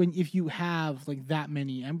sure if you have, like, that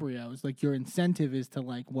many embryos, like, your incentive is to,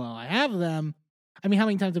 like, well, I have them. I mean, how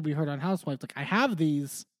many times have we heard on Housewives, like, I have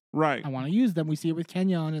these. Right. I want to use them. We see it with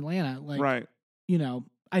Kenya in Atlanta. Like, right. You know,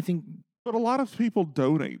 I think. But a lot of people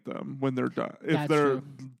donate them when they're done. If they're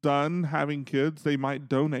done having kids, they might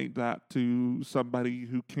donate that to somebody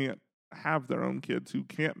who can't have their own kids, who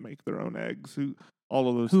can't make their own eggs, all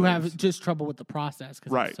of those who things. have just trouble with the process.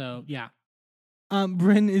 Right. So, yeah.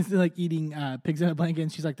 Bryn is like eating pigs in a blanket,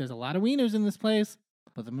 and she's like, there's a lot of wieners in this place.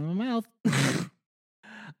 Put them in my mouth.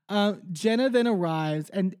 Jenna then arrives,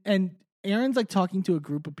 and Aaron's like talking to a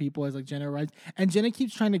group of people as like Jenna arrives, and Jenna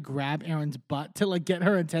keeps trying to grab Aaron's butt to like get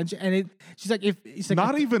her attention, and she's like,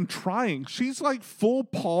 not even trying. She's like full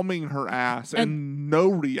palming her ass and no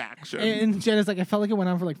reaction. And Jenna's like, I felt like it went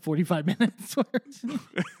on for like 45 minutes.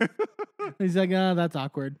 He's like, oh, that's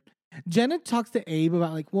awkward. Jenna talks to Abe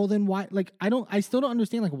about like, well, then why? Like, I still don't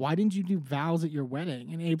understand. Like, why didn't you do vows at your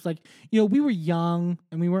wedding? And Abe's like, you know, we were young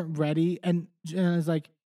and we weren't ready. And Jenna's like,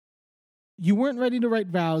 you weren't ready to write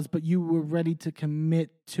vows, but you were ready to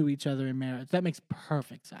commit to each other in marriage. That makes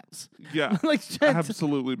perfect sense. Yeah, like,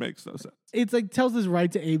 absolutely makes no sense. It's like tells this right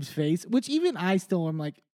to Abe's face, which even I still am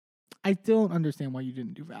like, I still don't understand why you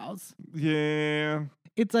didn't do vows. Yeah,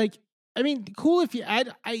 it's like. I mean, cool if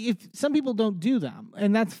if some people don't do them,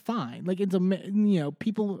 and that's fine. Like, it's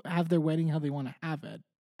people have their wedding how they want to have it,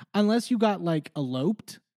 unless you got like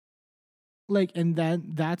eloped, like, and then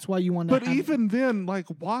that's why you want to. But even then, like,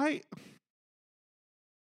 why?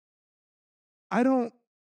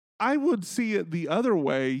 I would see it the other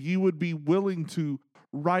way. You would be willing to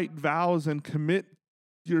write vows and commit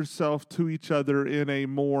yourself to each other in a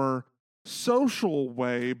more social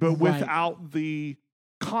way, but without the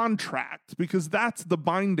contract, because that's the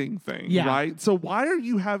binding thing, right? So why are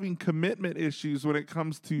you having commitment issues when it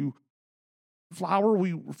comes to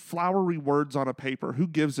flowery words on a paper? Who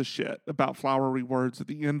gives a shit about flowery words at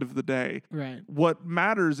the end of the day? Right. What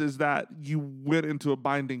matters is that you went into a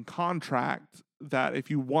binding contract that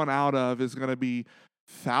if you want out of is going to be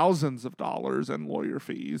thousands of dollars in lawyer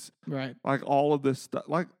fees. Right. Like all of this stuff.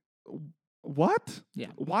 Like, what?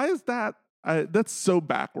 Yeah. Why is that? That's so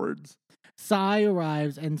backwards. Sai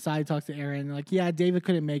arrives and Sai talks to Aaron like, yeah, David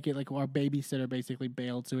couldn't make it. Like, our babysitter basically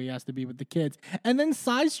bailed, so he has to be with the kids. And then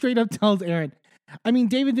Sai straight up tells Aaron, I mean,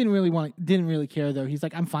 David didn't really care though. He's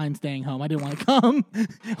like, I'm fine staying home. I didn't want to come.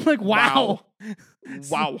 I'm like, wow.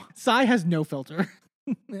 Sai has no filter,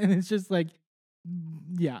 and it's just like,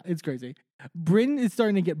 yeah, it's crazy. Bryn is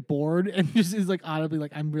starting to get bored and just is like audibly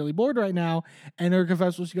like, I'm really bored right now. And her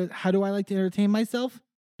confessional, she goes, how do I like to entertain myself?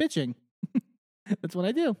 Bitching. That's what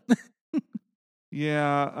I do.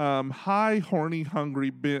 Yeah, high, horny, hungry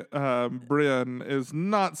Bryn is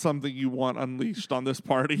not something you want unleashed on this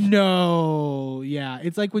party. No, yeah,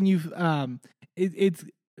 it's like when you've it's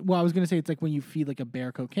well, I was gonna say it's like when you feed like a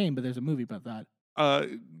bear cocaine, but there's a movie about that.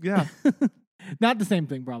 Yeah. Not the same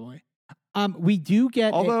thing, probably. We do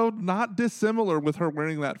get Although not dissimilar with her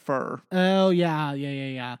wearing that fur. Oh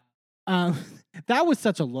yeah. That was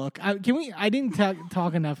such a look. I didn't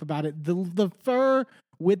talk enough about it. The fur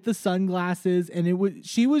with the sunglasses, and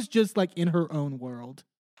she was just like in her own world.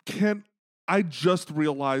 I just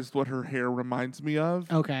realized what her hair reminds me of?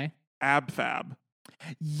 Okay. Ab Fab.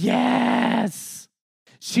 Yes.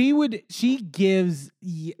 She gives,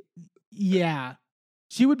 yeah.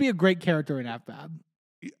 She would be a great character in Ab Fab.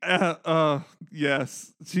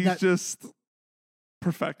 Yes. She's just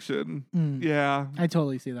perfection. Yeah. I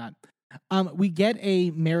totally see that. We get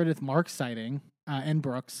a Meredith Marks sighting, and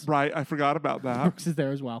Brooks. Right. I forgot about that. Brooks is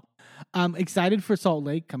there as well. Excited for Salt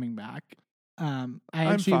Lake coming back. I'm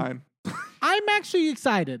fine. I'm actually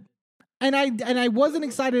excited. And I wasn't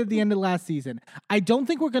excited at the end of last season. I don't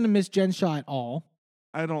think we're going to miss Jen Shaw at all.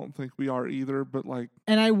 I don't think we are either, but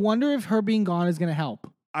And I wonder if her being gone is going to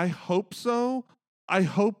help. I hope so. I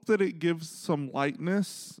hope that it gives some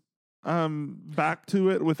lightness back to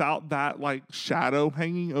it without that shadow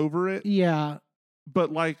hanging over it. Yeah.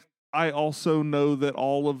 But I also know that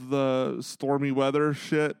all of the stormy weather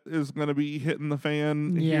shit is going to be hitting the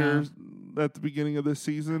fan here at the beginning of this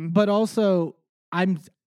season. But also I'm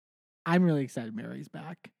really excited Mary's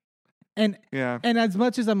back. And as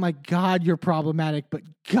much as I'm like, God, you're problematic, but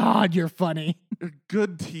God, you're funny.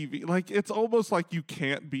 Good TV. It's almost like you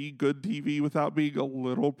can't be good TV without being a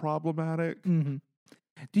little problematic. Mm-hmm.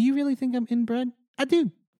 Do you really think I'm inbred? I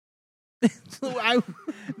do. What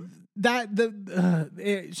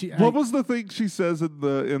was the thing she says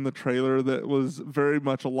in the trailer that was very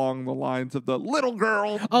much along the lines of the little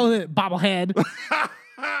girl? Oh, the bobblehead.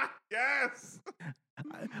 Yes.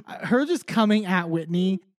 Her just coming at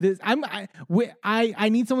Whitney. I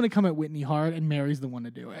need someone to come at Whitney hard, and Mary's the one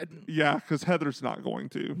to do it. Yeah, because Heather's not going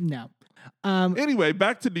to. No. Anyway,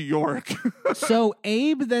 back to New York. So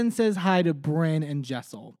Abe then says hi to Bryn and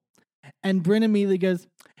Jessel, and Bryn immediately goes,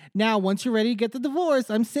 "Now, once you're ready to get the divorce,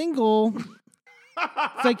 I'm single."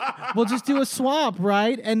 It's like, we'll just do a swap,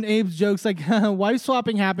 right? And Abe's jokes wife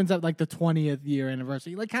swapping happens at the 20th year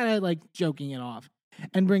anniversary, kind of joking it off.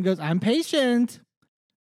 And Bryn goes, "I'm patient."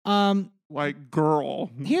 Girl.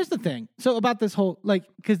 Here's the thing. So about this whole,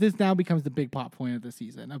 because this now becomes the big plot point of the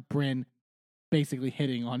season of Bryn basically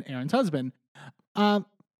hitting on Aaron's husband. I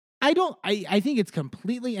think it's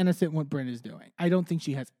completely innocent what Bryn is doing. I don't think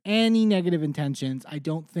she has any negative intentions. I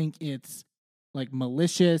don't think it's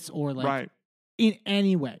malicious or in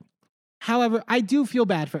any way. However, I do feel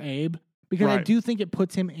bad for Abe because I do think it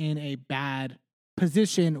puts him in a bad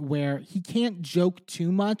position where he can't joke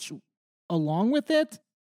too much along with it,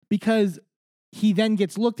 because he then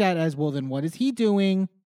gets looked at as, well, then what is he doing?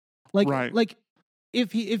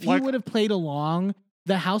 If he would have played along,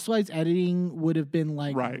 the Housewives editing would have been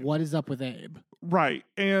what is up with Abe? Right.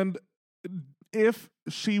 And if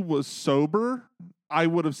she was sober, I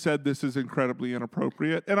would have said this is incredibly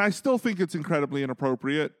inappropriate. And I still think it's incredibly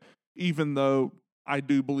inappropriate, even though I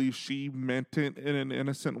do believe she meant it in an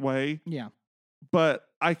innocent way. Yeah. But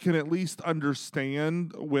I can at least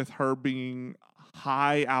understand with her being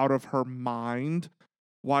high out of her mind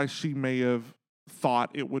why she may have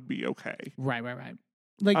thought it would be okay. Right.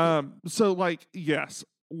 Yes,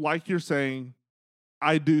 like you're saying,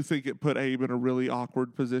 I do think it put Abe in a really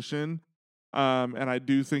awkward position. And I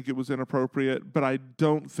do think it was inappropriate, but I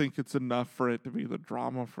don't think it's enough for it to be the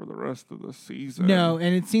drama for the rest of the season. No,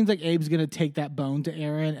 and it seems like Abe's going to take that bone to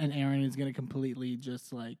Aaron, and Aaron is going to completely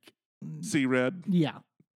just see red. Yeah.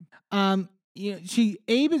 Abe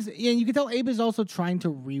is, and you can tell Abe is also trying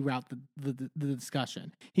to reroute the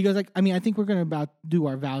discussion. He goes I think we're going to about do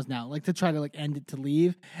our vows now, to try to end it to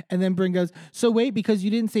leave. And then Bryn goes, "So wait, because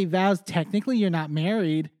you didn't say vows, technically you're not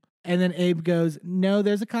married." And then Abe goes, "No,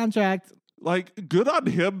 there's a contract." Good on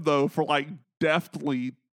him though for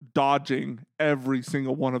deftly dodging every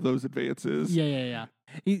single one of those advances. Yeah.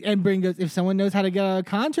 And Bryn goes, "If someone knows how to get a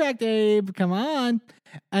contract, Abe, come on."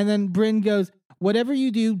 And then Bryn goes, "Whatever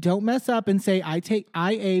you do, don't mess up and say, I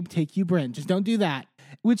Abe, take you, Bryn. Just don't do that."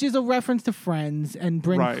 Which is a reference to Friends, and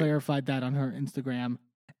Bryn clarified that on her Instagram.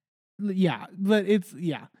 Yeah, but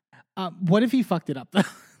what if he fucked it up?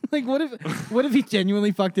 What if he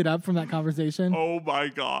genuinely fucked it up from that conversation? Oh my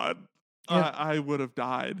God. Yeah. I would have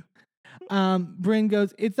died. Bryn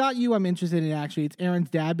goes, it's not you I'm interested in, actually. It's Erin's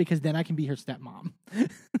dad, because then I can be her stepmom.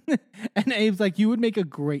 And Abe's like, you would make a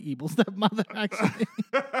great evil stepmother, actually.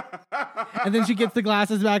 And then she gets the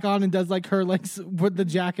glasses back on and does like her, like, put the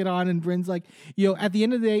jacket on. And Bryn's like, at the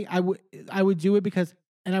end of the day, I would do it because,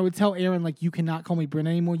 and I would tell Erin, like, you cannot call me Bryn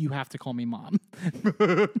anymore. You have to call me mom.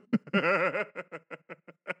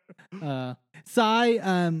 Sai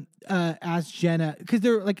asked Jenna, because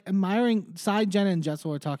they're like admiring, Sai, Jenna, and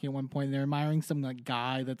Jessel are talking at one point, and they're admiring some like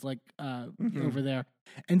guy that's like over there.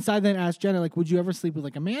 And Sai then asked Jenna, like, would you ever sleep with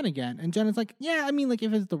like a man again? And Jenna's like, yeah, I mean, like,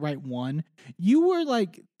 if it's the right one. You were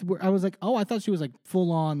like, I was like, oh, I thought she was like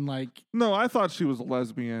full on like. No, I thought she was a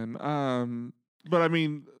lesbian. But I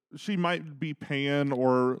mean, she might be pan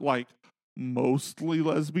or like mostly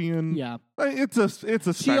lesbian. Yeah. It's a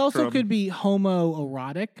spectrum. She also could be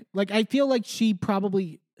homoerotic. Like, I feel like she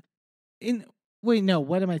probably wait, no,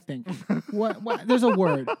 what am I thinking? What there's a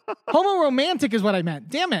word. Homoromantic is what I meant.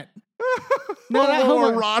 Damn it. No, not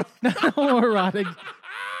homoerotic. Not homoerotic.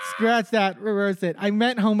 Scratch that, reverse it. I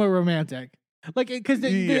meant homoromantic. Like, because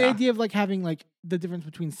the idea of like having like the difference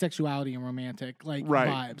between sexuality and romantic like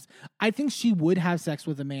vibes. I think she would have sex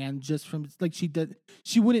with a man just from like she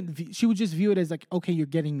would just view it as like, okay, you're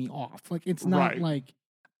getting me off. Like, it's not like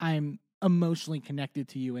I'm emotionally connected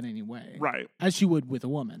to you in any way. Right. As she would with a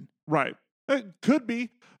woman. Right. It could be.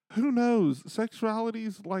 Who knows?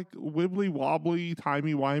 Sexuality's like wibbly wobbly,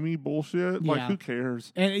 timey wimey bullshit. Like, who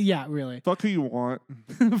cares? And yeah, really. Fuck who you want.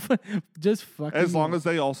 Just fucking. As long as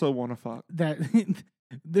they also want to fuck. That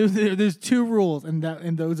there's two rules, and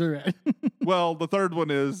those are it. Well, the third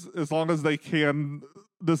one is as long as they can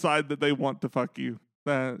decide that they want to fuck you.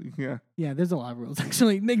 Yeah. There's a lot of rules.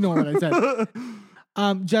 Actually, ignore what I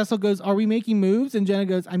said. Jessel goes, "Are we making moves?" And Jenna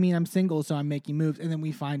goes, "I mean, I'm single, so I'm making moves." And then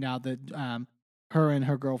we find out that her and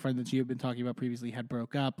her girlfriend that she had been talking about previously had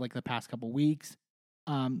broke up like the past couple weeks.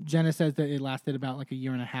 Jenna says that it lasted about like a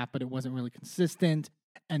year and a half, but it wasn't really consistent,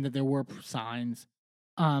 and that there were signs.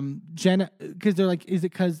 Jenna, because they're like, is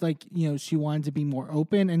it because like, she wanted to be more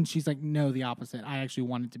open? And she's like, no, the opposite. I actually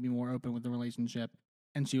wanted to be more open with the relationship.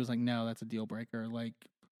 And she was like, no, that's a deal breaker. Like,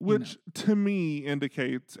 which to me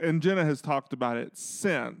indicates, and Jenna has talked about it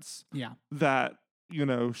since, that,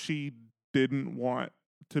 she didn't want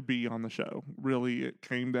to be on the show. Really, it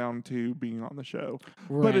came down to being on the show.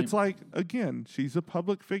 Right. But it's like, again, she's a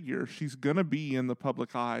public figure. She's going to be in the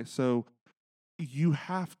public eye. So you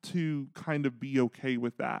have to kind of be okay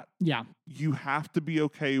with that. Yeah. You have to be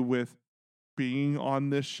okay with being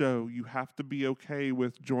on this show. You have to be okay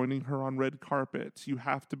with joining her on red carpets. You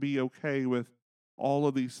have to be okay with all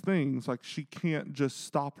of these things. Like, she can't just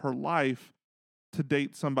stop her life to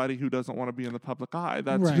date somebody who doesn't want to be in the public eye.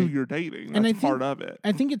 That's who you're dating. That's part of it.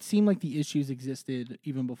 I think it seemed like the issues existed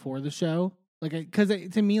even before the show. Like, because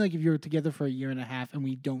to me, like, if you're together for a year and a half and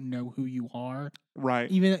we don't know who you are,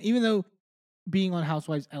 right? Even though being on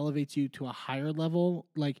Housewives elevates you to a higher level,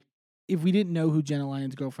 like, if we didn't know who Jenna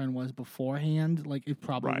Lyon's girlfriend was beforehand, like, it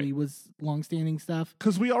probably was longstanding stuff.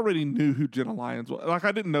 Because we already knew who Jenna Lyons was. Like,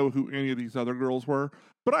 I didn't know who any of these other girls were,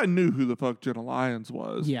 but I knew who the fuck Jenna Lyons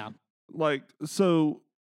was. Yeah. Like, so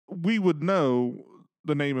we would know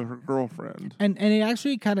the name of her girlfriend. And it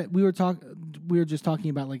actually kind of, we were just talking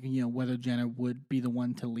about, like, whether Jenna would be the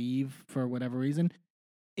one to leave for whatever reason.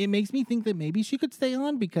 It makes me think that maybe she could stay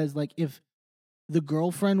on, because, like, if the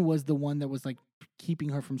girlfriend was the one that was, like, keeping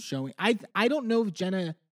her from showing, I don't know if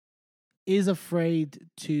Jenna is afraid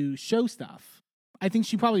to show stuff. I think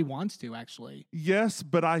she probably wants to, actually. Yes,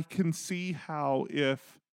 but I can see how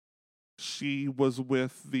if she was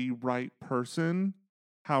with the right person,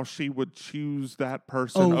 how she would choose that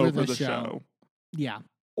person over the show. Yeah.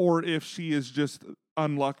 Or if she is just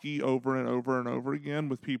unlucky over and over and over again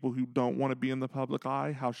with people who don't want to be in the public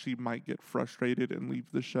eye, how she might get frustrated and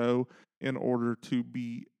leave the show in order to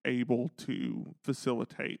be able to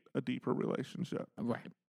facilitate a deeper relationship.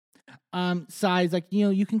 Right. Sai's like,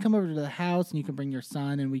 you can come over to the house and you can bring your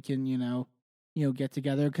son and we can, get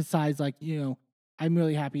together. Because Sai's like, I'm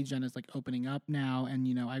really happy Jenna's like opening up now,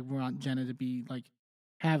 and I want Jenna to be like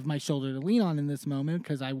have my shoulder to lean on in this moment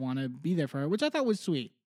because I want to be there for her, which I thought was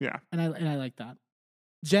sweet. Yeah, and I like that.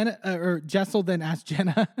 Jenna or Jessel then asked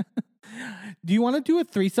Jenna, "Do you want to do a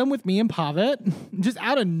threesome with me and Pavitt?" Just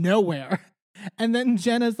out of nowhere. And then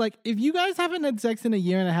Jenna's like, "If you guys haven't had sex in a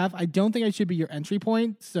year and a half, I don't think I should be your entry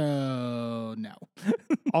point. So no."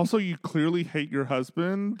 Also, you clearly hate your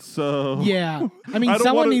husband, so yeah. I mean,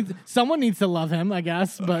 someone needs to love him, I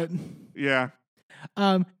guess. But yeah.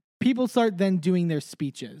 People start then doing their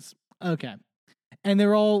speeches. Okay. And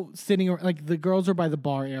they're all sitting, like the girls are by the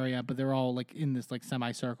bar area, but they're all like in this like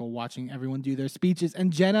semicircle watching everyone do their speeches.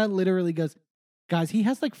 And Jenna literally goes, guys, he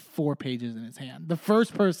has like 4 pages in his hand. The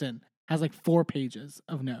first person has like 4 pages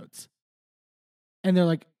of notes. And they're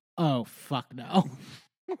like, oh, fuck no.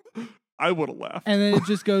 I would have left. And then it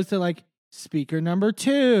just goes to like speaker number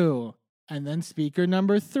 2 and then speaker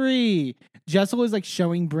number 3. Jessel is like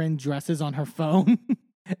showing Bryn dresses on her phone.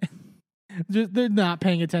 They're not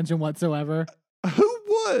paying attention whatsoever. Who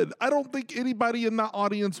would? I don't think anybody in that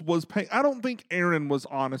audience was paying. I don't think Aaron was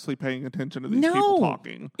honestly paying attention to these people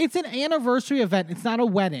talking. It's an anniversary event. It's not a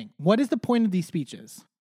wedding. What is the point of these speeches?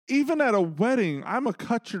 Even at a wedding, I'm a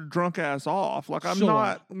cut your drunk ass off. Like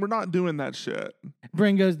we're not doing that shit.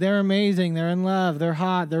 Bryn goes, they're amazing. They're in love. They're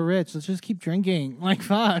hot. They're rich. Let's just keep drinking. Like,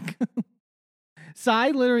 fuck. Sai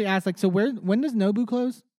literally asked, like, so when does Nobu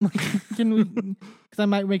close? Like, can we, because I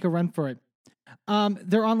might make a run for it.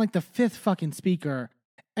 They're on like the 5th fucking speaker.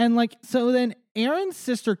 And like, so then Aaron's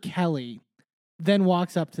sister Kelly then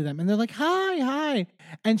walks up to them and they're like, hi.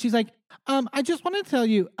 And she's like, I just want to tell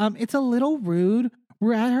you, it's a little rude.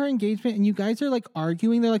 We're at her engagement and you guys are like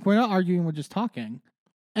arguing. They're like, we're not arguing. We're just talking.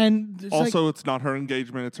 And also, it's not her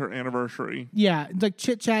engagement. It's her anniversary. Yeah. It's like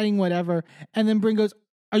chit-chatting, whatever. And then Bryn goes,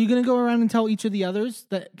 are you going to go around and tell each of the others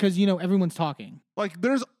that, because, you know, everyone's talking. Like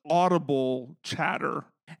there's audible chatter.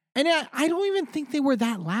 And I don't even think they were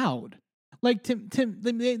that loud. Like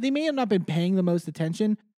they may have not been paying the most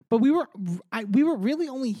attention, but we were really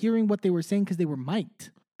only hearing what they were saying because they were mic'd,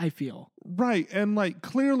 I feel. Right. And like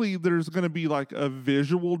clearly there's going to be like a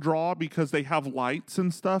visual draw because they have lights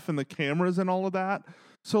and stuff and the cameras and all of that.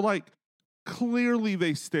 So like clearly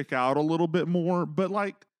they stick out a little bit more, but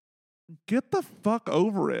like get the fuck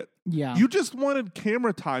over it. Yeah. You just wanted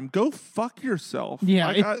camera time. Go fuck yourself.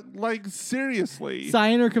 Yeah. Like seriously. Sai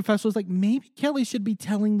in her confessional was like, maybe Kelly should be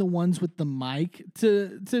telling the ones with the mic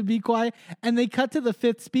to be quiet. And they cut to the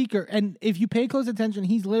 5th speaker. And if you pay close attention,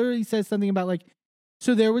 he literally says something about like,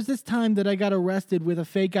 so there was this time that I got arrested with a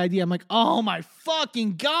fake ID. I'm like, oh my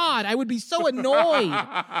fucking God. I would be so annoyed.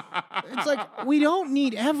 It's like, we don't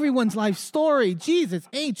need everyone's life story. Jesus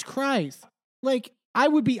H. Christ. Like, I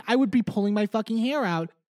would be pulling my fucking hair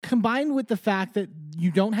out, combined with the fact that you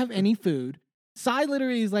don't have any food. Sai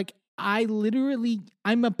literally is like, I'm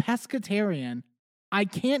a pescatarian. I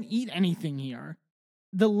can't eat anything here.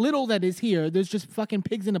 The little that is here, there's just fucking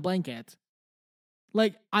pigs in a blanket.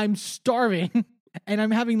 Like, I'm starving and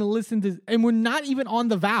I'm having to listen to, and we're not even on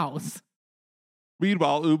the vows.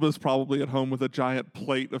 Meanwhile, Uma's probably at home with a giant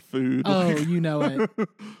plate of food. Oh, you know it.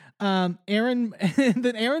 Aaron, and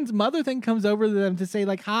then Aaron's mother then comes over to them to say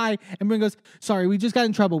like, hi. And Bryn goes, sorry, we just got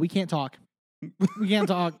in trouble. We can't talk. We can't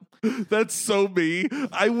talk. That's so me.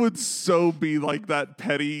 I would so be like that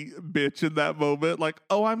petty bitch in that moment. Like,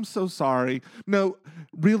 oh, I'm so sorry. No,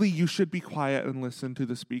 really, you should be quiet and listen to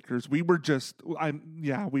the speakers. We were just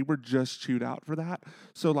chewed out for that.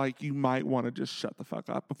 So like, you might want to just shut the fuck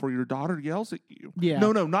up before your daughter yells at you. Yeah.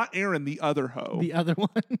 No, not Aaron, the other hoe. The other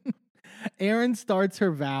one. Aaron starts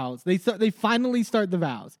her vows. They finally start the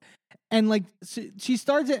vows. And like she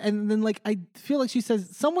starts it, and then like I feel like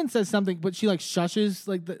someone says something, but she like shushes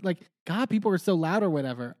like God, people are so loud or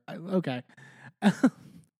whatever. Okay.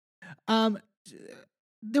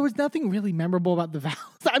 There was nothing really memorable about the vows.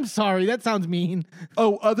 I'm sorry, that sounds mean.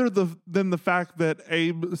 Oh, other than the fact that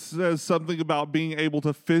Abe says something about being able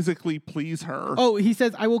to physically please her. Oh, he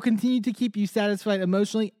says, I will continue to keep you satisfied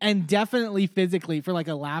emotionally and definitely physically, for like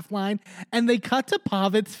a laugh line. And they cut to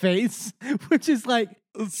Pavit's face, which is like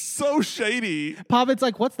so shady. Pavit's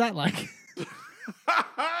like, what's that like?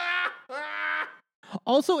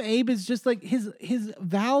 Also, Abe is just like, his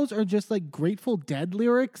vows are just like Grateful Dead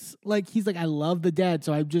lyrics. Like, he's like, I love the dead.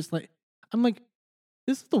 So I'm like,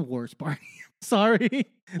 this is the worst part. Sorry.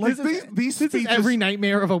 Like these speeches, is every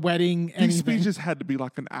nightmare of a wedding. These speeches had to be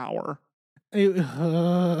like an hour.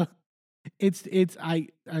 I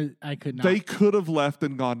could not. They could have left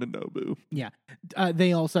and gone to Nobu. Yeah.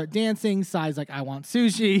 They all start dancing. Sai's like, I want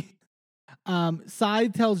sushi. Sai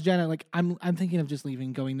tells Jenna, like, I'm thinking of just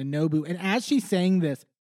leaving, going to Nobu. And as she's saying this,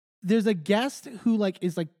 there's a guest who like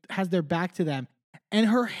is like has their back to them, and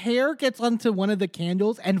her hair gets onto one of the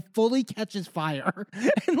candles and fully catches fire.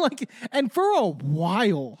 and for a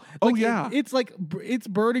while. Oh yeah. It's like it's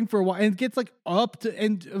burning for a while, and it gets like up to,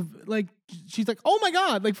 and like she's like, oh my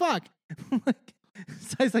God, like fuck.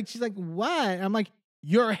 She's like, what? I'm like,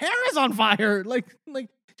 your hair is on fire. Like she's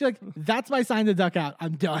like, that's my sign to duck out.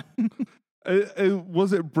 I'm done.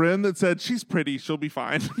 Was it Bryn that said she's pretty, she'll be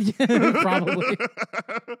fine? Yeah, probably.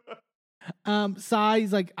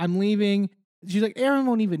 Sai's like, I'm leaving. She's like, Aaron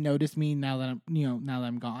won't even notice me now that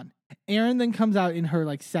I'm gone. Erin then comes out in her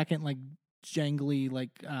like second like jangly like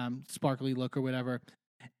sparkly look or whatever.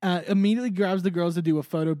 Immediately grabs the girls to do a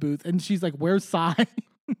photo booth, and she's like, "Where's Sai?"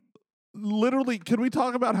 Literally, can we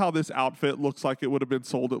talk about how this outfit looks like it would have been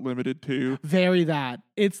sold at Limited too? Very that.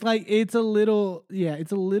 It's like it's a little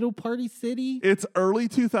Party City. It's early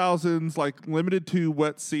 2000s, like Limited 2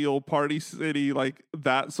 Wet Seal Party City, like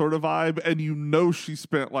that sort of vibe, and you know she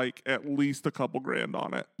spent like at least a couple grand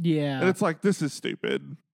on it. Yeah. And it's like, this is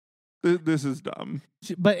stupid. This is dumb.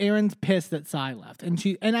 But Erin's pissed that Sai left, and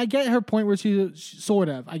I get her point where she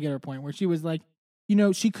was like, you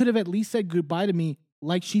know, she could have at least said goodbye to me,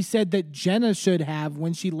 like she said that Jenna should have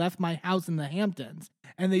when she left my house in the Hamptons.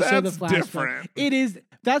 And they show the flashback. Different. It is.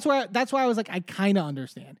 That's why I was like, I kind of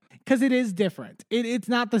understand, because it is different. It's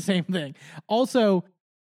not the same thing. Also,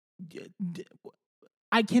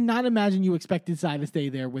 I cannot imagine you expected Sai to stay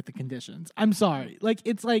there with the conditions. I'm sorry. Like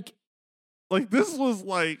it's like this was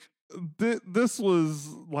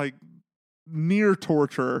like near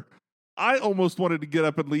torture. I almost wanted to get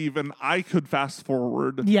up and leave, and I could fast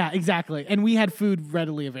forward. Yeah, exactly. And we had food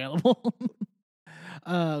readily available.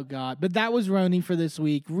 Oh, God. But that was Roni for this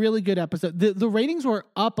week. Really good episode. The ratings were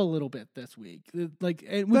up a little bit this week.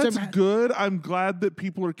 That's good. I'm glad that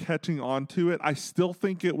people are catching on to it. I still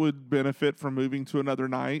think it would benefit from moving to another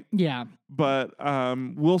night. Yeah. But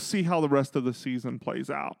we'll see how the rest of the season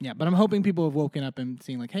plays out. Yeah, but I'm hoping people have woken up and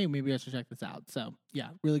seen like, hey, maybe I should check this out. So, yeah,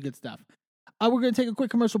 really good stuff. We're going to take a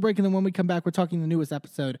quick commercial break, and then when we come back, we're talking the newest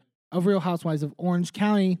episode of Real Housewives of Orange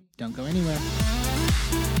County. Don't go anywhere.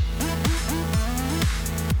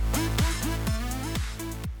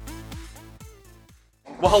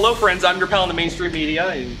 Well, hello, friends. I'm your pal in the mainstream media.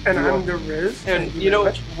 And I'm the Riz. And, you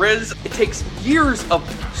know, Riz, it takes years of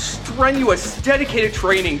strenuous, dedicated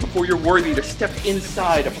training before you're worthy to step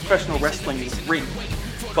inside a professional wrestling ring.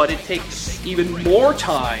 But it takes even more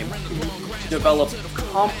time to develop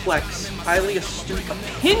complex, highly astute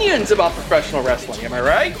opinions about professional wrestling. Am I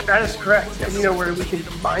right? That is correct. Yes. And you know where we can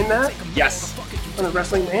find that? Yes. On the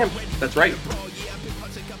Wrestling Mayhem. That's right.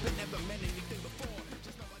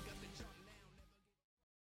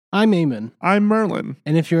 I'm Eamon. I'm Merlin.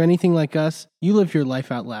 And if you're anything like us, you live your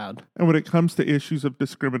life out loud. And when it comes to issues of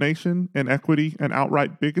discrimination, inequity, and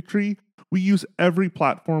outright bigotry, we use every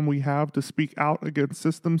platform we have to speak out against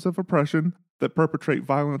systems of oppression that perpetrate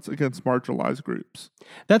violence against marginalized groups.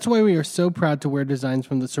 That's why we are so proud to wear designs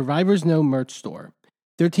from the Survivors Know merch store.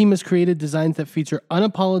 Their team has created designs that feature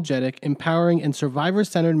unapologetic, empowering, and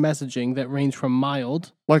survivor-centered messaging that range from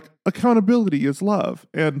mild, like accountability is love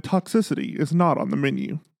and toxicity is not on the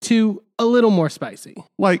menu, to a little more spicy.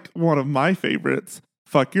 Like one of my favorites,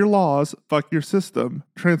 fuck your laws, fuck your system,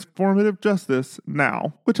 transformative justice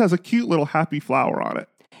now, which has a cute little happy flower on it.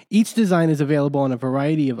 Each design is available on a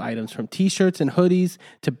variety of items from t-shirts and hoodies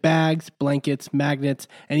to bags, blankets, magnets,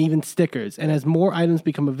 and even stickers. And as more items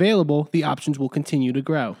become available, the options will continue to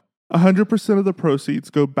grow. 100% of the proceeds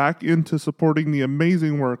go back into supporting the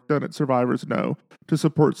amazing work done at Survivors Know to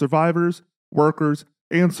support survivors, workers,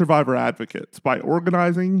 and survivor advocates by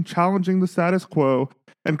organizing, challenging the status quo,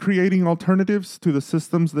 and creating alternatives to the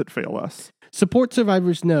systems that fail us. Support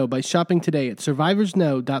Survivors Know by shopping today at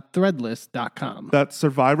survivorsknow.threadless.com. That's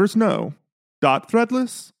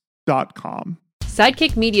survivorsknow.threadless.com.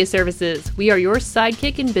 Sidekick Media Services. We are your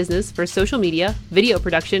sidekick in business for social media, video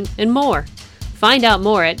production, and more. Find out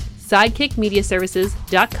more at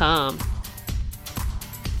sidekickmediaservices.com.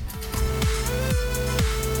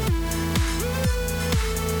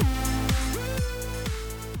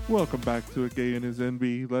 Welcome back to A Gay and His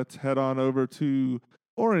Enby. Let's head on over to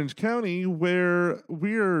Orange County, where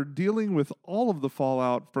we're dealing with all of the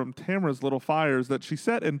fallout from Tamara's little fires that she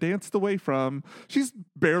set and danced away from. She's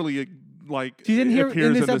barely she's in here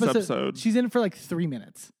appears in this episode. She's in it for like 3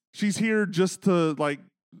 minutes. She's here just to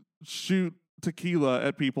shoot tequila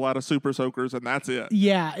at people out of super soakers, and that's it.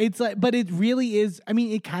 Yeah, it's like, but it really is. I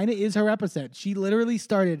mean, it kind of is her episode. She literally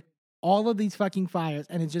started all of these fucking fires,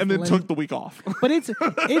 and then took the week off. But it's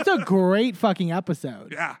a great fucking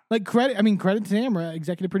episode. Yeah, like credit to Tamara,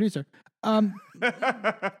 executive producer.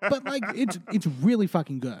 But like it's really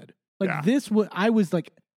fucking good. Like I was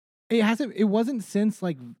like, it wasn't since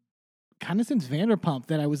like kind of since Vanderpump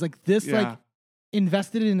that I was like this like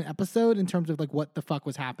invested in an episode in terms of like what the fuck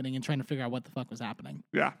was happening and trying to figure out what the fuck was happening.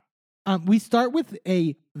 Yeah. We start with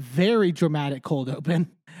a very dramatic cold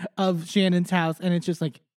open of Shannon's house, and it's just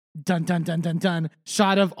like dun dun dun dun dun.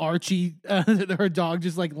 Shot of Archie, her dog,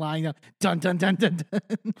 just like lying down. Dun dun dun dun dun.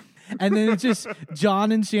 And then it's just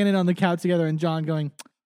John and Shannon on the couch together, and John going,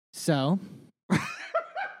 "So,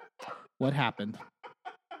 what happened?"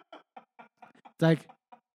 It's like,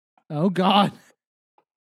 oh God.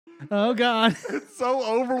 Oh God. It's so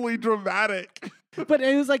overly dramatic. But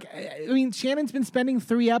it was like, I mean, Shannon's been spending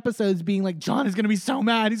 3 episodes being like, John is going to be so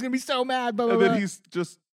mad. He's going to be so mad. Blah, blah, And then blah. he's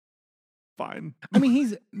just fine. I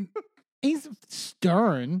mean, he's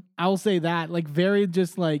stern. I'll say that. Like, very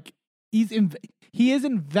just like, he is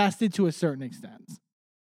invested to a certain extent.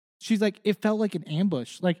 She's like, it felt like an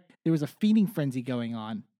ambush. Like, there was a feeding frenzy going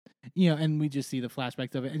on, and we just see the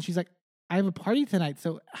flashbacks of it. And she's like, I have a party tonight,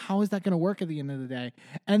 so how is that going to work at the end of the day?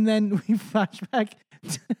 And then we flashback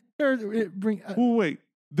to her Well, wait.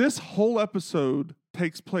 This whole episode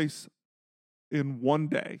takes place in one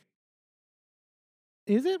day.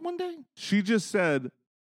 Is it one day? She just said,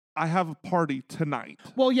 I have a party tonight.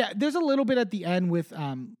 Well, yeah, there's a little bit at the end with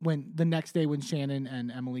when the next day when Shannon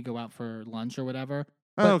and Emily go out for lunch or whatever.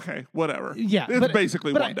 But, okay, whatever. Yeah. It's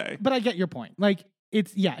basically one day. But I get your point. Like,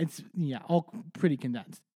 it's all pretty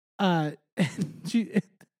condensed. Her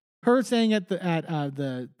saying at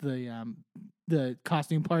the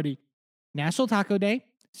costume party, National Taco Day,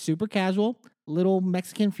 super casual, little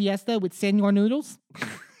Mexican fiesta with senor noodles,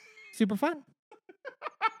 super fun.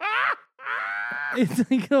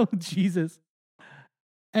 It's like, oh Jesus!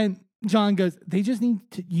 And John goes, they just need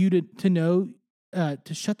you to know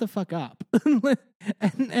to shut the fuck up.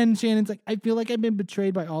 and Shannon's like, I feel like I've been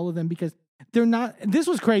betrayed by all of them because they're not. This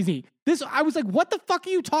was crazy. I was like, what the fuck are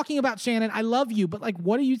you talking about, Shannon? I love you, but like,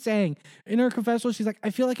 what are you saying? In her confessional, she's like, I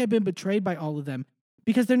feel like I've been betrayed by all of them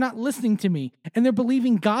because they're not listening to me and they're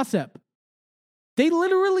believing gossip. They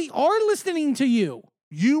literally are listening to you.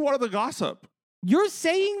 You are the gossip. You're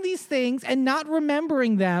saying these things and not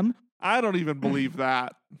remembering them. I don't even believe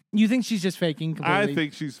that. You think she's just faking completely? I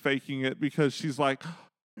think she's faking it because she's like,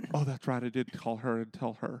 oh, that's right. I did call her and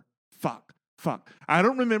tell her. Fuck. I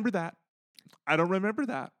don't remember that.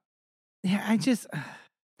 Yeah,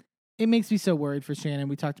 it makes me so worried for Shannon.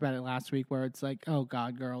 We talked about it last week where it's like, oh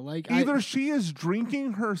God, girl. Like, either she is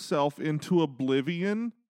drinking herself into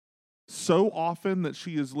oblivion so often that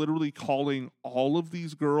she is literally calling all of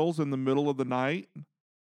these girls in the middle of the night,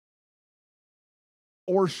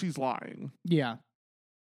 or she's lying. Yeah.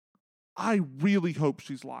 I really hope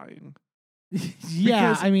she's lying.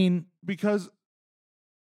 Yeah, because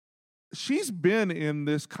she's been in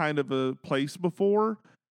this kind of a place before,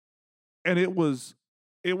 and it was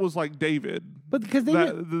like David. But because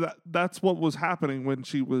that's what was happening when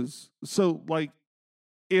she was so like,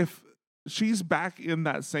 if she's back in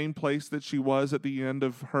that same place that she was at the end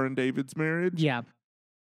of her and David's marriage. Yeah.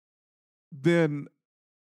 Then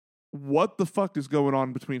what the fuck is going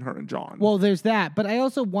on between her and John? Well, there's that, but I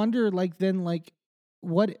also wonder,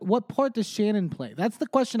 what part does Shannon play? That's the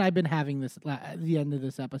question I've been having at the end of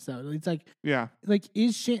this episode. It's like, yeah, like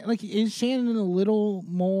is Shannon a little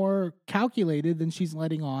more calculated than she's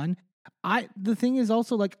letting on? The thing is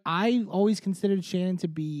also, like, I always considered Shannon to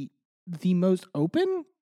be the most open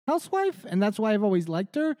housewife, and that's why I've always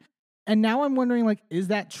liked her. And now I'm wondering, like, is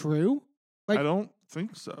that true? Like, I don't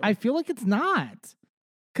think so. I feel like it's not.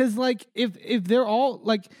 Because, like, if they're all,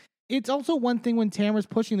 like, it's also one thing when Tamara's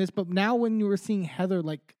pushing this, but now when you were seeing Heather,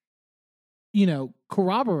 like,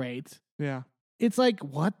 corroborate, yeah, it's like,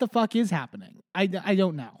 what the fuck is happening? I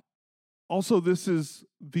don't know. Also, this is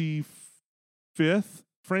the 5th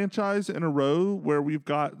franchise in a row where we've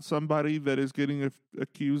got somebody that is getting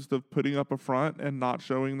accused of putting up a front and not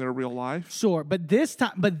showing their real life. Sure, but this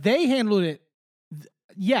time, but they handled it,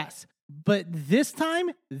 yes, but this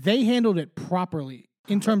time they handled it properly.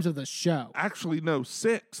 In terms of the show. Actually, no,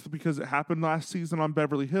 6th, because it happened last season on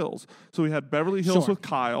Beverly Hills. So we had Beverly Hills with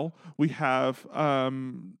Kyle. We have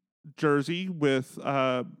Jersey with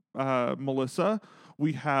Melissa.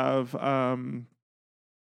 We have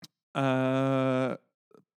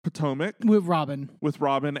Potomac. With Robin. With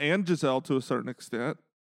Robin and Giselle to a certain extent.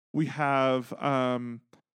 We have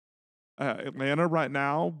Atlanta right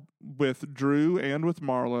now with Drew and with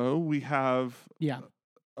Marlo. We have... Yeah.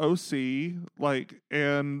 OC,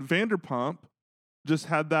 and Vanderpump just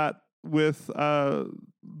had that with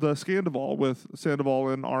the Sandoval with Sandoval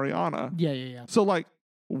and Ariana. Yeah. So, like,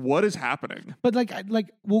 what is happening? But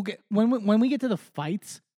we'll get when we get to the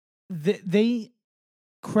fights, they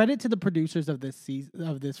credit to the producers of this season,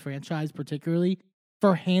 of this franchise particularly,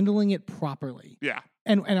 for handling it properly. Yeah,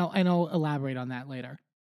 and I'll elaborate on that later.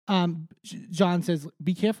 John says,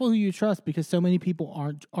 "Be careful who you trust because so many people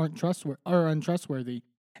aren't trustworthy or untrustworthy."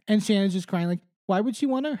 And Shannon's just crying, like, why would she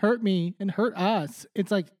want to hurt me and hurt us? It's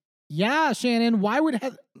like, yeah, Shannon, why would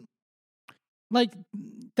that's my,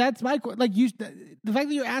 the fact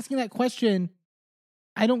that you're asking that question,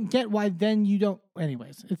 I don't get why then you don't,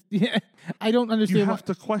 anyways, I don't understand. You have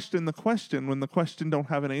to question the question when the question don't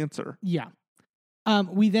have an answer. Yeah.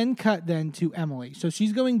 We then cut to Emily. So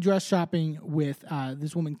she's going dress shopping with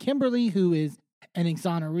this woman, Kimberly, who is an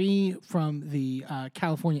exoneree from the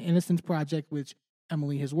California Innocence Project, which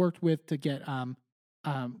Emily has worked with to get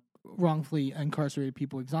wrongfully incarcerated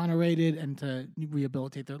people exonerated and to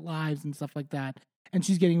rehabilitate their lives and stuff like that. And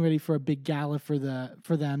she's getting ready for a big gala for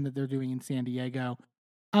them that they're doing in San Diego.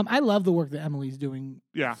 I love the work that Emily's doing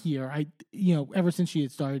here. Ever since she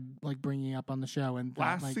had started like bringing up on the show and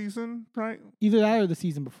last season, right? Either that or the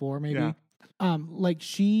season before, maybe. Yeah.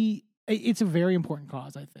 It's a very important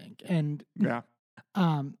cause, I think. And yeah.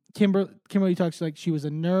 Kimberly talks like she was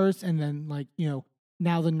a nurse, and then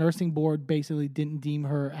now the nursing board basically didn't deem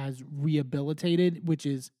her as rehabilitated, which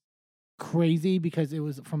is crazy because it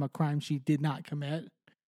was from a crime she did not commit,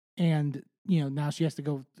 and now she has to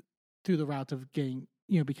go through the route of getting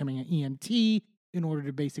becoming an EMT in order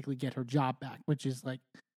to basically get her job back, which is like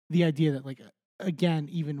the idea that again,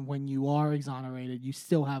 even when you are exonerated, you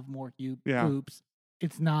still have more hoops.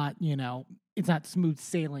 It's not it's not smooth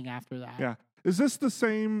sailing after that. Yeah. Is this the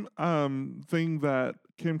same thing that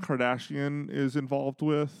Kim Kardashian is involved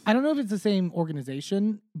with? I don't know if it's the same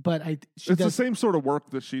organization, but it's the same sort of work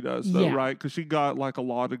that she does, though, yeah. right? Because she got like a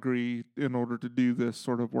law degree in order to do this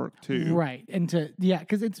sort of work too, right? And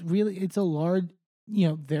because it's a large,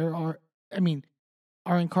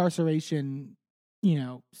 our incarceration,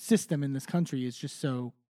 system in this country is just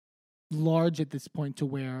so large at this point to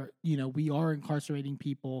where we are incarcerating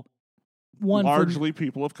people. Largely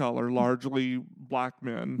people of color, largely black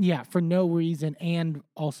men. Yeah, for no reason, and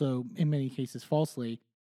also in many cases falsely.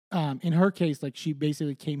 In her case, she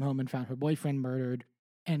basically came home and found her boyfriend murdered,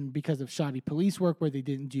 and because of shoddy police work where they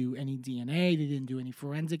didn't do any DNA, they didn't do any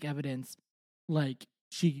forensic evidence,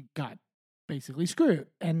 she got basically screwed,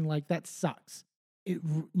 and that sucks.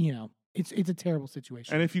 It's a terrible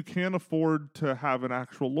situation. And if you can't afford to have an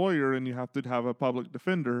actual lawyer and you have to have a public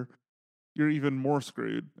defender, you're even more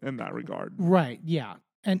screwed in that regard. Right, yeah.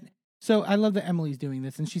 And so I love that Emily's doing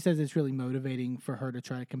this, and she says it's really motivating for her to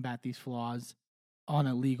try to combat these flaws on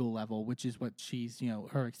a legal level, which is what she's,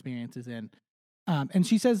 her experience is in. And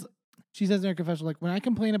she says in her confession, when I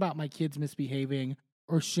complain about my kids misbehaving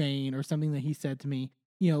or Shane or something that he said to me,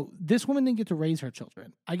 this woman didn't get to raise her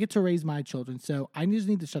children. I get to raise my children, so I just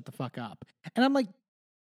need to shut the fuck up. And I'm like,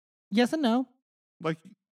 yes and no.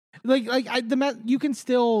 You can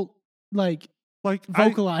still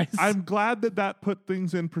vocalize. I'm glad that put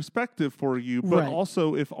things in perspective for you, but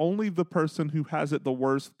also if only the person who has it the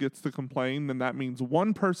worst gets to complain, then that means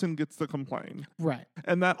one person gets to complain. Right.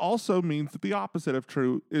 And that also means that the opposite of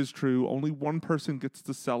true is true. Only one person gets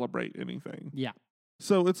to celebrate anything. Yeah.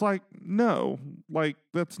 So it's no,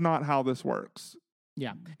 that's not how this works.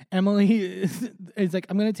 Yeah. Emily is like,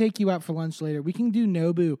 I'm going to take you out for lunch later. We can do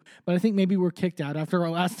Nobu, but I think maybe we're kicked out after our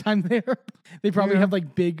last time there. They probably have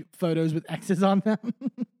big photos with X's on them.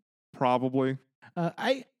 Probably.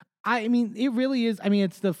 I mean, it really is. I mean,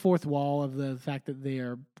 it's the fourth wall of the fact that they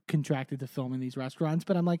are contracted to film in these restaurants.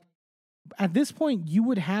 But I'm like, at this point, you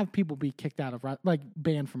would have people be kicked out of,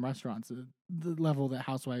 banned from restaurants. The level that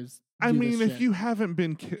Housewives. I mean, if you haven't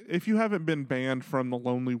been banned from The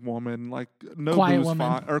Lonely Woman, Nobu's Quiet Woman.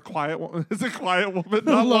 fine, or Quiet Woman. Is it Quiet Woman?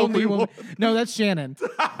 Not Lonely Woman. No, that's Shannon.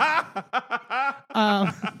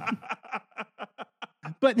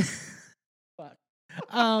 But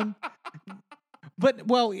I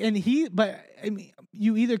mean,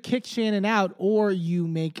 you either kick Shannon out or you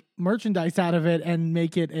make merchandise out of it and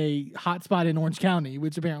make it a hotspot in Orange County,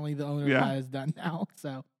 which apparently the owner has done now.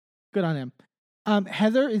 So good on him.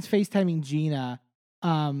 Heather is FaceTiming Gina,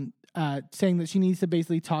 saying that she needs to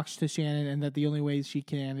basically talk to Shannon and that the only way she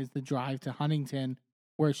can is to drive to Huntington,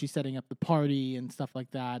 where she's setting up the party and stuff like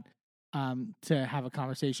that, to have a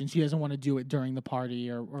conversation. She doesn't want to do it during the party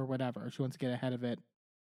or whatever. She wants to get ahead of it.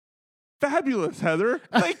 Fabulous, Heather.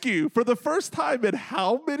 Thank you. For the first time in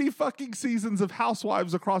how many fucking seasons of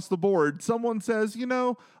Housewives across the board, someone says,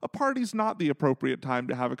 a party's not the appropriate time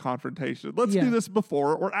to have a confrontation. Let's do this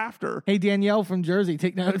before or after. Hey, Danielle from Jersey,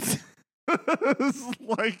 take notes.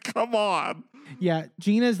 Come on. Yeah,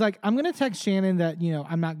 Gina's like, I'm going to text Shannon that,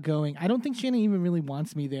 I'm not going. I don't think Shannon even really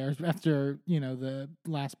wants me there after, the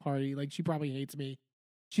last party. She probably hates me.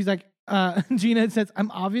 She's like, Gina says,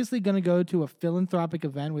 I'm obviously going to go to a philanthropic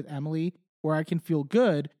event with Emily where I can feel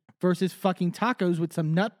good versus fucking tacos with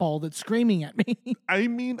some nutball that's screaming at me. I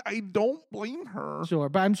mean, I don't blame her. Sure,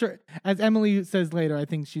 but I'm sure, as Emily says later, I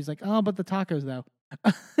think she's like, oh, but the tacos though.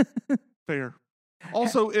 Fair.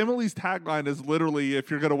 Also, Emily's tagline is literally, if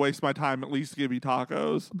you're going to waste my time, at least give me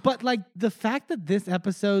tacos. But the fact that this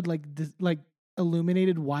episode,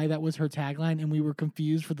 illuminated why that was her tagline and we were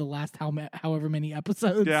confused for the last however many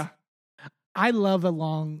episodes. Yeah. I love a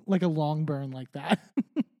long burn like that.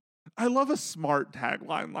 I love a smart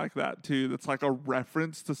tagline like that too. That's like a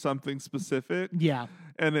reference to something specific. Yeah.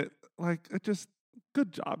 And it just,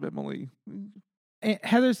 good job, Emily. And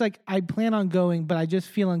Heather's like, I plan on going, but I just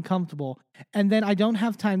feel uncomfortable. And then I don't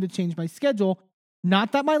have time to change my schedule.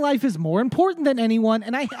 Not that my life is more important than anyone.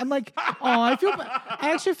 And I'm like, oh, I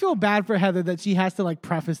actually feel bad for Heather that she has to like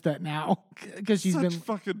preface that now because she's been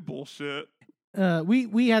fucking bullshit.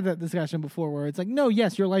 We had that discussion before where it's like, no,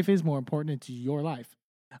 yes, your life is more important. It's your life.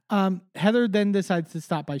 Heather then decides to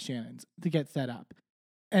stop by Shannon's to get set up.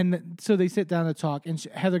 And so they sit down to talk and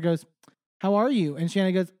Heather goes, how are you? And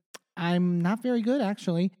Shannon goes, I'm not very good,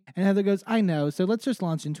 actually. And Heather goes, I know. So let's just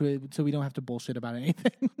launch into it so we don't have to bullshit about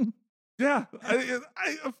anything. Yeah.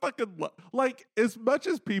 I fucking like, as much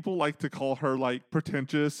as people like to call her like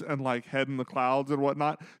pretentious and like head in the clouds and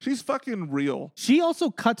whatnot, she's fucking real. She also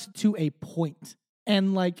cuts to a point.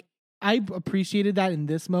 And like, I appreciated that in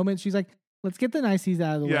this moment. She's like, let's get the niceties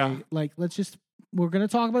out of the way. Like, we're going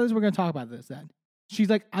to talk about this. We're going to talk about this then. She's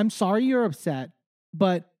like, I'm sorry you're upset,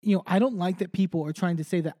 but, I don't like that people are trying to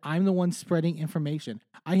say that I'm the one spreading information.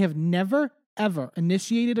 I have never, ever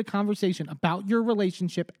initiated a conversation about your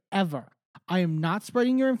relationship ever. I am not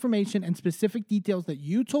spreading your information, and specific details that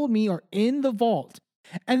you told me are in the vault.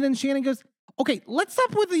 And then Shannon goes, okay, let's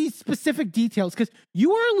stop with these specific details because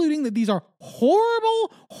you are alluding that these are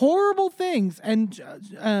horrible, horrible things. And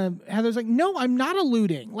Heather's like, no, I'm not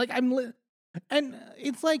alluding. Like, and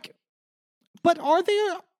it's like, but are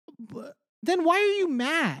they? Then why are you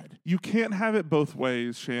mad? You can't have it both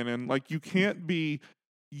ways, Shannon. Like, you can't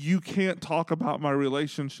talk about my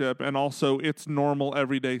relationship and also it's normal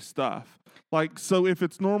everyday stuff. Like, so if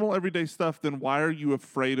it's normal everyday stuff, then why are you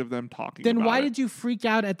afraid of them talking about it? Then why did you freak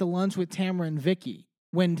out at the lunch with Tamara and Vicky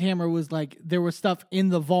when Tamara was like, there was stuff in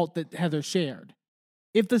the vault that Heather shared?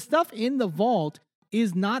 If the stuff in the vault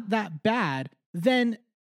is not that bad, then...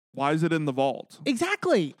 why is it in the vault?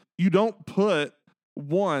 Exactly. You don't put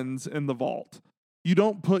ones in the vault. You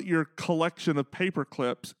don't put your collection of paper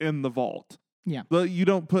clips in the vault. Yeah. You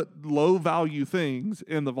don't put low value things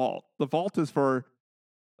in the vault. The vault is for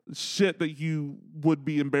shit that you would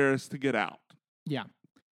be embarrassed to get out. Yeah.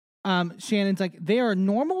 Shannon's like, they are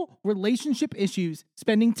normal relationship issues,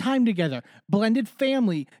 spending time together, blended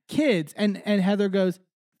family, kids. And Heather goes,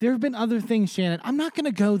 there have been other things, Shannon. I'm not going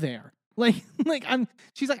to go there.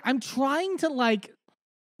 She's like, I'm trying to like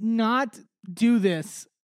not do this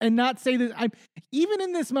and not say this. Even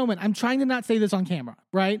in this moment, I'm trying to not say this on camera,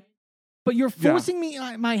 right? But you're forcing me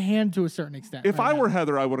my hand to a certain extent. If I were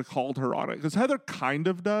Heather, I would have called her on it because Heather kind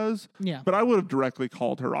of does. Yeah. But I would have directly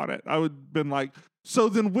called her on it. I would have been like, so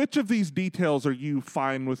then which of these details are you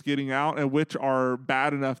fine with getting out and which are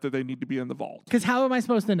bad enough that they need to be in the vault? Because how am I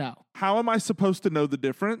supposed to know? How am I supposed to know the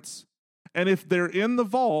difference? And if they're in the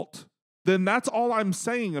vault, then that's all I'm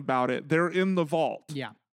saying about it. They're in the vault.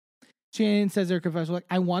 Yeah. Shannon says her confession, like,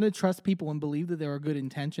 I want to trust people and believe that there are good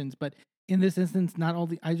intentions, but in this instance,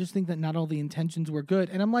 I just think that not all the intentions were good.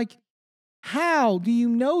 And I'm like, how do you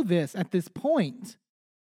know this at this point?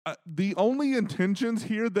 The only intentions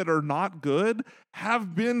here that are not good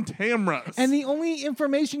have been Tamra's. And the only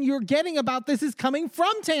information you're getting about this is coming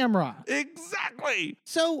from Tamra. Exactly.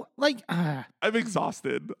 So, like, I'm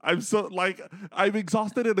exhausted. I'm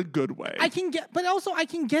exhausted in a good way. I can get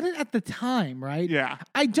it at the time, right? Yeah.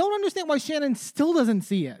 I don't understand why Shannon still doesn't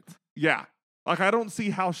see it. Yeah. Like, I don't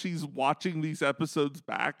see how she's watching these episodes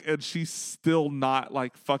back and she's still not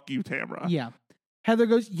like, fuck you, Tamra. Yeah. Heather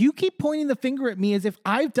goes, you keep pointing the finger at me as if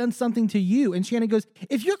I've done something to you. And Shannon goes,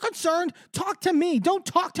 if you're concerned, talk to me. Don't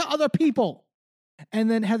talk to other people.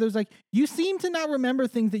 And then Heather's like, you seem to not remember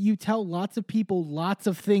things that you tell lots of people lots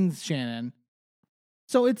of things, Shannon.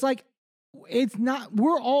 So it's like, it's not,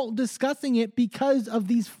 we're all discussing it because of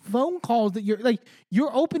these phone calls that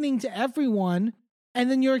you're opening to everyone. And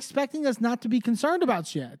then you're expecting us not to be concerned about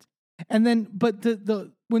shit. And then, but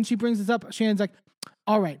when she brings this up, Shannon's like,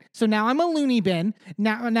 all right, so now I'm a loony bin.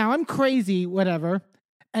 Now I'm crazy, whatever.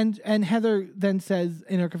 And Heather then says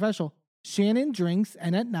in her confessional, Shannon drinks,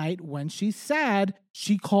 and at night when she's sad,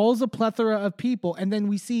 she calls a plethora of people. And then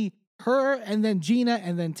we see her, and then Gina,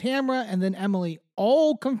 and then Tamra, and then Emily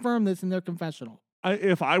all confirm this in their confessional.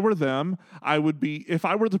 If I were them, if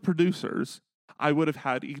I were the producers, I would have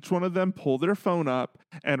had each one of them pull their phone up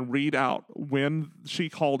and read out when she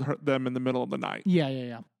called them in the middle of the night.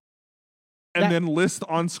 Yeah. And then list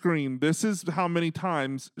on screen, this is how many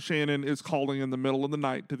times Shannon is calling in the middle of the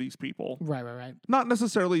night to these people. Right. Not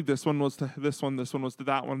necessarily this one was to this one was to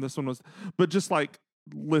that one, this one was, but just like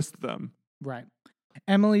list them. Right.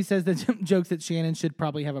 Emily says that jokes that Shannon should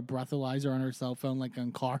probably have a breathalyzer on her cell phone, like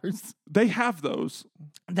on cars. They have those.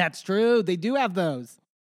 That's true. They do have those.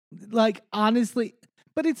 Like, honestly,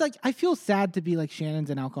 but it's like, I feel sad to be like Shannon's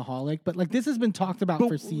an alcoholic, but like this has been talked about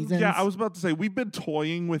for seasons. Yeah, I was about to say, we've been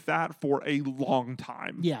toying with that for a long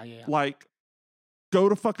time. Yeah. Like, go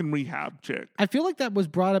to fucking rehab, chick. I feel like that was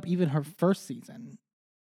brought up even her first season.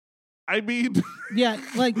 I mean, Yeah,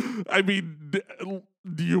 like, do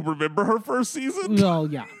you remember her first season?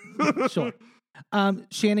 well, yeah, sure.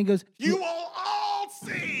 Shannon goes, You will all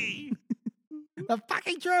see the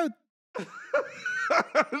fucking truth.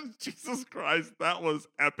 Jesus Christ, that was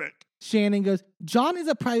epic. Shannon goes, John is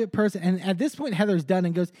a private person. And at this point, Heather's done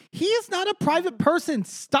and goes, he is not a private person.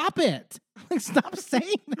 Stop it. Like, stop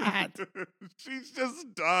saying that. She's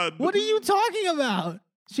just done. What are you talking about?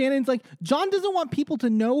 Shannon's like, John doesn't want people to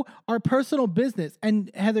know our personal business. And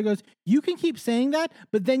Heather goes, you can keep saying that,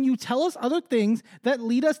 but then you tell us other things that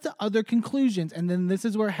lead us to other conclusions. And then this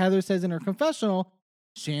is where Heather says in her confessional,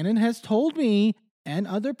 Shannon has told me and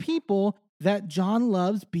other people that John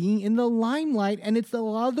loves being in the limelight, and it's a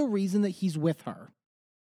lot of the reason that he's with her.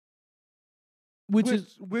 Which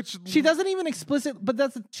she doesn't even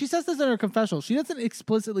she says this in her confessional. She doesn't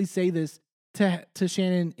explicitly say this to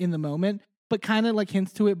Shannon in the moment, but kind of like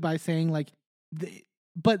hints to it by saying like,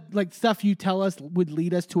 but like stuff you tell us would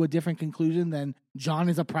lead us to a different conclusion than John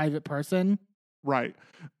is a private person. Right.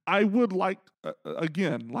 I would like,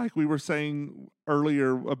 again, like we were saying earlier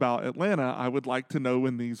about Atlanta, I would like to know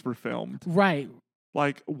when these were filmed. Right.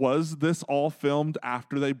 Like, was this all filmed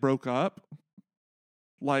after they broke up?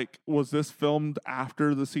 Like, was this filmed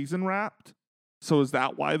after the season wrapped? So is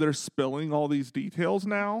that why they're spilling all these details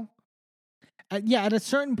now? Yeah, at a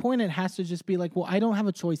certain point, it has to just be like, well, I don't have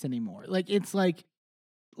a choice anymore. Like, it's like,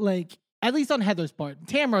 at least on Heather's part,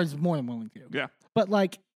 Tamara is more than willing to. Yeah. But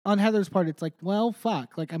like, on Heather's part, it's like, well,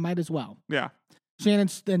 fuck. Like, I might as well. Yeah. Shannon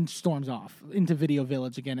then storms off into Video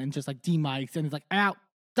Village again and just like demics and is like, out,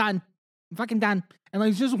 done. I'm fucking done. And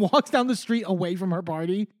like just walks down the street away from her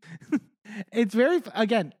party. It's very,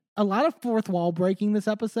 again, a lot of fourth wall breaking this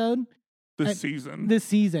episode. This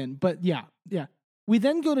season. But yeah. We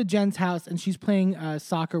then go to Jen's house and she's playing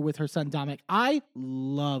soccer with her son Dominic. I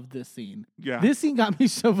love this scene. Yeah. This scene got me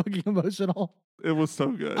so fucking emotional. It was so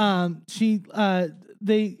good.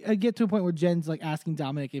 They get to a point where Jen's like asking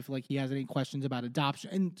Dominic if like he has any questions about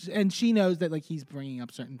adoption, and she knows that like he's bringing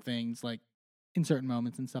up certain things like in certain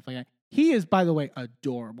moments and stuff like that. He is, by the way,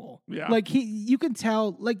 adorable. Yeah, like you can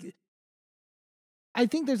tell. Like, I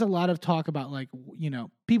think there's a lot of talk about like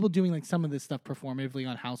people doing like some of this stuff performatively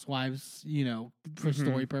on Housewives, for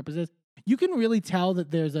story purposes. You can really tell that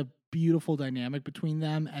there's a beautiful dynamic between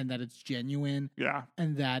them and that it's genuine. Yeah,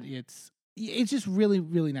 and that it's just really,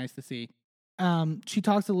 really nice to see. She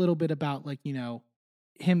talks a little bit about like,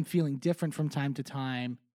 him feeling different from time to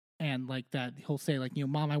time. And like that he'll say like,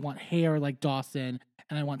 Mom, I want hair like Dawson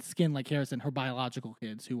and I want skin like Harrison, her biological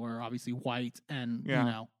kids who are obviously white and,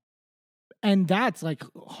 and that's like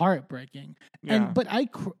heartbreaking. Yeah. But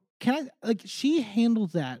she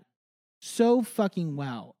handles that so fucking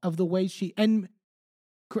well of the way the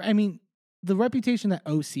reputation that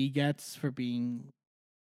OC gets for being,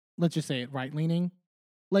 let's just say it, right-leaning.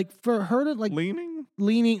 Like, for her to, like... Leaning,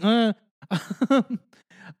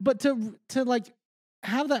 but to like,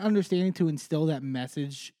 have that understanding to instill that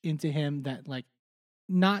message into him that, like,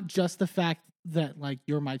 not just the fact that, like,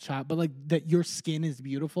 you're my child, but, like, that your skin is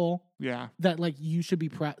beautiful. Yeah. That, like, you should be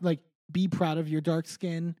proud, like, be proud of your dark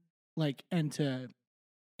skin, like, and to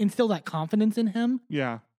instill that confidence in him.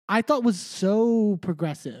 Yeah. I thought was so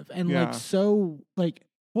progressive and, like, so, like...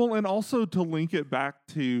 Well, and also to link it back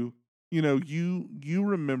to... you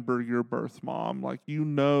remember your birth mom, like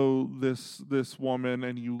this woman,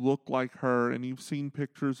 and you look like her, and you've seen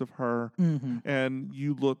pictures of her, and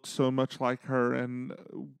you look so much like her, and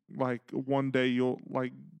like one day you'll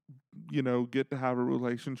like, get to have a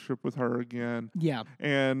relationship with her again. Yeah,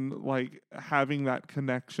 and like having that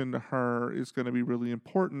connection to her is going to be really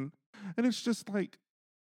important, and it's just like.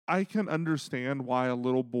 I can understand why a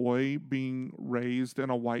little boy being raised in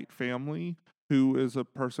a white family who is a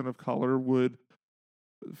person of color would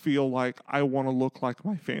feel like I want to look like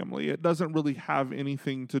my family. It doesn't really have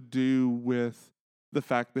anything to do with the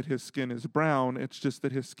fact that his skin is brown. It's just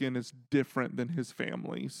that his skin is different than his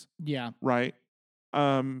family's. Yeah. Right?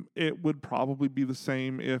 It would probably be the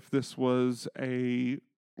same if this was a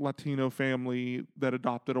Latino family that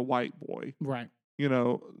adopted a white boy. Right.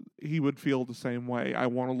 He would feel the same way. I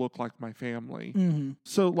want to look like my family. Mm-hmm.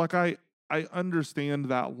 So, like, I understand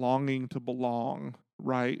that longing to belong,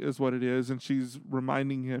 right, is what it is. And she's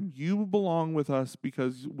reminding him, you belong with us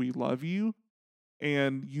because we love you.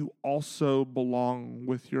 and you also belong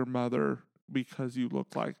with your mother because you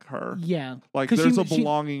look like her. Yeah. Like 'Cause there's she- a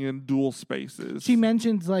belonging in dual spaces. She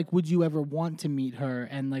mentions like, would you ever want to meet her?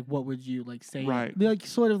 And like, what would you like say? Right. Like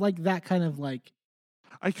sort of like that kind of like,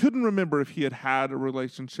 I couldn't remember if he had had a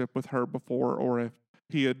relationship with her before or if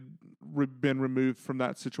he had been removed from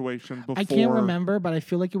that situation before. I can't remember, but I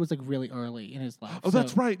feel like it was like really early in his life. Oh,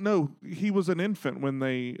 that's right. No, he was an infant when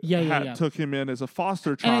they took him in as a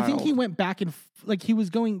foster child. And I think he went back and like he was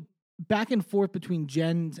going back and forth between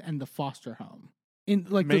Jen's and the foster home. In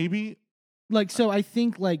like maybe so I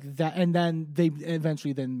think like that, and then they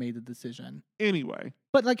eventually then made the decision. Anyway,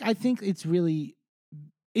 but like I think it's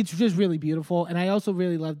just really beautiful, and I also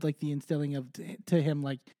really loved like the instilling of to him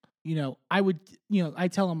like, you know, I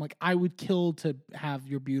tell him like I would kill to have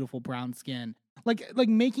your beautiful brown skin, like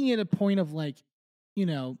making it a point of like, you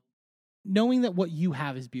know, knowing that what you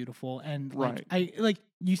have is beautiful, and like, I like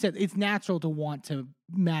you said, it's natural to want to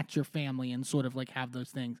match your family and sort of like have those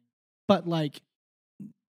things, but like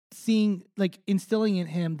seeing like instilling in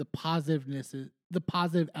him the positive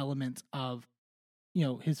elements of, you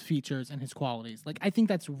know, his features and his qualities. Like I think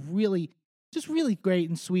that's really great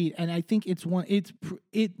and sweet, and I think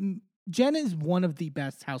Jen is one of the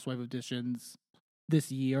best housewife additions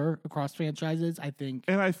this year across franchises, I think.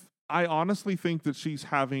 And I honestly think that she's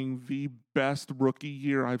having the best rookie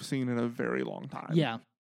year I've seen in a very long time. Yeah,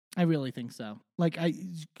 I really think so. Like,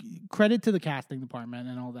 credit to the casting department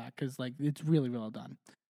and all that, because like it's really well done.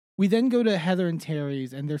 We then go to Heather and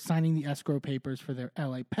Terry's, and they're signing the escrow papers for their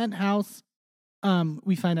LA penthouse.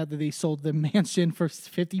 We find out that they sold the mansion for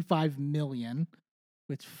 $55 million,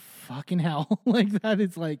 which fucking hell, like that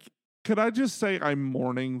is like. Could I just say I'm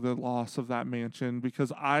mourning the loss of that mansion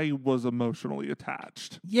because I was emotionally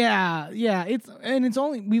attached. Yeah.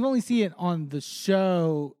 We've only seen it on the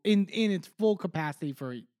show in its full capacity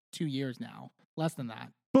for 2 years now, less than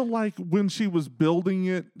that. But like when she was building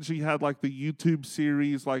it, she had like the YouTube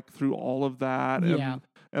series like through all of that,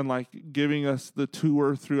 and like giving us the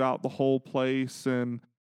tour throughout the whole place and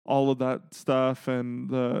all of that stuff, and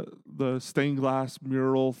the stained glass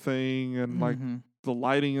mural thing, and like the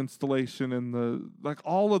lighting installation, and the like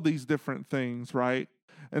all of these different things, right?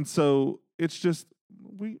 And so it's just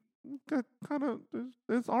we got kind of,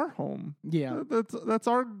 it's our home. Yeah, that's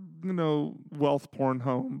our, you know, wealth porn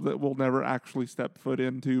home that we'll never actually step foot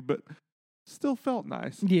into, but still felt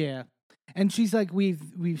nice. Yeah. And she's like,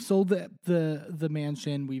 we've sold the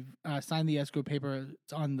mansion, we've signed the escrow paper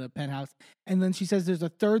on the penthouse, and then she says there's a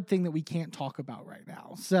third thing that we can't talk about right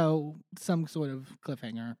now. So some sort of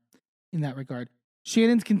cliffhanger in that regard.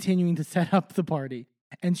 Shannon's continuing to set up the party,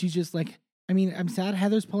 and she's just like, I mean, I'm sad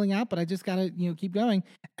Heather's pulling out, but I just gotta, you know, keep going.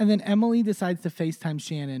 And then Emily decides to FaceTime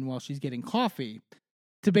Shannon while she's getting coffee.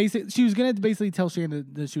 She was gonna basically tell Shannon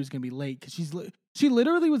that she was gonna be late because she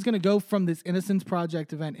literally was gonna go from this Innocence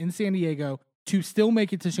Project event in San Diego to still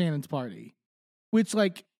make it to Shannon's party, which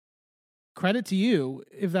like credit to you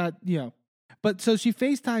if that, you know. But so she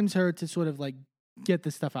FaceTimes her to sort of like get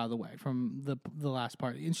this stuff out of the way from the last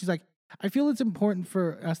party, and she's like, I feel it's important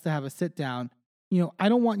for us to have a sit down. You know, I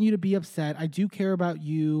don't want you to be upset. I do care about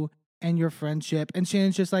you and your friendship. And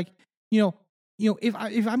Shannon's just like, you know, if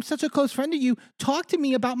I'm such a close friend to you, talk to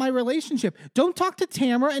me about my relationship. Don't talk to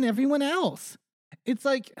Tamara and everyone else. It's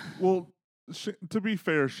like, well, to be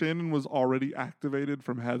fair, Shannon was already activated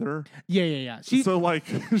from Heather. Yeah. So like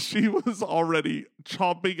she was already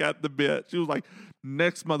chomping at the bit. She was like,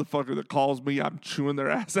 next motherfucker that calls me, I'm chewing their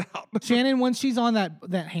ass out. Shannon, once she's on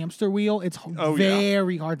that hamster wheel, it's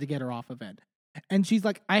very hard to get her off of it. And she's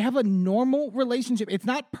like, I have a normal relationship. It's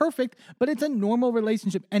not perfect, but it's a normal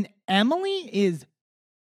relationship. And Emily is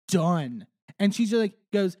done. And she just like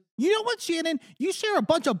goes, you know what, Shannon? You share a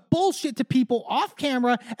bunch of bullshit to people off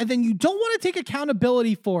camera, and then you don't want to take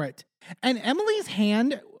accountability for it. And Emily's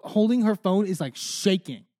hand holding her phone is like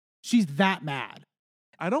shaking. She's that mad.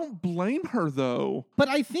 I don't blame her though. But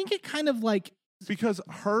I think it kind of like, because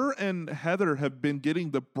her and Heather have been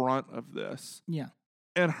getting the brunt of this. Yeah.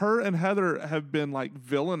 And her and Heather have been like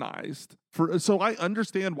villainized so I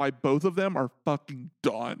understand why both of them are fucking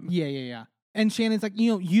done. Yeah. And Shannon's like,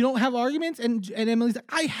 you know, you don't have arguments? And Emily's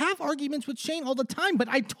like, I have arguments with Shane all the time, but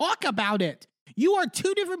I talk about it. You are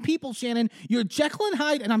two different people, Shannon. You're Jekyll and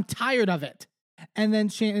Hyde, and I'm tired of it. And then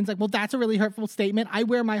Shannon's like, well, that's a really hurtful statement. I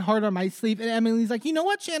wear my heart on my sleeve. And Emily's like, you know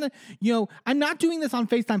what, Shannon? You know, I'm not doing this on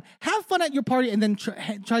FaceTime. Have fun at your party. And then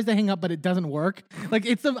tries to hang up, but it doesn't work. Like,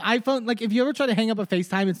 it's the iPhone. Like, if you ever try to hang up a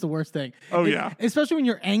FaceTime, it's the worst thing. Yeah. Especially when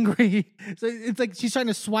you're angry. So it's like she's trying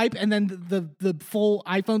to swipe, and then the full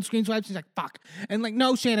iPhone screen swipe. She's like, fuck. And like,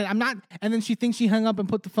 no, Shannon, I'm not. And then she thinks she hung up and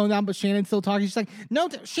put the phone down, but Shannon's still talking. She's like, no,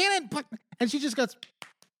 Shannon. And she just goes,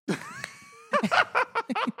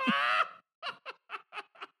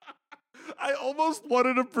 I almost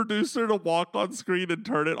wanted a producer to walk on screen and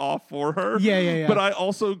turn it off for her. Yeah. But I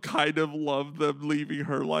also kind of love them leaving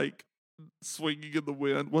her like swinging in the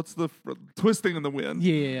wind. What's the twisting in the wind?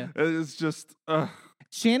 Yeah. It's just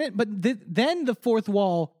Shannon, but then the fourth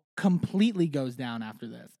wall completely goes down after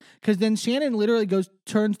this. Because then Shannon literally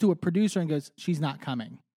turns to a producer and goes, she's not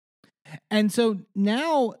coming. And so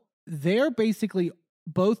now they're basically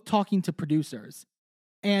both talking to producers.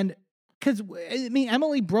 And because, I mean,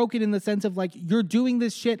 Emily broke it in the sense of like, you're doing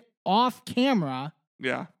this shit off camera.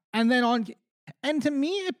 yeah. And then and to me,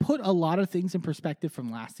 it put a lot of things in perspective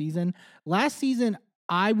from last season. Last season,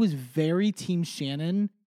 I was very Team Shannon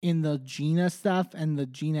in the Gina stuff and the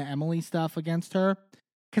Gina-Emily stuff against her.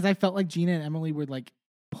 Because I felt like Gina and Emily were like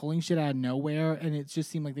pulling shit out of nowhere. And it just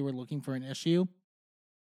seemed like they were looking for an issue.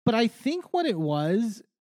 But I think what it was,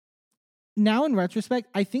 now in retrospect,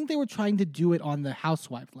 I think they were trying to do it on the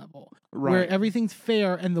housewife level. Right. Where everything's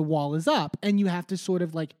fair and the wall is up. And you have to sort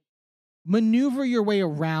of like maneuver your way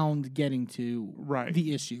around getting to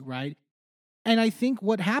the issue, right? And I think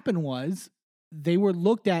what happened was they were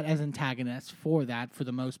looked at as antagonists for that, for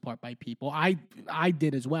the most part, by people. I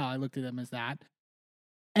did as well. I looked at them as that.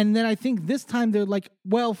 And then I think this time they're like,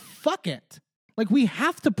 well, fuck it. Like, we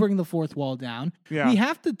have to bring the fourth wall down. Yeah. We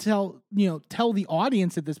have to tell the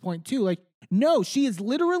audience at this point too, like, no, she is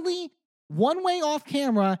literally one way off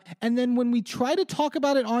camera. And then when we try to talk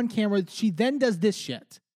about it on camera, she then does this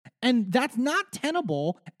shit. And that's not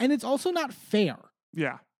tenable. And it's also not fair.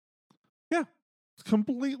 Yeah. Yeah. It's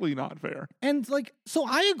completely not fair. And like, so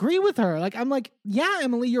I agree with her. Like, I'm like, yeah,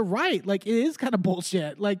 Emily, you're right. Like, it is kind of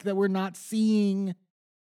bullshit. Like, that we're not seeing,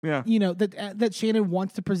 that Shannon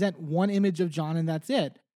wants to present one image of John and that's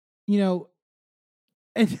it.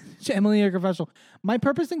 And Emily in her confessional, my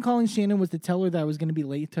purpose in calling Shannon was to tell her that I was going to be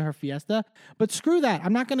late to her fiesta, but screw that.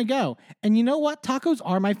 I'm not going to go. And you know what? Tacos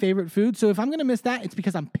are my favorite food. So if I'm going to miss that, it's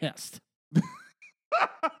because I'm pissed.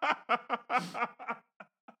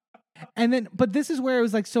 And then, but this is where it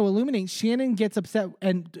was like so illuminating. Shannon gets upset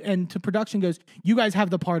and to production goes, you guys have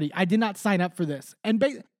the party. I did not sign up for this. And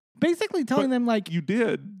basically telling them like, you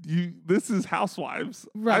did. This is Housewives.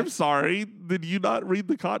 Right. I'm sorry. Did you not read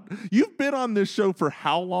the You've been on this show for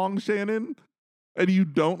how long, Shannon? And you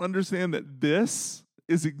don't understand that this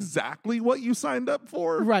is exactly what you signed up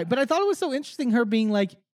for? Right. But I thought it was so interesting her being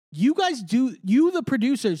like, you guys the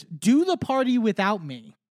producers, do the party without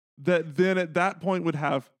me. That then at that point would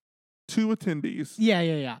have 2 attendees.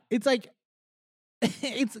 Yeah. It's like,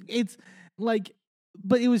 it's like,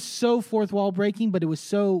 but it was so fourth wall breaking, but it was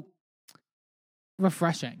so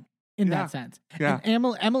refreshing in that sense. Yeah. And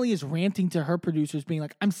Emily is ranting to her producers being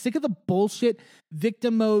like, I'm sick of the bullshit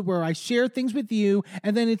victim mode where I share things with you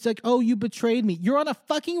and then it's like, oh, you betrayed me. You're on a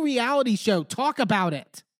fucking reality show. Talk about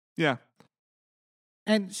it. Yeah.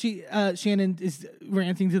 And Shannon is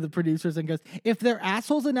ranting to the producers and goes, if they're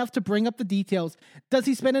assholes enough to bring up the details, does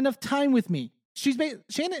he spend enough time with me? Shannon,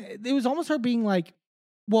 it was almost her being like,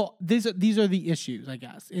 well, these are the issues, I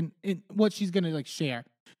guess, in what she's going to like share.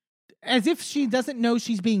 As if she doesn't know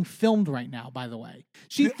she's being filmed right now, by the way.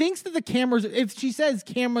 She thinks that the cameras, if she says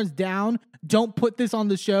cameras down, don't put this on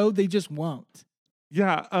the show, they just won't.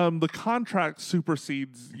 Yeah, the contract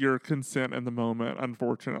supersedes your consent in the moment,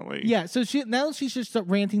 unfortunately. Yeah, so she's just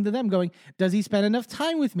ranting to them going, does he spend enough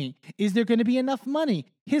time with me? Is there going to be enough money?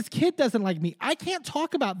 His kid doesn't like me. I can't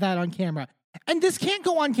talk about that on camera. And this can't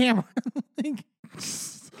go on camera.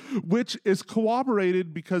 Which is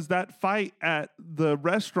corroborated because that fight at the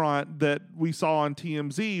restaurant that we saw on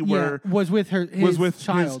TMZ was with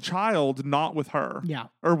his child, not with her. Yeah.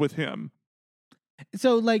 Or with him.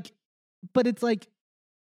 So like, but it's like,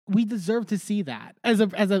 we deserve to see that as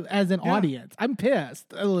an audience. I'm pissed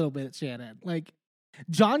a little bit at Shannon. Like,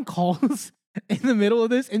 John calls in the middle of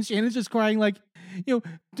this and Shannon's just crying like,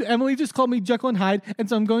 Emily just called me Jekyll and Hyde and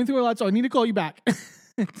so I'm going through a lot, so I need to call you back.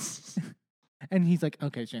 And he's like,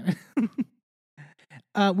 okay, Shannon.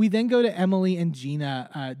 We then go to Emily and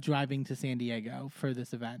Gina driving to San Diego for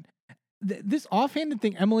this event. This offhanded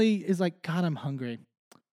thing, Emily is like, God, I'm hungry.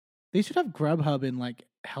 They should have Grubhub in like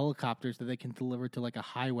helicopters that they can deliver to like a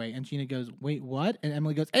highway. And Gina goes, wait, what? And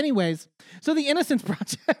Emily goes, anyways, so the Innocence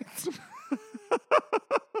Project.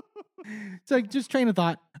 It's like, just train of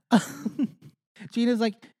thought. Gina's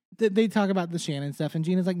like, they talk about the Shannon stuff, and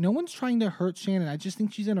Gina's like, no one's trying to hurt Shannon. I just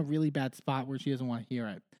think she's in a really bad spot where she doesn't want to hear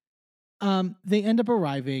it. They end up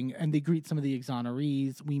arriving, and they greet some of the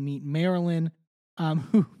exonerees. We meet Marilyn,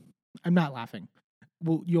 who, I'm not laughing.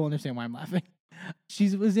 Well, you'll understand why I'm laughing.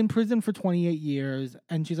 She was in prison for 28 years,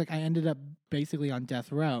 and she's like, I ended up basically on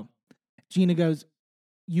death row. Gina goes,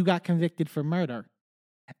 "You got convicted for murder."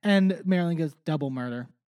 And Marilyn goes, "Double murder."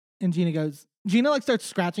 And Gina like starts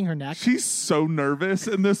scratching her neck. She's so nervous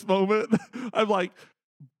in this moment. I'm like,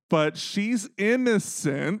 but she's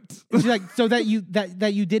innocent. And she's like, "So that you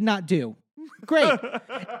did not do." Great.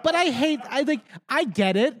 But I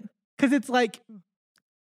get it. Cause it's like,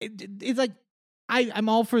 it's like, I'm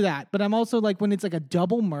all for that. But I'm also like, when it's like a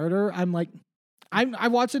double murder, I'm like, I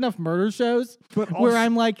watch enough murder shows where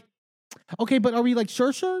I'm like, okay, but are we like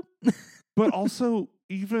sure? But also,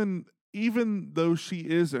 even though she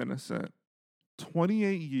is innocent,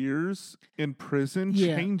 28 years in prison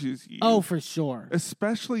changes you. Oh, for sure.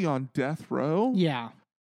 Especially on death row. Yeah.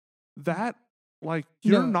 That, like,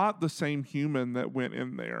 you're not the same human that went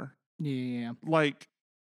in there. Yeah. Like,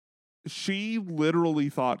 she literally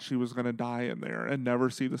thought she was going to die in there and never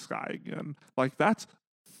see the sky again. Like, that's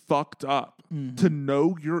fucked up. Mm-hmm. To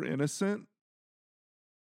know you're innocent.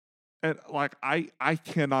 And, like, I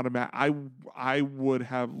cannot imagine. I would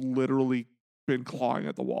have literally been clawing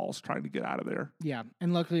at the walls trying to get out of there. Yeah.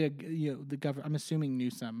 And luckily, the government, I'm assuming, knew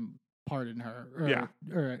some pardoned her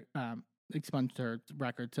or expunged her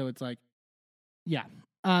record. So it's like, yeah.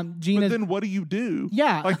 Gina. But then what do you do?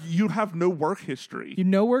 Yeah. Like, you have no work history.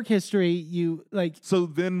 work history. You like. So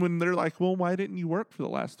then when they're like, well, why didn't you work for the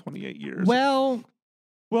last 28 years? Well,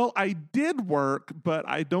 I did work, but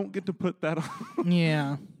I don't get to put that on.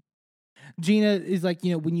 Yeah. Gina is like,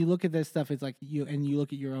 when you look at this stuff, it's like you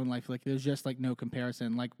look at your own life, like there's just like no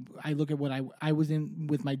comparison. Like I look at what I was in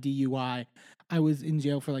with my DUI. I was in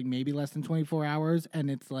jail for like maybe less than 24 hours. And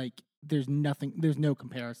it's like, there's no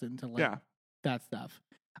comparison to like that stuff.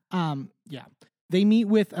 Yeah. They meet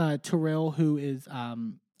with Terrell, who is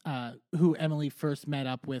who Emily first met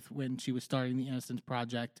up with when she was starting the Innocence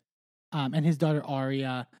Project, and his daughter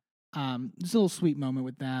Aria. Just a little sweet moment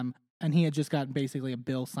with them. And he had just gotten basically a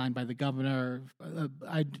bill signed by the governor.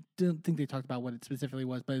 I don't think they talked about what it specifically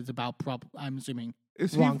was, but it's about I'm assuming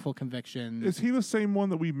wrongful conviction. Is he the same one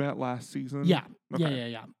that we met last season? Yeah, okay.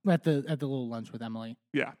 yeah. At the little lunch with Emily.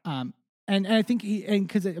 Yeah. And I think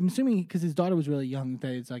because I'm assuming because his daughter was really young,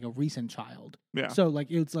 that it's like a recent child. Yeah. So like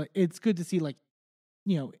it's good to see like,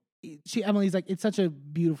 Emily's like, it's such a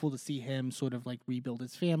beautiful to see him sort of like rebuild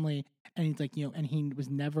his family, and he's like, and he was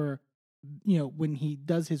never, when he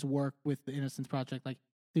does his work with the Innocence Project, like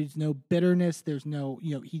there's no bitterness, there's no,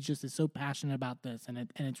 he just is so passionate about this, and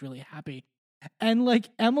it's really happy. And like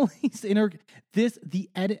Emily's the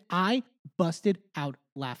edit, I busted out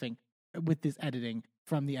laughing with this editing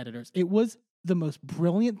from the editors. It was the most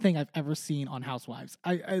brilliant thing I've ever seen on Housewives.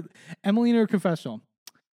 Emily in her confessional,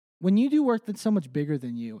 when you do work that's so much bigger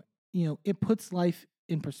than you, it puts life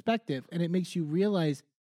in perspective, and it makes you realize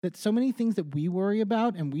that so many things that we worry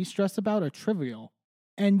about and we stress about are trivial.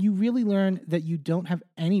 And you really learn that you don't have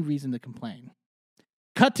any reason to complain.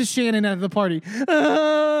 Cut to Shannon at the party.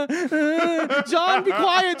 John, be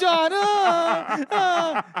quiet, John.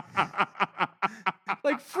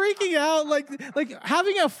 Like freaking out, like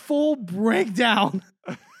having a full breakdown.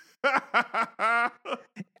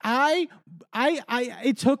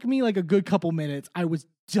 It took me like a good couple minutes. I was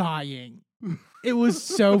dying. It was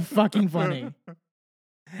so fucking funny.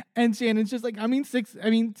 And Shannon's just like,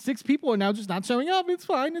 six people are now just not showing up. It's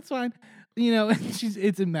fine. And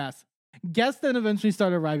it's a mess. Guests then eventually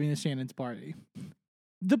start arriving at Shannon's party.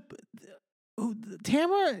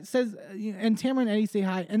 Tamara says, and Tamara and Eddie say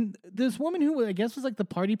hi. And this woman who I guess was like the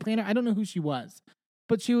party planner, I don't know who she was,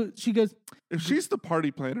 but she goes, if she's the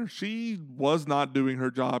party planner, she was not doing her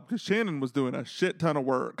job because Shannon was doing a shit ton of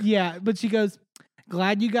work. Yeah, but she goes,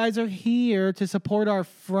 glad you guys are here to support our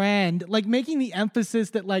friend. Like making the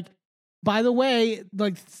emphasis that like, by the way,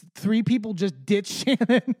 like 3 people just ditched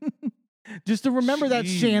Shannon. Just to remember that,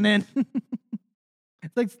 Shannon.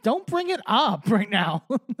 It's like, don't bring it up right now.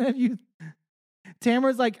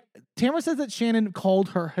 Tamara says that Shannon called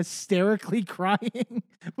her hysterically crying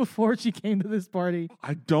before she came to this party.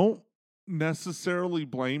 I don't necessarily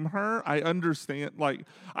blame her. I understand, like,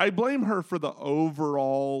 I blame her for the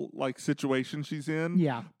overall like situation she's in.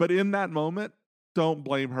 Yeah. But in that moment, don't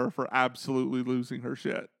blame her for absolutely losing her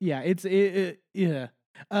shit. Yeah, yeah.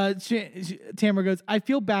 Tamara goes, I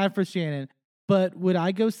feel bad for Shannon, but would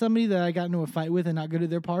I go somebody that I got into a fight with and not go to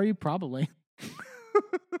their party? Probably.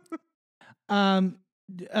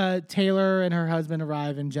 Taylor and her husband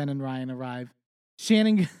arrive, and Jen and Ryan arrive.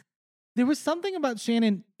 Shannon, there was something about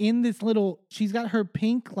Shannon in this she's got her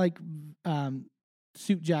pink like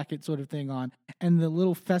suit jacket sort of thing on, and the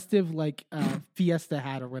little festive like fiesta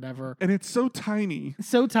hat or whatever. And it's so tiny.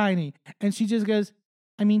 So tiny. And she just goes,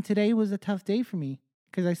 today was a tough day for me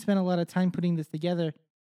because I spent a lot of time putting this together.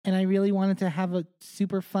 and I really wanted to have a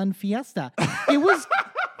super fun fiesta.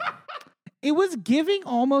 It was giving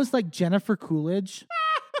almost like Jennifer Coolidge.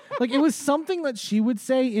 Like, it was something that she would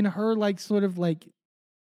say in her, like, sort of like,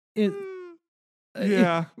 it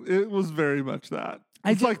was very much that.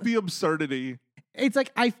 It's like the absurdity. It's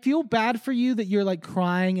like, I feel bad for you that you're like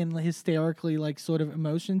crying and hysterically like sort of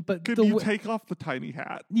emotion, but could you take off the tiny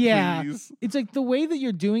hat? Yeah. Please? It's like the way that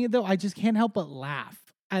you're doing it though, I just can't help but laugh.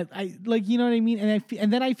 I like, you know what I mean?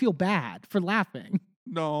 And then I feel bad for laughing.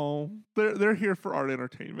 No, they're here for art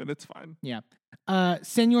entertainment. It's fine. Yeah.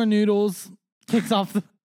 Senor Noodles kicks off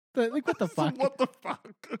like, what the fuck? What the fuck?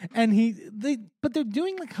 And but they're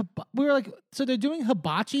doing like, so they're doing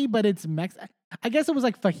hibachi, but it's I guess it was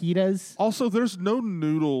like fajitas. Also, there's no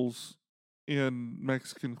noodles in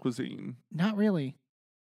Mexican cuisine. Not really.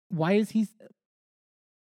 Why is he?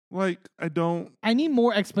 Like, I need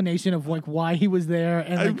more explanation of like why he was there.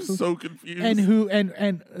 And I'm like, so confused. And who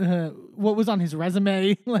and what was on his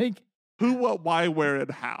resume? Like who, what, why, where,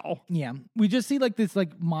 and how. Yeah, we just see like this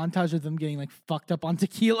like montage of them getting like fucked up on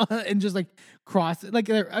tequila and just like like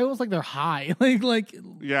they're almost like they're high. like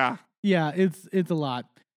yeah. It's a lot.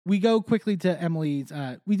 We go quickly to Emily's.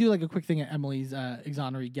 We do like a quick thing at Emily's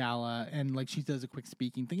exoneree gala, and like she does a quick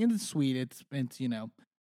speaking thing, and it's sweet. It's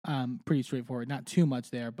pretty straightforward. Not too much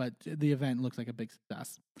there, but the event looks like a big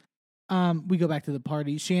success. We go back to the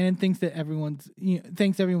party. Shannon thinks that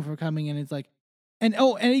thanks everyone for coming, and it's like, and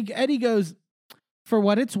Eddie goes, for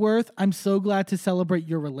what it's worth, I'm so glad to celebrate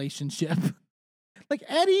your relationship. Like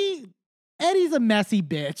Eddie's a messy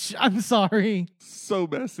bitch. I'm sorry. So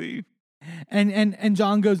messy. And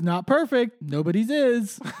John goes, not perfect. Nobody's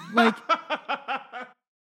is. Like,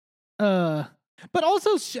 but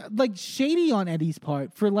also like shady on Eddie's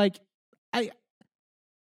part for like,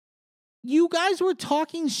 you guys were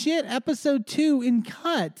talking shit episode 2 in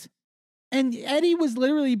cut. And Eddie was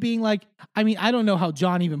literally being like, I mean, I don't know how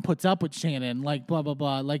John even puts up with Shannon, like blah, blah,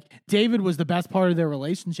 blah. Like David was the best part of their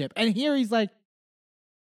relationship. And here he's like,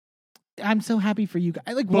 I'm so happy for you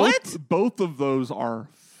guys. Like, what? Both of those are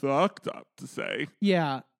fucked up to say.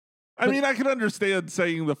 Yeah. I mean, I can understand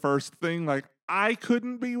saying the first thing, like, I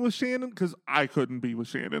couldn't be with Shannon because I couldn't be with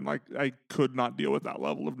Shannon. Like, I could not deal with that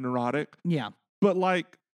level of neurotic. Yeah. But,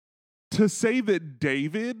 like, to say that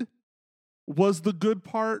David was the good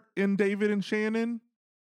part in David and Shannon,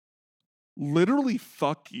 literally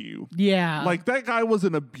fuck you. Yeah. Like, that guy was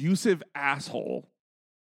an abusive asshole.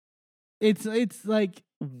 It's like...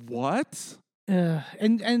 What?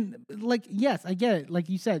 And like, yes, I get it. Like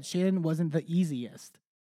you said, Shannon wasn't the easiest,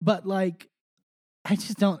 but like, I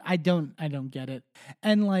don't get it.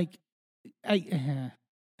 And like,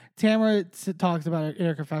 Tamara talks about it in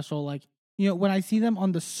her confessional, like, when I see them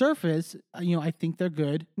on the surface, I think they're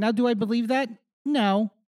good. Now, do I believe that?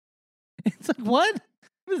 No. It's like, what?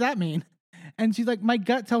 What does that mean? And she's like, my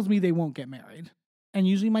gut tells me they won't get married. And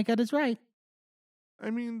usually my gut is right.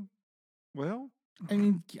 I mean, well...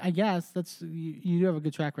 I guess that's you do have a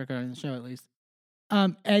good track record on the show at least.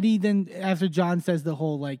 Eddie then after John says the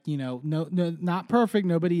whole like no not perfect,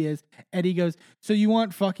 nobody is. Eddie goes, so you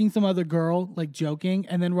want fucking some other girl, like joking,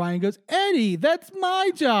 and then Ryan goes, Eddie, that's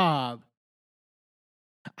my job.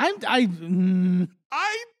 I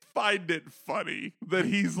find it funny that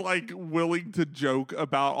he's like willing to joke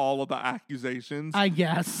about all of the accusations. I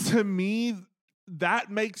guess to me,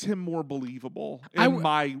 that makes him more believable in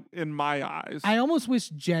my eyes. I almost wish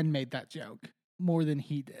Jen made that joke more than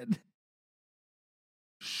he did.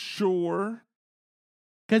 Sure.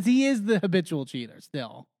 Because he is the habitual cheater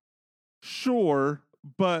still. Sure,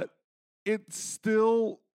 but it's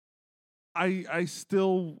still... I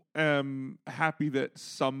still am happy that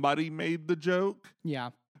somebody made the joke. Yeah.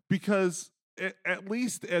 Because... at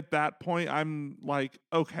least at that point, I'm like,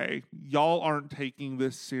 okay, y'all aren't taking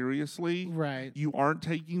this seriously. Right. You aren't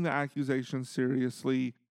taking the accusation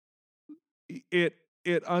seriously. It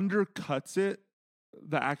undercuts it,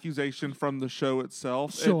 the accusation from the show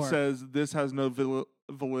itself. Sure. It says this has no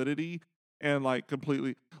validity and like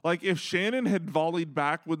completely... Like if Shannon had volleyed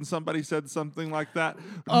back when somebody said something like that,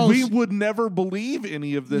 we would never believe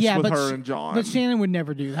any of this with her and John. But Shannon would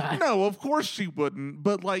never do that. No, of course she wouldn't.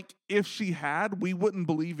 But like if she had, we wouldn't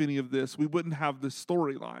believe any of this. We wouldn't have this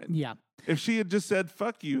storyline. Yeah. If she had just said,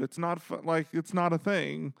 fuck you, it's not it's not a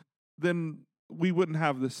thing, then we wouldn't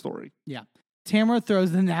have this story. Yeah. Tamara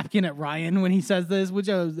throws the napkin at Ryan when he says this, which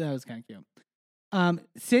that was kind of cute.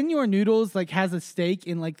 Senor Noodles like has a steak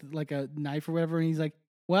in like a knife or whatever, and he's like,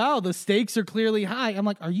 wow, the stakes are clearly high. I'm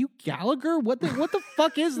like, are you Gallagher? What the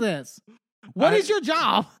fuck is this? What is your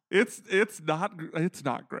job? It's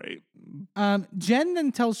not great. Jen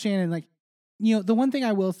then tells Shannon, like, the one thing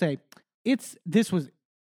I will say, this was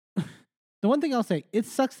The one thing I'll say, it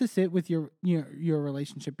sucks to sit with your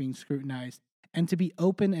relationship being scrutinized and to be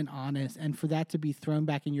open and honest and for that to be thrown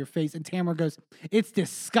back in your face. And Tamara goes, it's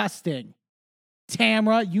disgusting.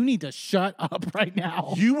 Tamara, you need to shut up right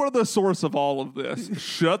now. You are the source of all of this.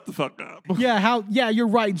 Shut the fuck up. Yeah, you're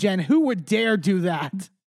right, Jen. Who would dare do that?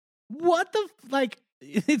 What the,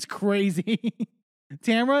 it's crazy.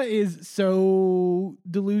 Tamara is so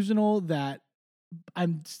delusional that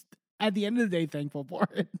I'm, at the end of the day, thankful for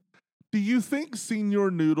it. Do you think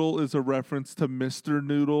Senior Noodle is a reference to Mr.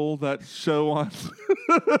 Noodle, that show on?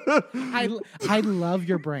 I love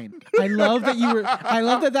your brain. I love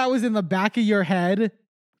that that was in the back of your head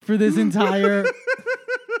for this entire.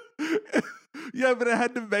 Yeah, but it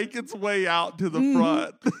had to make its way out to the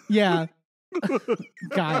front. Yeah.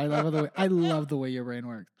 God, I love the way your brain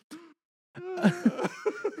works.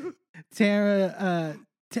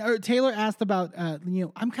 Taylor asked about,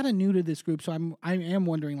 I'm kind of new to this group, so I am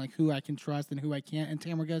wondering like who I can trust and who I can't. And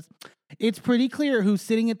Tamara goes, it's pretty clear who's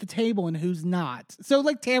sitting at the table and who's not. So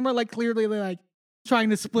like Tamara, like clearly like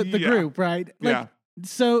trying to split the group, right? Like, yeah.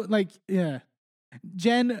 So like, yeah.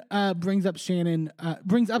 Jen brings up to Shannon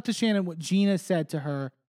what Gina said to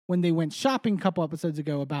her when they went shopping a couple episodes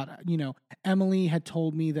ago about, Emily had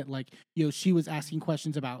told me that like, she was asking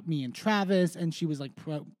questions about me and Travis and she was like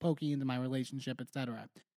poking into my relationship, etc.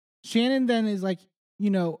 Shannon then is like,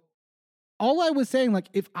 all I was saying, like,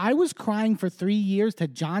 if I was crying for 3 years to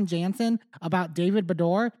John Jansen about David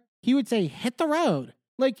Bador, he would say, hit the road.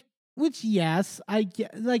 Like, which, yes, I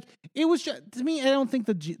get, like, it was just, to me, I don't think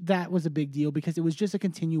that was a big deal because it was just a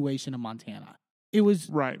continuation of Montana. It was,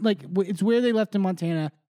 right. Like, it's where they left in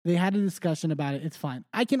Montana. They had a discussion about it. It's fine.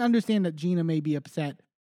 I can understand that Gina may be upset.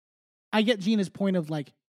 I get Gina's point of,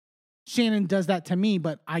 like, Shannon does that to me,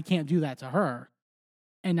 but I can't do that to her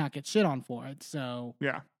and not get shit on for it. So,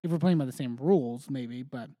 yeah, if we're playing by the same rules, maybe.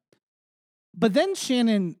 But then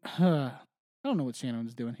Shannon, I don't know what Shannon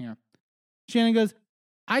was doing here. Shannon goes,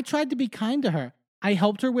 I tried to be kind to her. I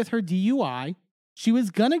helped her with her DUI. She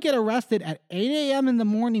was going to get arrested at 8 a.m. in the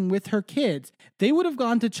morning with her kids. They would have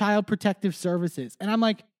gone to Child Protective Services. And I'm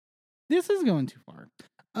like, this is going too far.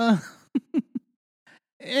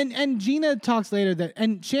 And Gina talks later that,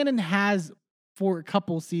 and Shannon has for a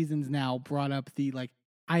couple seasons now brought up the, like,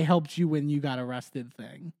 I helped you when you got arrested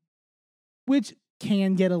thing, which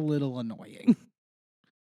can get a little annoying.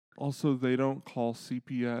 Also, they don't call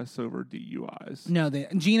CPS over DUIs. No,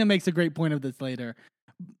 Gina makes a great point of this later.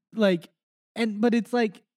 Like, but it's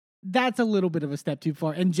like, that's a little bit of a step too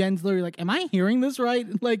far. And Jen's literally like, am I hearing this right?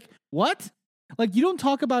 Like, what? Like, you don't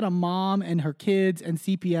talk about a mom and her kids and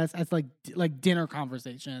CPS as like dinner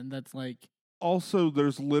conversation. That's like. Also,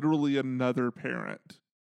 there's literally another parent.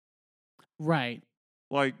 Right.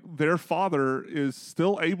 Like, their father is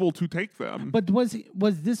still able to take them. But was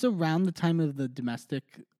this around the time of the domestic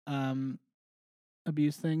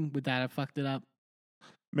abuse thing? Would that have fucked it up?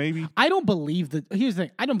 Maybe. I don't believe here's the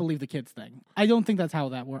thing. I don't believe the kids thing. I don't think that's how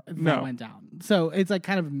that went down. So it's like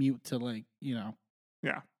kind of mute to like, Yeah.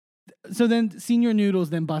 So then Senior Noodles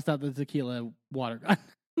then bust out the tequila water gun.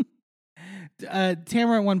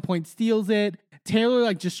 Tamara at one point steals it. Taylor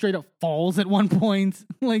like just straight up falls at one point.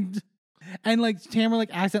 Like, and like Tamara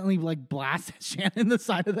like accidentally like blasts Shannon in the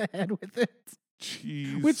side of the head with it.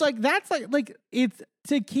 Jeez. Which like that's like it's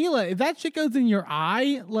tequila. If that shit goes in your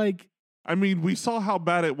eye, like. I mean, we saw how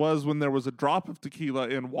bad it was when there was a drop of tequila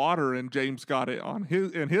in water and James got it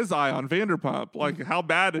in his eye on Vanderpump. Like, how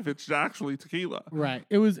bad if it's actually tequila? Right.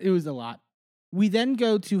 It was a lot. We then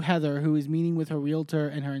go to Heather, who is meeting with her realtor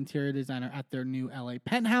and her interior designer at their new LA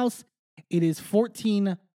penthouse. It is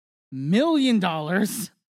 $14 million.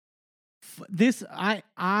 This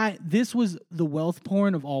was the wealth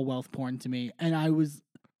porn of all wealth porn to me, and I was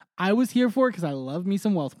here for it because I love me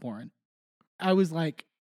some wealth porn. I was like.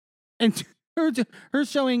 And her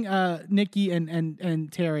showing Nikki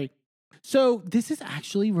and Terry. So this is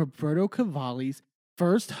actually Roberto Cavalli's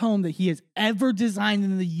first home that he has ever designed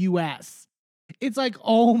in the U.S. It's like,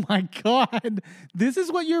 oh my God, this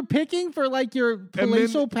is what you're picking for like your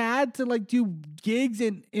palatial pad to like do gigs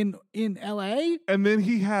in L.A. And then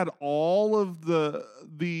he had all of the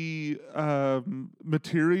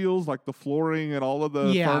materials, like the flooring and all of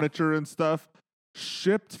the furniture and stuff,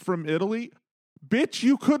 shipped from Italy. Bitch,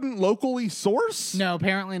 you couldn't locally source? No,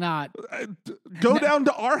 apparently not. Go down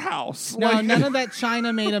to our house. No, like, none of that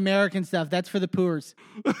China-made American stuff. That's for the poors.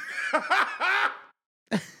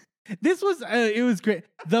 This was, it was great.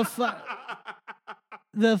 The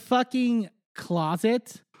fucking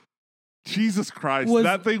closet. Jesus Christ,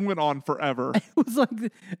 that thing went on forever. It was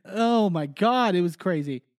like, oh my God, it was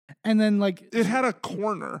crazy. And then like. It had a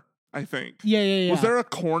corner. I think. Yeah. Was there a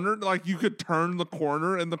corner? Like, you could turn the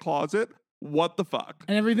corner in the closet? What the fuck?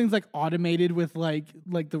 And everything's like automated with like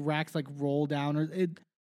the racks like roll down or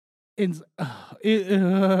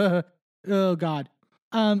oh God.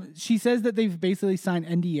 She says that they've basically signed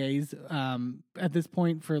NDAs at this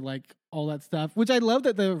point for like all that stuff, which I love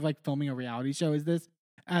that they're like filming a reality show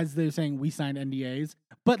as they're saying we signed NDAs.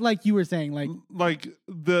 But like you were saying, like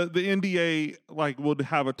the NDA like would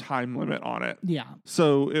have a time limit on it. Yeah.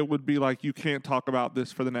 So it would be like you can't talk about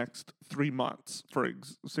this for the next 3 months, for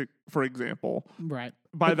example. Right.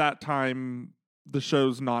 By that time, the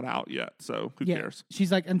show's not out yet, so who cares?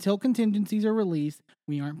 She's like, until contingencies are released,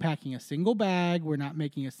 we aren't packing a single bag. We're not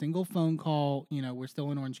making a single phone call. You know, we're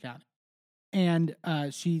still in Orange County. And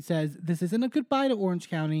she says, this isn't a goodbye to Orange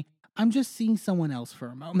County. I'm just seeing someone else for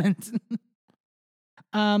a moment.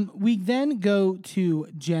 We then go to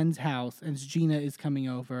Jen's house as Gina is coming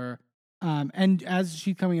over. And as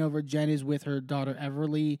she's coming over, Jen is with her daughter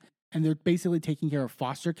Everly, and they're basically taking care of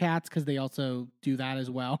foster cats because they also do that as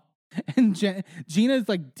well. And Gina's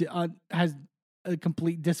like has a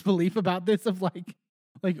complete disbelief about this of like,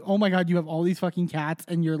 oh my God, you have all these fucking cats,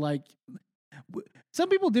 and you're like. Some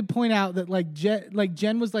people did point out that like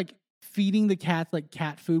Jen was like feeding the cats like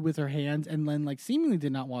cat food with her hands, and then like seemingly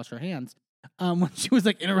did not wash her hands when she was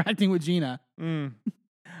like interacting with Gina. Mm.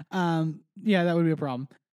 Yeah, that would be a problem.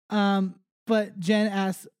 But Jen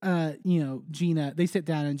asks, Gina. They sit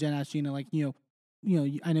down and Jen asks Gina, like, I know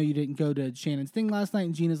you didn't go to Shannon's thing last night,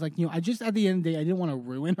 and Gina's like, I just at the end of the day, I didn't want to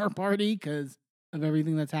ruin her party because of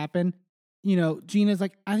everything that's happened. Gina's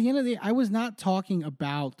like, at the end of the day, I was not talking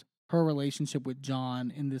about her relationship with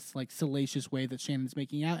John in this like salacious way that Shannon's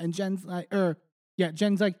making out. And Jen's like,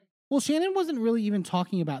 well, Shannon wasn't really even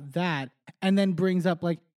talking about that. And then brings up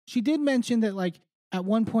like, she did mention that like at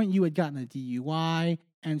one point you had gotten a DUI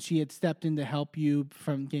and she had stepped in to help you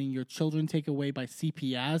from getting your children taken away by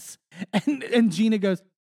CPS. And Gina goes,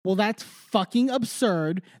 well, that's fucking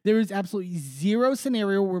absurd. There is absolutely zero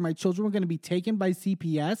scenario where my children were going to be taken by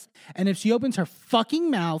CPS. And if she opens her fucking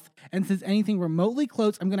mouth and says anything remotely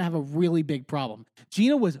close, I'm going to have a really big problem.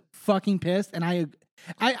 Gina was fucking pissed. And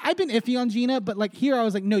I've been iffy on Gina, but like here I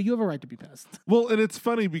was like, no, you have a right to be pissed. Well, and it's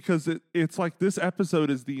funny because it's like this episode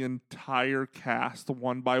is the entire cast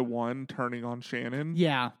one by one turning on Shannon.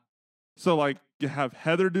 Yeah. So like you have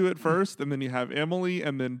Heather do it first, and then you have Emily,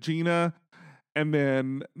 and then Gina. And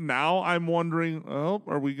then now I'm wondering,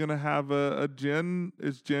 are we going to have a Jen?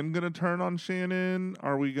 Is Jen going to turn on Shannon?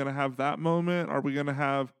 Are we going to have that moment? Are we going to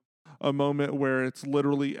have a moment where it's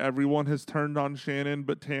literally everyone has turned on Shannon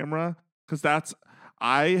but Tamra? Because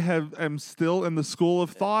am still in the school of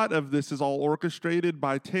thought of this is all orchestrated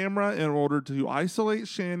by Tamra in order to isolate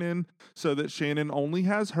Shannon so that Shannon only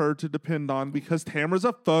has her to depend on because Tamra's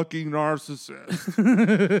a fucking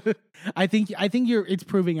narcissist. I think it's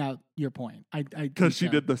proving out your point. Because she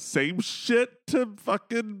did the same shit to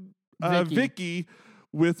fucking Vicky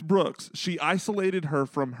with Brooks. She isolated her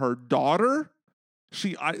from her daughter.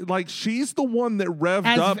 She's the one that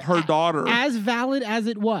revved up her daughter. As valid as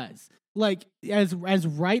it was. Like, as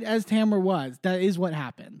right as Tamra was, that is what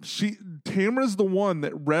happened. Tamra's the one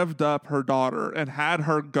that revved up her daughter and had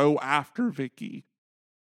her go after Vicky.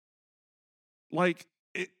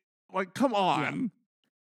 Come on.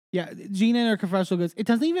 Yeah, Gina in her confessional goes, it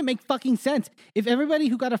doesn't even make fucking sense. If everybody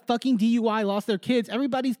who got a fucking DUI lost their kids,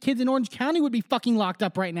 everybody's kids in Orange County would be fucking locked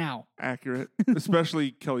up right now. Accurate.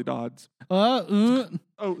 Especially Kelly Dodds.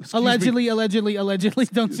 Allegedly,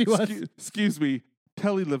 don't sue us. Excuse me.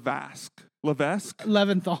 Kelly Leventhal?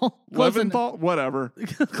 Leventhal? Whatever.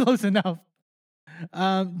 Close enough.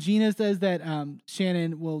 Gina says that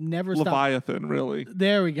Shannon will never Leviathan, really.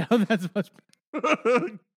 There we go. That's much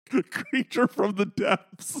better. Creature from the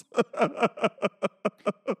depths.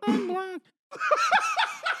 I'm black.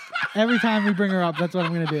 Every time we bring her up, that's what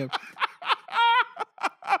I'm going to do.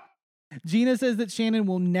 Gina says that Shannon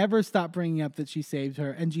will never stop bringing up that she saved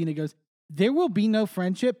her. And Gina goes, there will be no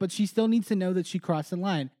friendship, but she still needs to know that she crossed the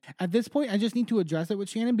line. At this point, I just need to address it with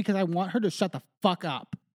Shannon because I want her to shut the fuck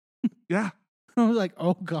up. Yeah. I was like,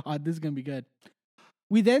 oh God, this is going to be good.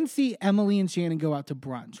 We then see Emily and Shannon go out to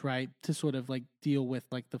brunch, right? To sort of like deal with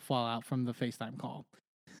like the fallout from the FaceTime call.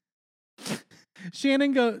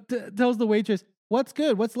 Shannon tells the waitress, what's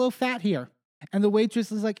good? What's low fat here? And the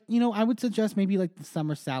waitress is like, I would suggest maybe like the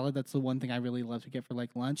summer salad. That's the one thing I really love to get for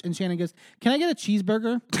like lunch. And Shannon goes, can I get a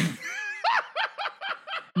cheeseburger?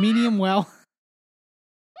 Medium well.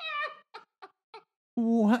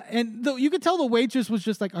 What? And you could tell the waitress was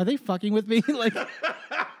just like, are they fucking with me? Like,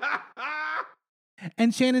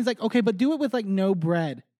 and Shannon's like, okay, but do it with like no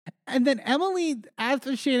bread. And then Emily,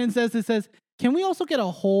 after Shannon says this, says, can we also get a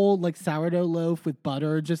whole like sourdough loaf with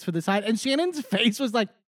butter just for the side? And Shannon's face was like,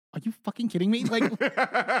 are you fucking kidding me? Like,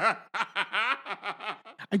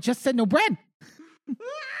 I just said no bread.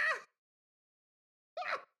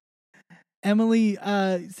 Emily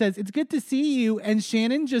says, it's good to see you. And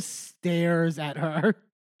Shannon just stares at her.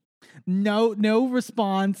 No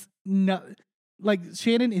response. No, like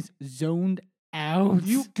Shannon is zoned out.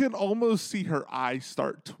 You can almost see her eyes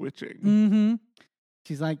start twitching. Mm-hmm.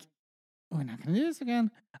 She's like, we're not going to do this again.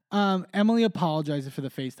 Emily apologizes for the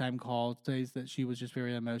FaceTime call, says that she was just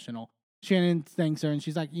very emotional. Shannon thanks her, and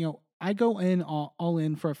she's like, I go in all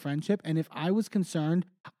in for a friendship, and if I was concerned,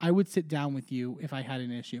 I would sit down with you if I had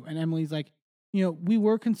an issue. And Emily's like, we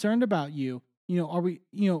were concerned about you. Are we,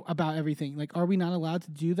 about everything? Like, are we not allowed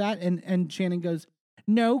to do that? And Shannon goes,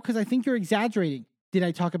 no, because I think you're exaggerating. Did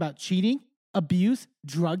I talk about cheating, abuse,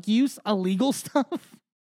 drug use, illegal stuff?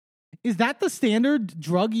 Is that the standard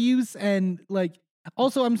drug use? And like,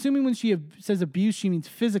 also, I'm assuming when she says abuse, she means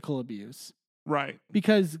physical abuse. Right.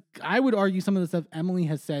 Because I would argue some of the stuff Emily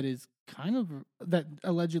has said is kind of, that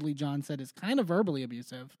allegedly John said is kind of verbally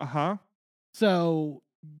abusive. Uh-huh. So,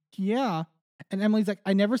 yeah. And Emily's like,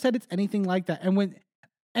 I never said it's anything like that.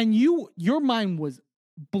 And your mind was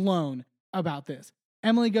blown about this.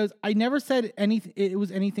 Emily goes, I never said it was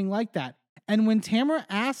anything like that. And when Tamara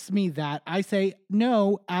asks me that, I say,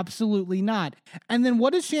 no, absolutely not. And then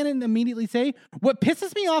what does Shannon immediately say? What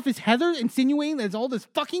pisses me off is Heather insinuating there's all this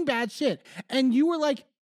fucking bad shit. And you were like,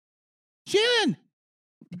 Shannon,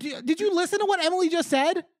 did you listen to what Emily just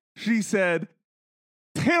said? She said,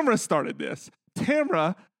 Tamara started this.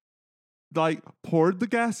 Tamara poured the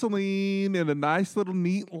gasoline in a nice little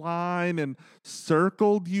neat line and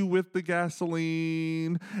circled you with the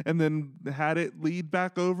gasoline and then had it lead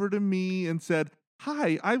back over to me and said,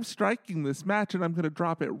 hi, I'm striking this match and I'm going to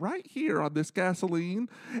drop it right here on this gasoline,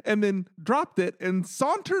 and then dropped it and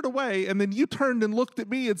sauntered away. And then you turned and looked at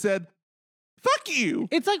me and said, fuck you.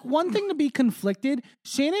 It's like one thing to be conflicted.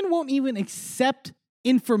 Shannon won't even accept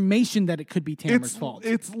information that it could be Tamara's fault.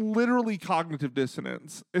 It's literally cognitive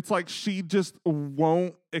dissonance. It's like she just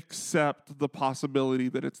won't accept the possibility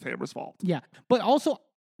that it's Tamara's fault. Yeah. But also,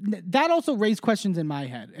 that also raised questions in my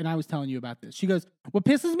head. And I was telling you about this. She goes, what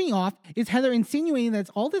pisses me off is Heather insinuating that it's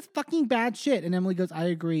all this fucking bad shit. And Emily goes, I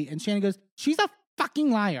agree. And Shannon goes, she's a fucking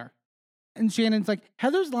liar. And Shannon's like,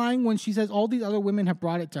 Heather's lying when she says all these other women have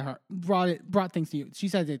brought it to her, brought things to you. She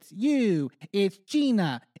says it's you, it's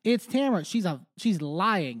Gina, it's Tamara. She's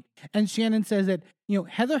lying. And Shannon says that,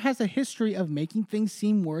 Heather has a history of making things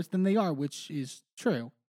seem worse than they are, which is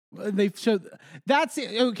true. That's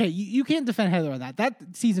it. Okay. You can't defend Heather on that. That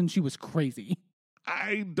season, she was crazy.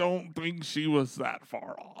 I don't think she was that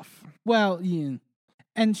far off. Well, yeah.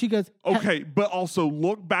 And she goes, okay, but also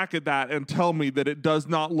look back at that and tell me that it does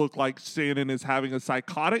not look like Shannon is having a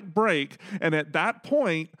psychotic break. And at that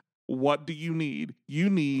point, what do you need? You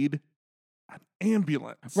need an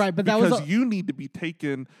ambulance. Right, but because you need to be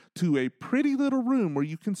taken to a pretty little room where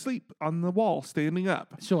you can sleep on the wall standing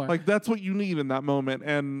up. Sure. Like, that's what you need in that moment.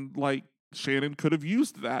 And, Shannon could have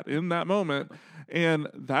used that in that moment. And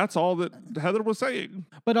that's all that Heather was saying.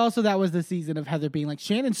 But also that was the season of Heather being like,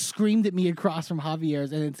 Shannon screamed at me across from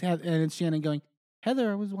Javier's, and it's Shannon going,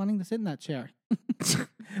 Heather, I was wanting to sit in that chair.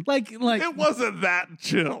 like it wasn't that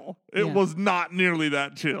chill. It was not nearly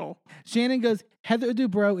that chill. Shannon goes, Heather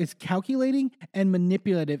Dubrow is calculating and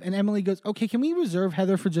manipulative. And Emily goes, okay, can we reserve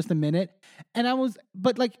Heather for just a minute? And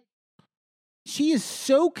she is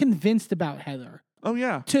so convinced about Heather. Oh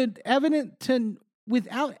yeah.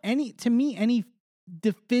 Without any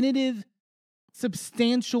definitive,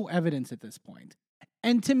 substantial evidence at this point.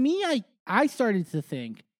 And to me, I started to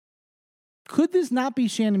think, could this not be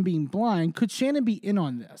Shannon being blind? Could Shannon be in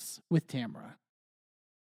on this with Tamara?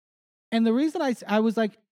 And the reason I was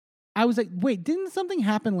like, wait, didn't something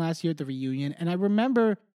happen last year at the reunion? And I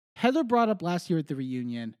remember Heather brought up last year at the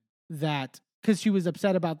reunion that, because she was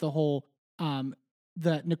upset about the whole,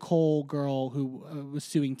 the Nicole girl who was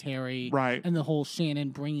suing Terry. Right. And the whole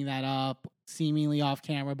Shannon bringing that up, seemingly off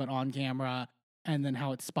camera, but on camera, and then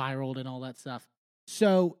how it spiraled and all that stuff.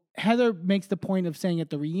 So Heather makes the point of saying at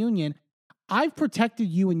the reunion, I've protected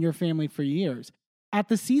you and your family for years. At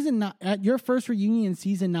your first reunion in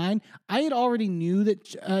season 9, I had already knew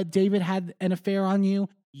that David had an affair on you.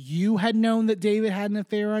 You had known that David had an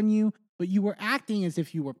affair on you, but you were acting as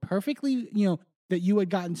if you were perfectly, that you had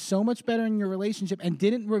gotten so much better in your relationship and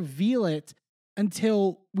didn't reveal it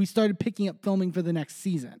until we started picking up filming for the next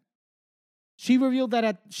season. She revealed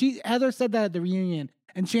that Heather said that at the reunion,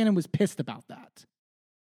 and Shannon was pissed about that.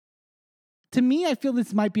 To me, I feel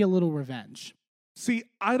this might be a little revenge. See,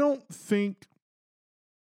 I don't think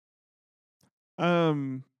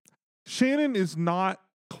Shannon is not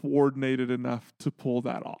coordinated enough to pull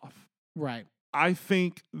that off. Right. I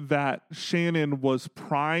think that Shannon was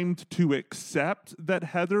primed to accept that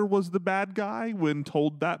Heather was the bad guy when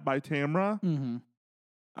told that by Tamra.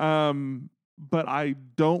 Mm-hmm. But I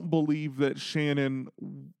don't believe that Shannon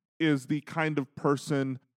is the kind of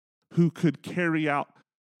person who could carry out,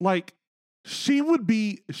 like, she would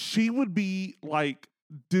be like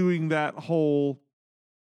doing that whole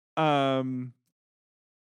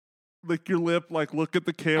lick your lip, like look at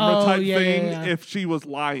the camera type thing if she was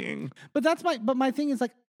lying. But my thing is,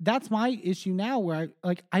 like, that's my issue now, where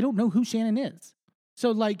I don't know who Shannon is.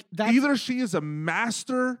 So, like, that's either she is a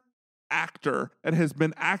master actor and has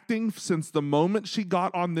been acting since the moment she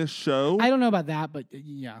got on this show. I don't know about that, but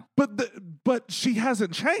yeah. But she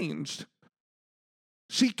hasn't changed.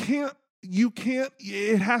 She can't. You can't.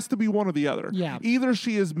 It has to be one or the other. Yeah. Either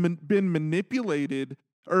she has been manipulated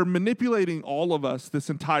or manipulating all of us this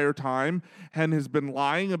entire time and has been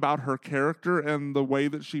lying about her character and the way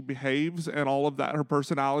that she behaves and all of that, her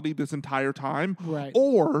personality this entire time. Right.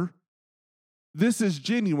 Or this is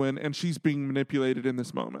genuine and she's being manipulated in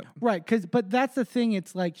this moment. Right. But that's the thing.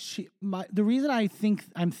 It's like the reason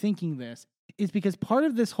I'm thinking this is because part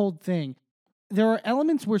of this whole thing, there are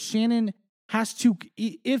elements where Shannon has to,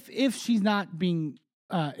 if she's not being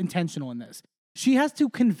intentional in this, she has to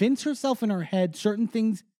convince herself in her head certain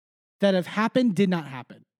things that have happened did not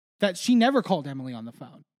happen. That she never called Emily on the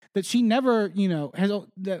phone. That she never,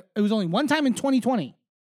 that it was only one time in 2020.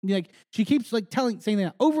 Like, she keeps like saying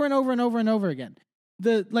that over and over and over and over again.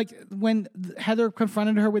 When Heather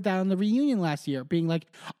confronted her with that on the reunion last year, being like,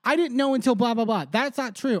 I didn't know until blah, blah, blah. That's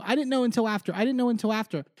not true. I didn't know until after.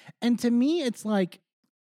 And to me, it's like,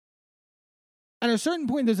 at a certain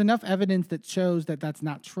point, there's enough evidence that shows that that's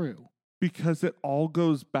not true. Because it all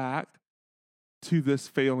goes back to this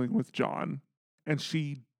failing with John. And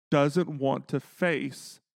she doesn't want to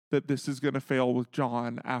face that this is going to fail with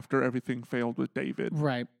John after everything failed with David.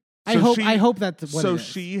 Right. So I hope that's what it is. So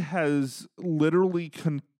she has literally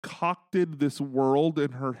concocted this world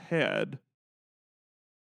in her head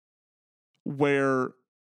where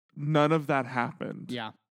none of that happened.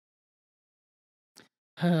 Yeah.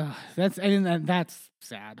 That's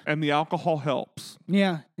sad. And the alcohol helps.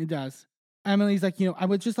 Yeah, it does. Emily's like, I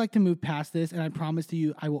would just like to move past this, and I promise to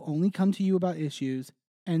you, I will only come to you about issues.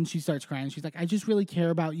 And she starts crying. She's like, I just really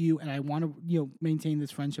care about you, and I want to, maintain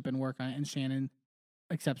this friendship and work on it. And Shannon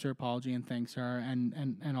accepts her apology and thanks her,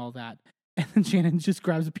 and all that. And then Shannon just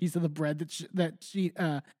grabs a piece of the bread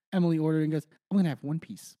that Emily ordered and goes, I'm gonna have one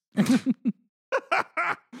piece.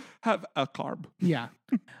 Have a carb. Yeah.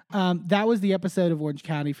 That was the episode of Orange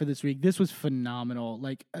County for this week. This was phenomenal.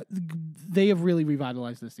 Like, they have really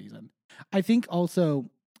revitalized this season. I think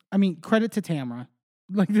also, credit to Tamra.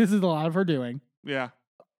 Like, this is a lot of her doing. Yeah.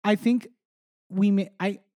 I think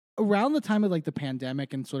around the time of like the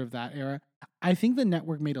pandemic and sort of that era, I think the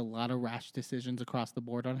network made a lot of rash decisions across the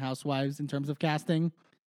board on Housewives in terms of casting.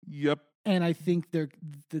 Yep. And I think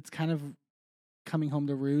it's kind of coming home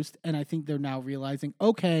to roost. And I think they're now realizing,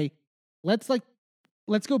 okay, let's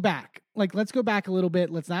go back. Like, let's go back a little bit.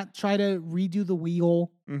 Let's not try to redo the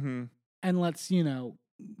wheel. Mm-hmm. And let's,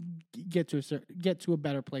 get to a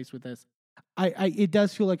better place with this. It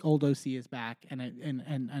does feel like old OC is back, and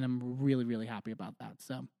I'm really, really happy about that.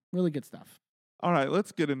 So, really good stuff. All right,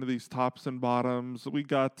 let's get into these tops and bottoms. We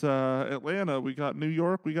got Atlanta, we got New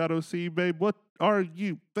York, we got OC, babe. What are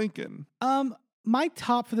you thinking? My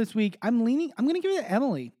top for this week, I'm going to give it to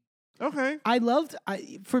Emily. Okay.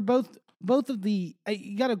 For both of the,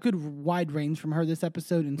 you got a good wide range from her this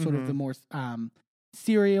episode, and sort of the more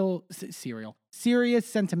serious,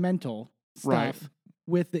 sentimental stuff. Right.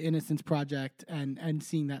 With the Innocence Project and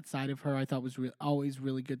seeing that side of her, I thought was always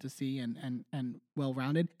really good to see and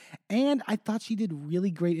well-rounded. And I thought she did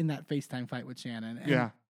really great in that FaceTime fight with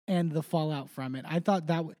Shannon. And the fallout from it. I thought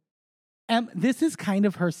that this is kind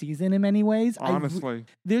of her season in many ways. Honestly.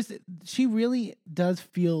 She really does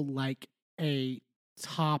feel like a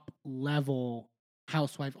top-level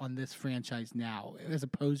housewife on this franchise now, as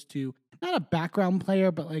opposed to not a background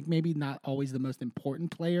player, but like maybe not always the most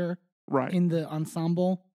important player. Right. In the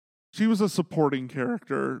ensemble. She was a supporting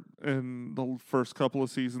character in the first couple of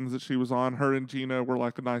seasons that she was on. Her and Gina were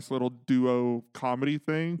like a nice little duo comedy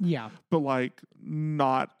thing. Yeah. But like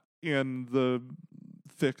not in the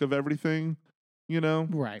thick of everything,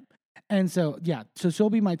 Right. And so, so she'll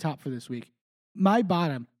be my top for this week. My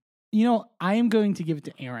bottom, I am going to give it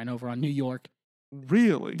to Aaron over on New York.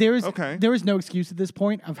 Really? There is no excuse at this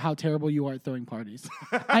point of how terrible you are at throwing parties.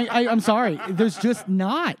 I'm sorry. There's just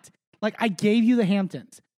not. Like, I gave you the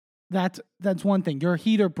Hamptons. That's one thing. Your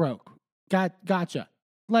heater broke. Gotcha.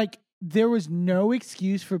 Like, there was no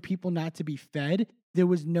excuse for people not to be fed. There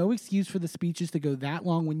was no excuse for the speeches to go that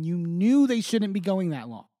long when you knew they shouldn't be going that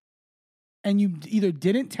long. And you either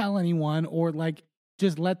didn't tell anyone or like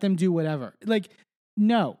just let them do whatever. Like,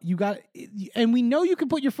 no, you got, and we know you can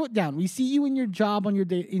put your foot down. We see you in your job on your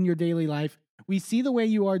day, in your daily life. We see the way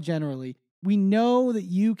you are generally. We know that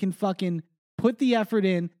you can fucking put the effort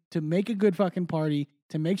in to make a good fucking party,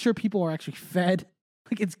 to make sure people are actually fed.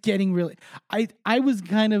 Like, it's getting really, I was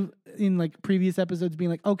kind of in like previous episodes being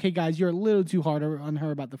like, okay, guys, you're a little too hard on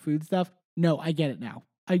her about the food stuff. No, I get it now.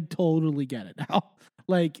 I totally get it now.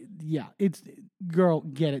 Like, yeah, it's, girl,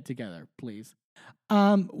 get it together, please.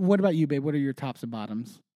 What about you, babe? What are your tops and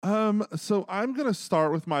bottoms? So I'm gonna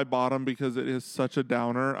start with my bottom because it is such a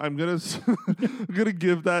downer. I'm gonna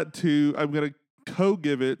give that to, I'm gonna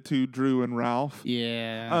co-give it to Drew and Ralph.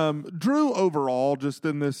 Yeah. Drew overall, just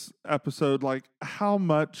in this episode, like how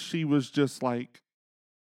much she was just like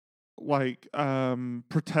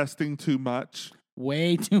protesting too much.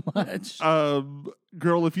 Way too much.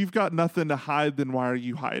 Girl, if you've got nothing to hide, then why are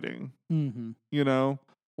you hiding? Mm-hmm. You know,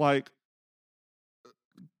 like,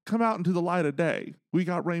 come out into the light of day. We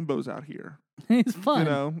got rainbows out here. It's fun. You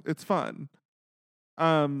know, it's fun.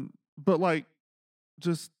 But like,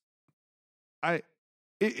 just,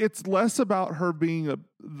 it's less about her being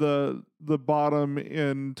the bottom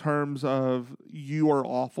in terms of you are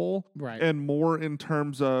awful, right? And more in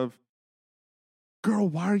terms of, girl,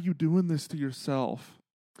 why are you doing this to yourself?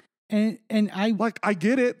 And I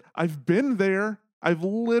get it. I've been there. I've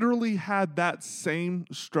literally had that same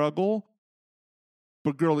struggle.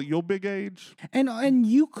 But girl, at your big age, and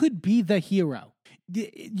you could be the hero.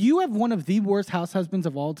 You have one of the worst house husbands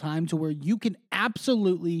of all time, to where you can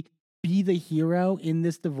absolutely be the hero in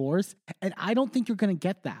this divorce, and I don't think you're going to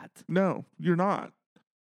get that. No, you're not.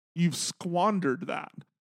 You've squandered that.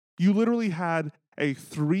 You literally had a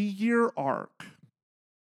 3-year arc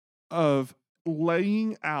of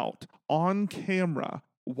laying out on camera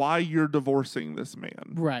why you're divorcing this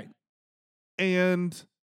man. Right. And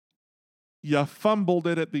you fumbled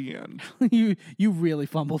it at the end. you really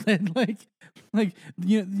fumbled it. Like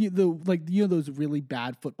those really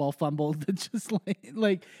bad football fumbles that just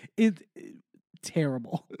like it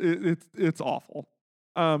terrible. It's awful.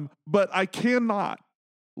 But I cannot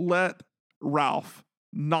let Ralph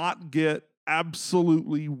not get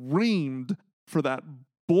absolutely reamed for that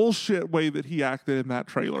bullshit way that he acted in that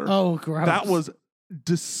trailer. Oh, gross. That was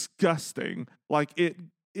disgusting. Like,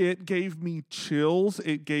 it gave me chills.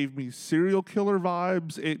 It gave me serial killer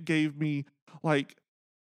vibes. It gave me like,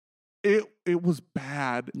 it was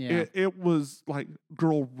bad. Yeah. It was like,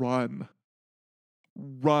 girl, run.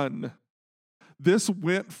 This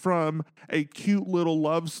went from a cute little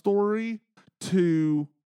love story to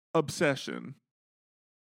obsession.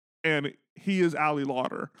 And he is Ali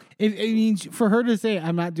Lauder. It means for her to say,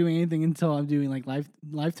 I'm not doing anything until I'm doing like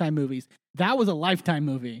Lifetime movies. That was a Lifetime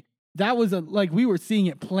movie. That was we were seeing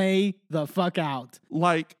it play the fuck out.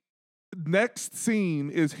 Like, next scene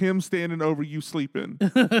is him standing over you sleeping.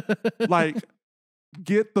 Like,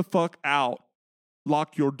 get the fuck out.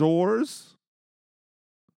 Lock your doors.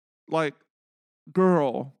 Like,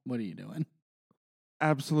 girl. What are you doing?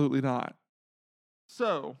 Absolutely not.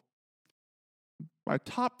 So, my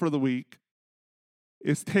top for the week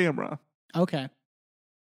is Tamra. Okay.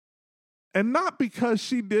 And not because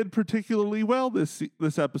she did particularly well this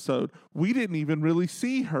episode. We didn't even really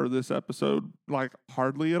see her this episode, like,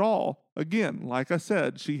 hardly at all. Again, like I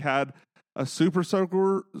said, she had a super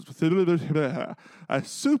soaker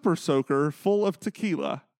full of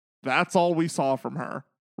tequila. That's all we saw from her,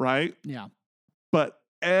 right? Yeah. But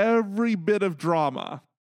every bit of drama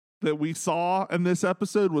that we saw in this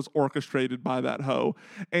episode was orchestrated by that hoe.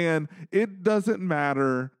 And it doesn't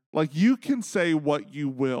matter. Like, you can say what you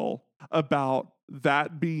will about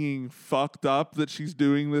that being fucked up, that she's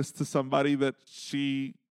doing this to somebody that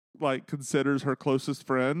she like considers her closest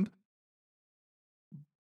friend.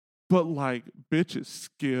 But like, bitch is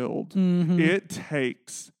skilled. Mm-hmm. It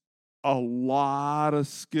takes a lot of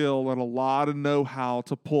skill and a lot of know-how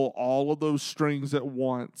to pull all of those strings at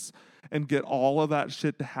once and get all of that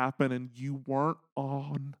shit to happen, and you weren't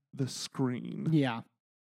on the screen. Yeah.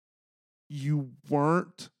 You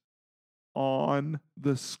weren't on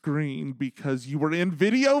the screen because you were in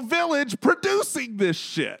Video Village producing this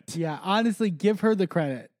shit. Yeah, honestly, give her the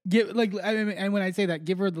credit. And when I say that,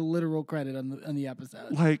 give her the literal credit on the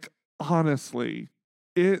episode. Like, honestly,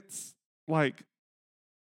 it's like,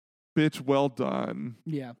 bitch, well done.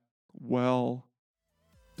 Yeah. Well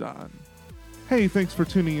done. Hey, thanks for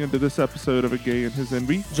tuning into this episode of A Gay and His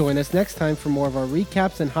Enby. Join us next time for more of our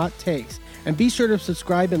recaps and hot takes. And be sure to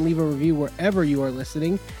subscribe and leave a review wherever you are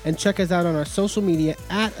listening. And check us out on our social media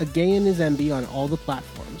at A Gay and His Enby on all the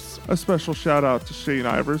platforms. A special shout out to Shane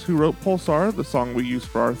Ivers, who wrote Pulsar, the song we use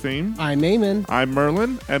for our theme. I'm Eamon. I'm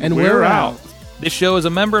Merlin, And we're out. This show is a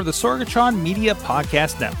member of the Sorgatron Media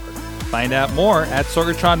Podcast Network. Find out more at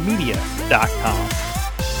sorgatronmedia.com.